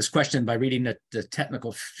for this question by reading the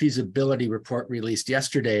technical feasibility report released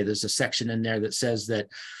yesterday. There's a section in there that says that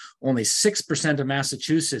only 6% of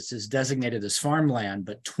Massachusetts is designated as farmland,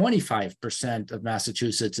 but 25% of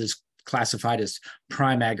Massachusetts is classified as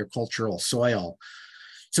prime agricultural soil.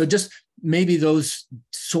 So just maybe those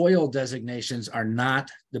soil designations are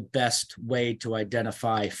not the best way to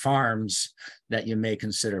identify farms that you may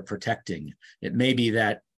consider protecting. It may be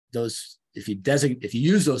that those, if you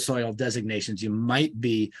use those soil designations, you might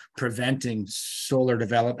be preventing solar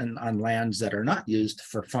development on lands that are not used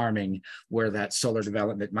for farming, where that solar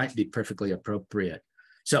development might be perfectly appropriate.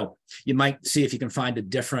 So you might see if you can find a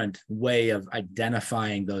different way of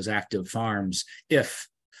identifying those active farms if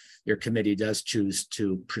your committee does choose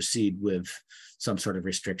to proceed with some sort of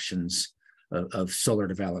restrictions of solar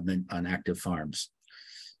development on active farms.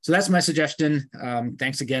 So that's my suggestion.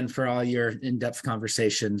 Thanks again for all your in-depth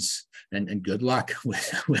conversations, and good luck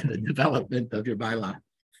with the development of your bylaw.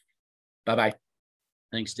 Bye-bye.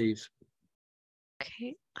 Thanks, Steve.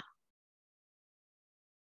 Okay.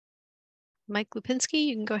 Mike Lupinski,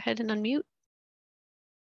 you can go ahead and unmute.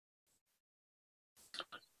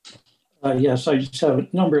 Yes, I just have a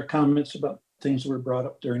number of comments about things that were brought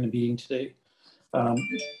up during the meeting today.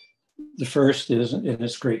 The first is, and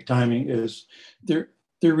it's great timing, is there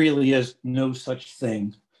really is no such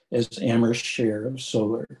thing as Amherst share of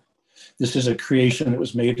solar. This is a creation that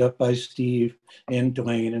was made up by Steve and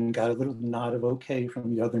Dwayne and got a little nod of okay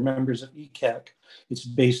from the other members of ECAC. It's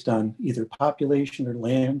based on either population or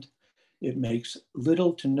land. It makes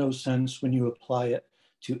little to no sense when you apply it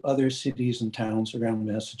to other cities and towns around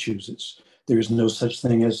Massachusetts. There's no such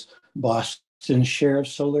thing as Boston's share of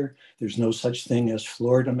solar. There's no such thing as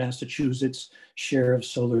Florida, Massachusetts share of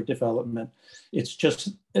solar development. It's just,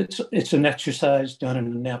 it's an exercise done in a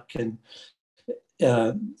napkin,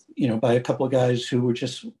 by a couple of guys who were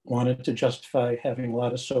just wanted to justify having a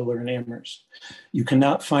lot of solar in Amherst. You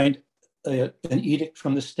cannot find an edict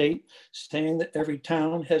from the state saying that every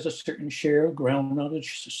town has a certain share of ground mounted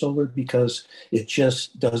solar, because it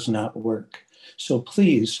just does not work. So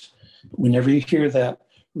please, whenever you hear that,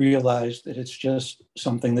 realize that it's just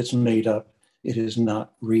something that's made up. It is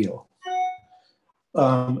not real.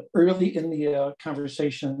 Early in the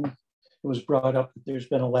conversation, it was brought up that there's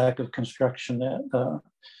been a lack of construction at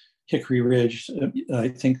Hickory Ridge. I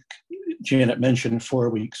think Janet mentioned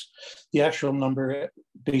 4 weeks. The actual number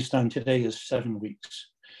based on today is 7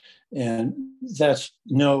 weeks. And that's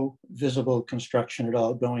no visible construction at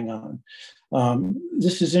all going on.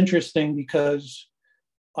 This is interesting because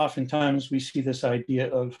oftentimes we see this idea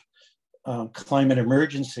of climate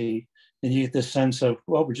emergency, then you get this sense of,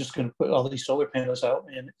 well, we're just going to put all these solar panels out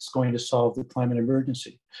and it's going to solve the climate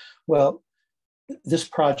emergency. Well, this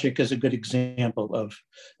project is a good example of,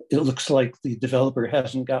 it looks like the developer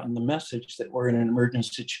hasn't gotten the message that we're in an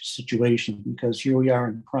emergency situation, because here we are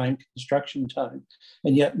in prime construction time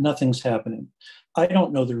and yet nothing's happening. I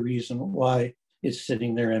don't know the reason why it's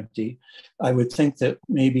sitting there empty. I would think that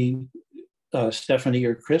maybe Stephanie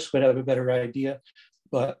or Chris would have a better idea,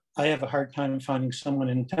 but I have a hard time finding someone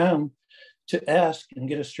in town to ask and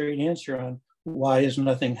get a straight answer on why is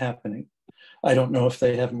nothing happening. I don't know if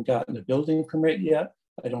they haven't gotten a building permit yet.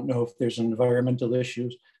 I don't know if there's environmental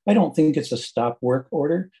issues. I don't think it's a stop work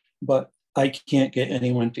order, but I can't get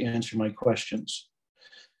anyone to answer my questions.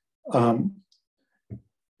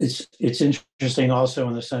 It's interesting also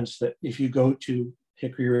in the sense that if you go to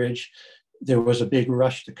Hickory Ridge, there was a big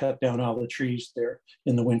rush to cut down all the trees there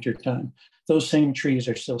in the winter time. Those same trees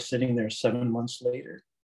are still sitting there 7 months later.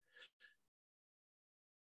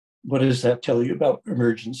 What does that tell you about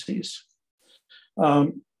emergencies?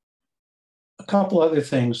 A couple other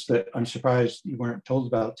things that I'm surprised you weren't told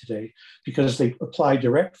about today, because they apply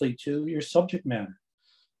directly to your subject matter.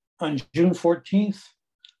 On June 14th,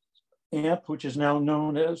 AMP, which is now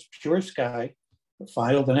known as Pure Sky,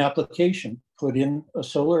 filed an application, put in a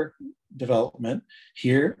solar development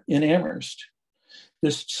here in Amherst.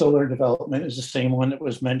 This solar development is the same one that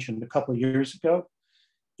was mentioned a couple of years ago.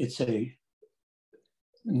 It's a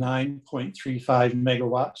 9.35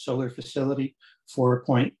 megawatt solar facility,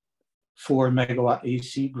 4.4 megawatt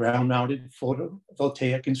AC ground-mounted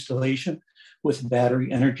photovoltaic installation with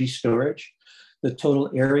battery energy storage. The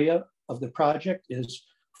total area of the project is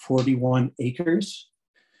 41 acres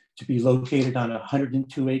to be located on a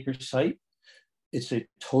 102-acre site. It's a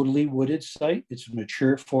totally wooded site. It's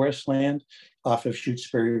mature forest land off of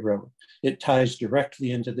Shutesbury Road. It ties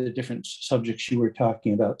directly into the different subjects you were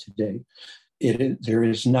talking about today. There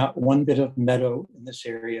is not one bit of meadow in this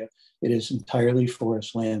area. It is entirely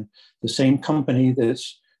forest land. The same company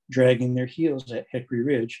that's dragging their heels at Hickory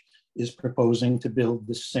Ridge is proposing to build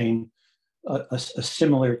the same, a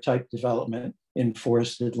similar type development in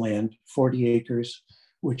forested land, 40 acres,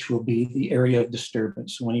 which will be the area of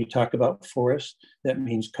disturbance. When you talk about forest, that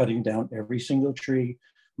means cutting down every single tree,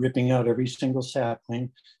 ripping out every single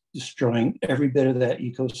sapling, destroying every bit of that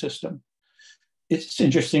ecosystem. It's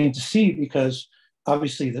interesting to see because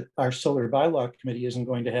obviously our solar bylaw committee isn't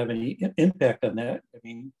going to have any impact on that. I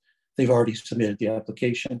mean, they've already submitted the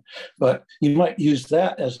application, but you might use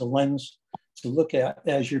that as a lens to look at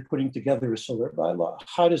as you're putting together a solar bylaw.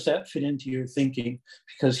 How does that fit into your thinking?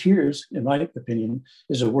 Because here's, in my opinion,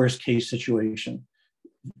 is a worst case situation.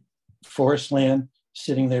 Forest land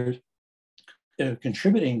sitting there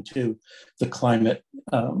contributing to the climate,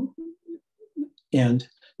 and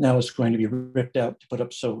now it's going to be ripped out to put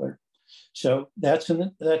up solar. So that's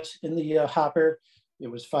in the hopper. It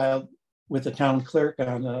was filed with the town clerk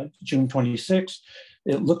on June 26th.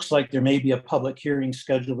 It looks like there may be a public hearing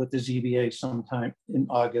scheduled with the ZBA sometime in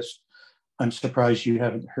August. I'm surprised you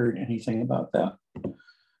haven't heard anything about that.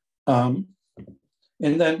 And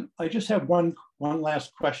then I just have one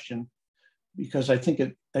last question, because I think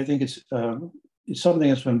it's something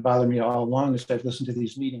that's been bothering me all along as I've listened to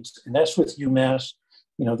these meetings, and that's with UMass.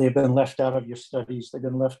 You know, they've been left out of your studies. They've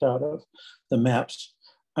been left out of the maps.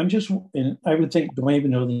 And I would think Dwayne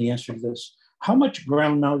would know the answer to this. How much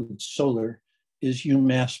ground-mounted solar is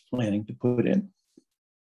UMass planning to put in?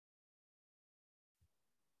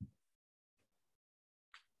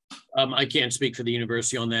 I can't speak for the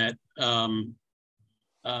university on that.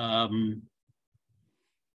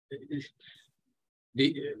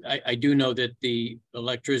 I do know that the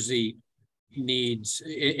electricity needs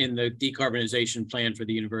in the decarbonization plan for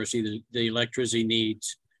the university, the electricity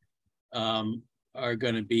needs are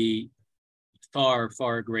going to be far,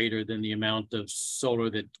 far greater than the amount of solar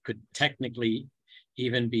that could technically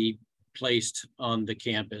even be placed on the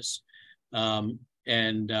campus. So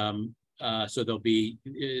there'll be,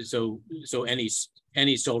 so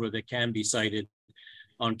any solar that can be sited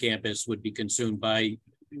on campus would be consumed by,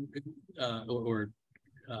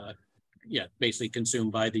 basically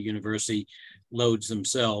consumed by the university loads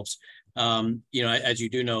themselves. As you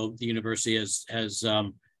do know, the university has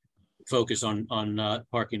focused on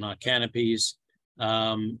parking lot canopies,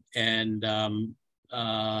 and I'm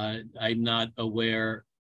not aware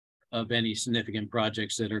of any significant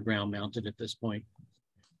projects that are ground mounted at this point.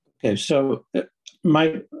 Okay, so in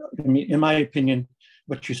my opinion,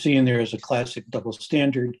 what you're seeing there is a classic double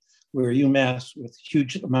standard where UMass with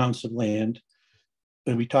huge amounts of land,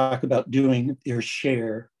 when we talk about doing their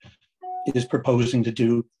share, is proposing to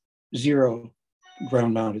do zero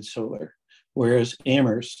ground-mounted solar, whereas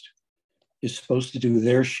Amherst is supposed to do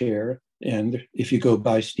their share. And if you go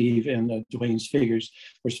by Steve and Dwayne's figures,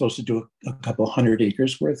 we're supposed to do a couple 100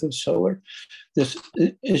 acres worth of solar. This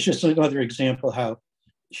is just another example how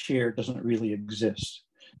share doesn't really exist.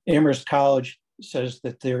 Amherst College says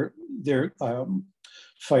that they're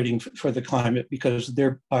fighting for the climate because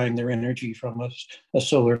they're buying their energy from a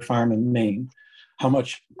solar farm in Maine. How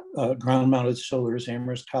much ground-mounted solar is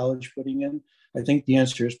Amherst College putting in? I think the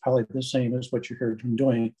answer is probably the same as what you heard from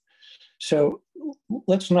Dwayne. So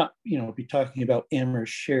let's not, be talking about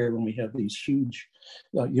Amherst share when we have these huge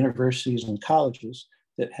universities and colleges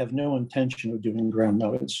that have no intention of doing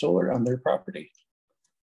ground-mounted solar on their property.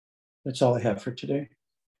 That's all I have for today.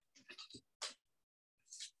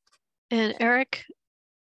 And Eric?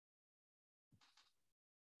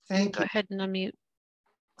 Thank you. Go ahead and unmute.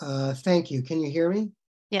 Thank you. Can you hear me?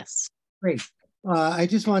 Yes. Great. I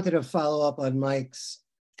just wanted to follow up on Mike's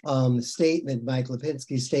statement, Mike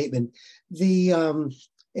Lipinski's statement.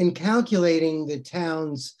 In calculating the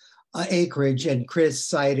town's acreage, and Chris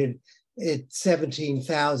cited it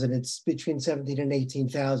 17,000, it's between 17 and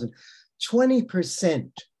 18,000.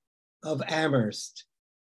 20% of Amherst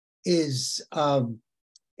is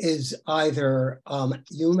either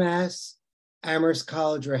UMass, Amherst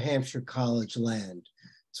College, or Hampshire College land.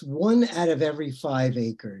 It's 1 out of every 5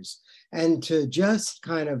 acres. And to just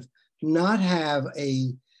kind of not have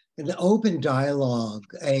an open dialogue,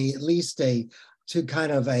 have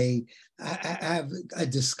a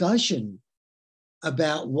discussion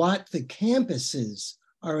about what the campuses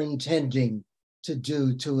are intending to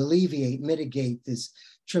do to alleviate, mitigate this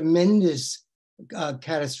tremendous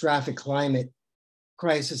catastrophic climate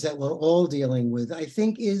crisis that we're all dealing with, I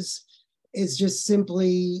think is just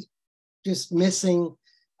simply just missing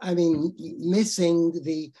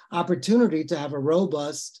the opportunity to have a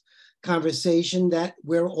robust conversation that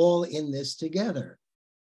we're all in this together.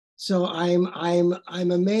 So I'm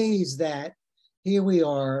amazed that here we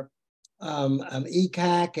are.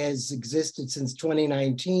 ECAC has existed since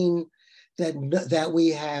 2019. That we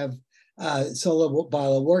have Solar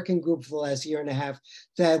Bylaw Working Group for the last year and a half.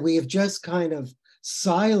 That we have just kind of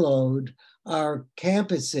siloed our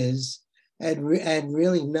campuses and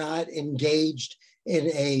really not engaged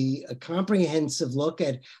in a comprehensive look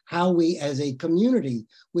at how we as a community,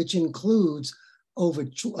 which includes over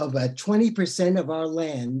about 20% of our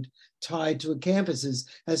land tied to campuses,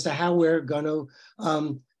 as to how we're going to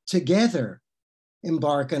together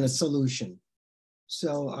embark on a solution.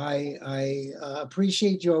 So I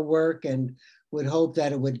appreciate your work and would hope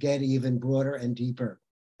that it would get even broader and deeper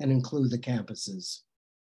and include the campuses.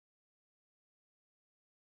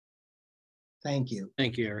 Thank you.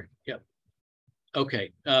 Thank you, Eric. Yep.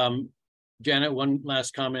 Okay. Janet, one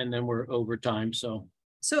last comment, and then we're over time. So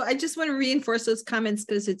I just want to reinforce those comments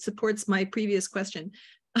because it supports my previous question,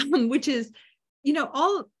 which is,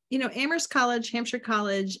 Amherst College, Hampshire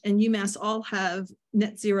College, and UMass all have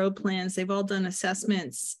net zero plans. They've all done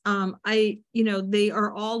assessments. They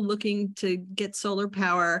are all looking to get solar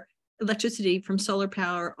power, electricity from solar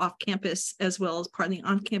power off campus as well as partly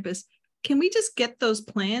on campus. Can we just get those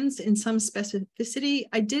plans in some specificity?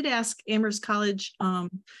 I did ask Amherst College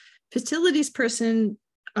facilities person,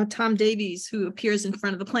 Tom Davies, who appears in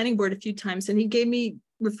front of the planning board a few times, and he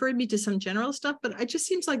referred me to some general stuff, but it just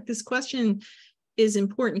seems like this question is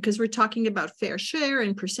important because we're talking about fair share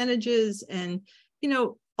and percentages, and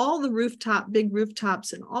all the big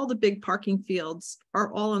rooftops and all the big parking fields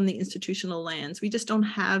are all on the institutional lands. We just don't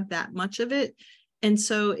have that much of it. And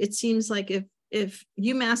so it seems like if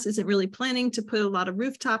UMass isn't really planning to put a lot of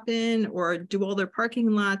rooftop in or do all their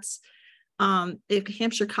parking lots, if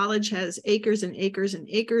Hampshire College has acres and acres and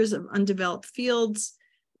acres of undeveloped fields,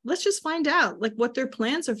 let's just find out what their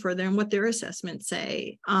plans are for there and what their assessments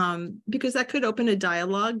say, because that could open a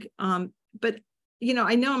dialogue. But,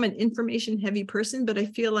 I know I'm an information heavy person, but I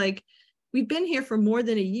feel like we've been here for more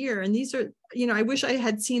than a year. And these are, I wish I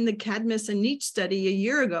had seen the Cadmus and Nietzsche study a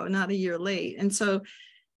year ago, not a year late. And so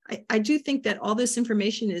I do think that all this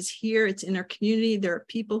information is here. It's in our community. There are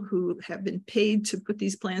people who have been paid to put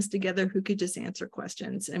these plans together who could just answer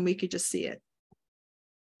questions and we could just see it.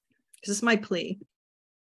 This is my plea.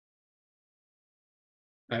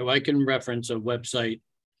 I can reference a website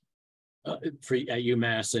at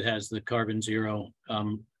UMass that has the carbon zero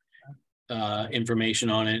information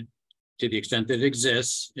on it to the extent that it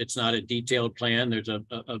exists. It's not a detailed plan. There's a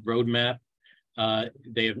roadmap.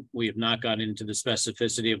 We have not gotten into the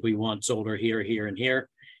specificity of we want solar here, here, and here.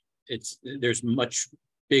 There's much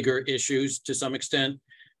bigger issues to some extent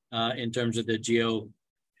in terms of the geo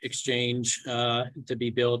exchange to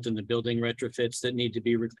be built and the building retrofits that need to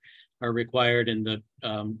be are required in the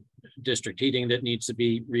district heating that needs to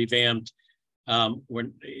be revamped.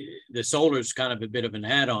 When the solar is kind of a bit of an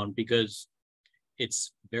add-on because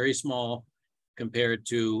it's very small compared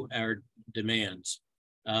to our demands.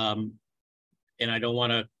 And I don't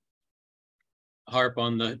want to harp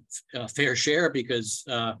on the fair share because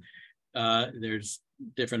there's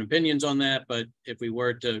different opinions on that. But if we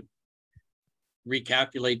were to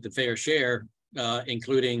recalculate the fair share,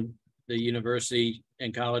 including the university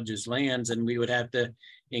and college's lands, and we would have to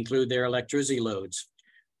include their electricity loads.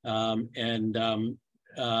 And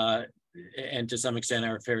to some extent,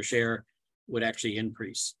 our fair share would actually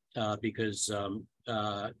increase because the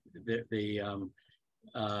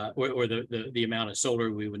amount of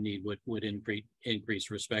solar we would need would increase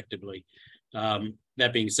respectively.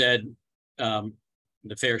 That being said,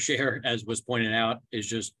 the fair share, as was pointed out, is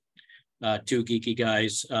just two geeky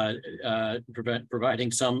guys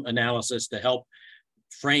providing some analysis to help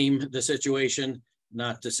frame the situation,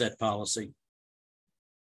 not to set policy.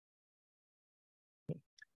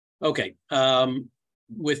 Okay,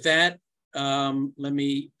 with that, let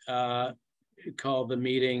me call the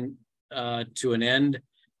meeting to an end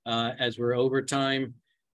as we're over time,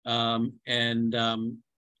 and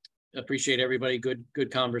appreciate everybody.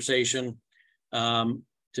 Good conversation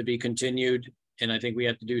to be continued. And I think we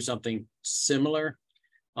have to do something similar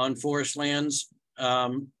on forest lands,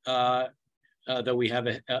 though we have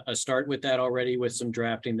a start with that already with some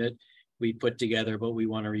drafting that we put together, but we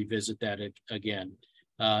want to revisit that again.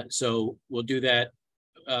 So we'll do that.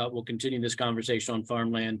 We'll continue this conversation on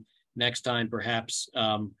farmland next time, perhaps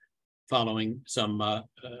following some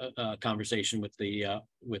conversation with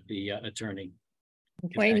the attorney.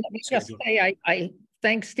 Wayne, let me just say, I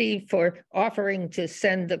thank Steve for offering to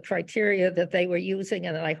send the criteria that they were using,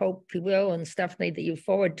 and I hope he will, and Stephanie, that you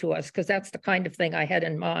forward to us, because that's the kind of thing I had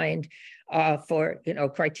in mind for,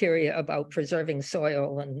 criteria about preserving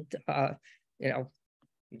soil and,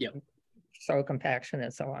 yep, soil compaction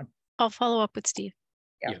and so on. I'll follow up with Steve.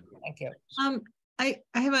 Yeah, thank you. I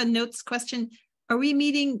have a notes question. Are we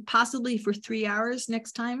meeting possibly for 3 hours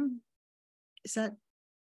next time? Is that?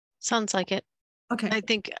 Sounds like it. Okay. I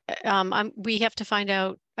think we have to find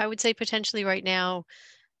out. I would say potentially right now,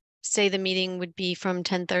 say the meeting would be from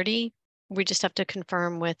 10:30. We just have to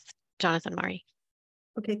confirm with Jonathan Murray.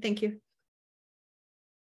 Okay, thank you.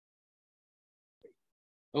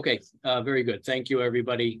 Okay, very good. Thank you,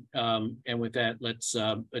 everybody. And with that, let's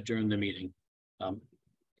adjourn the meeting.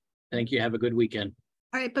 Thank you. Have a good weekend.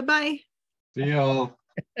 All right, bye-bye. See y'all.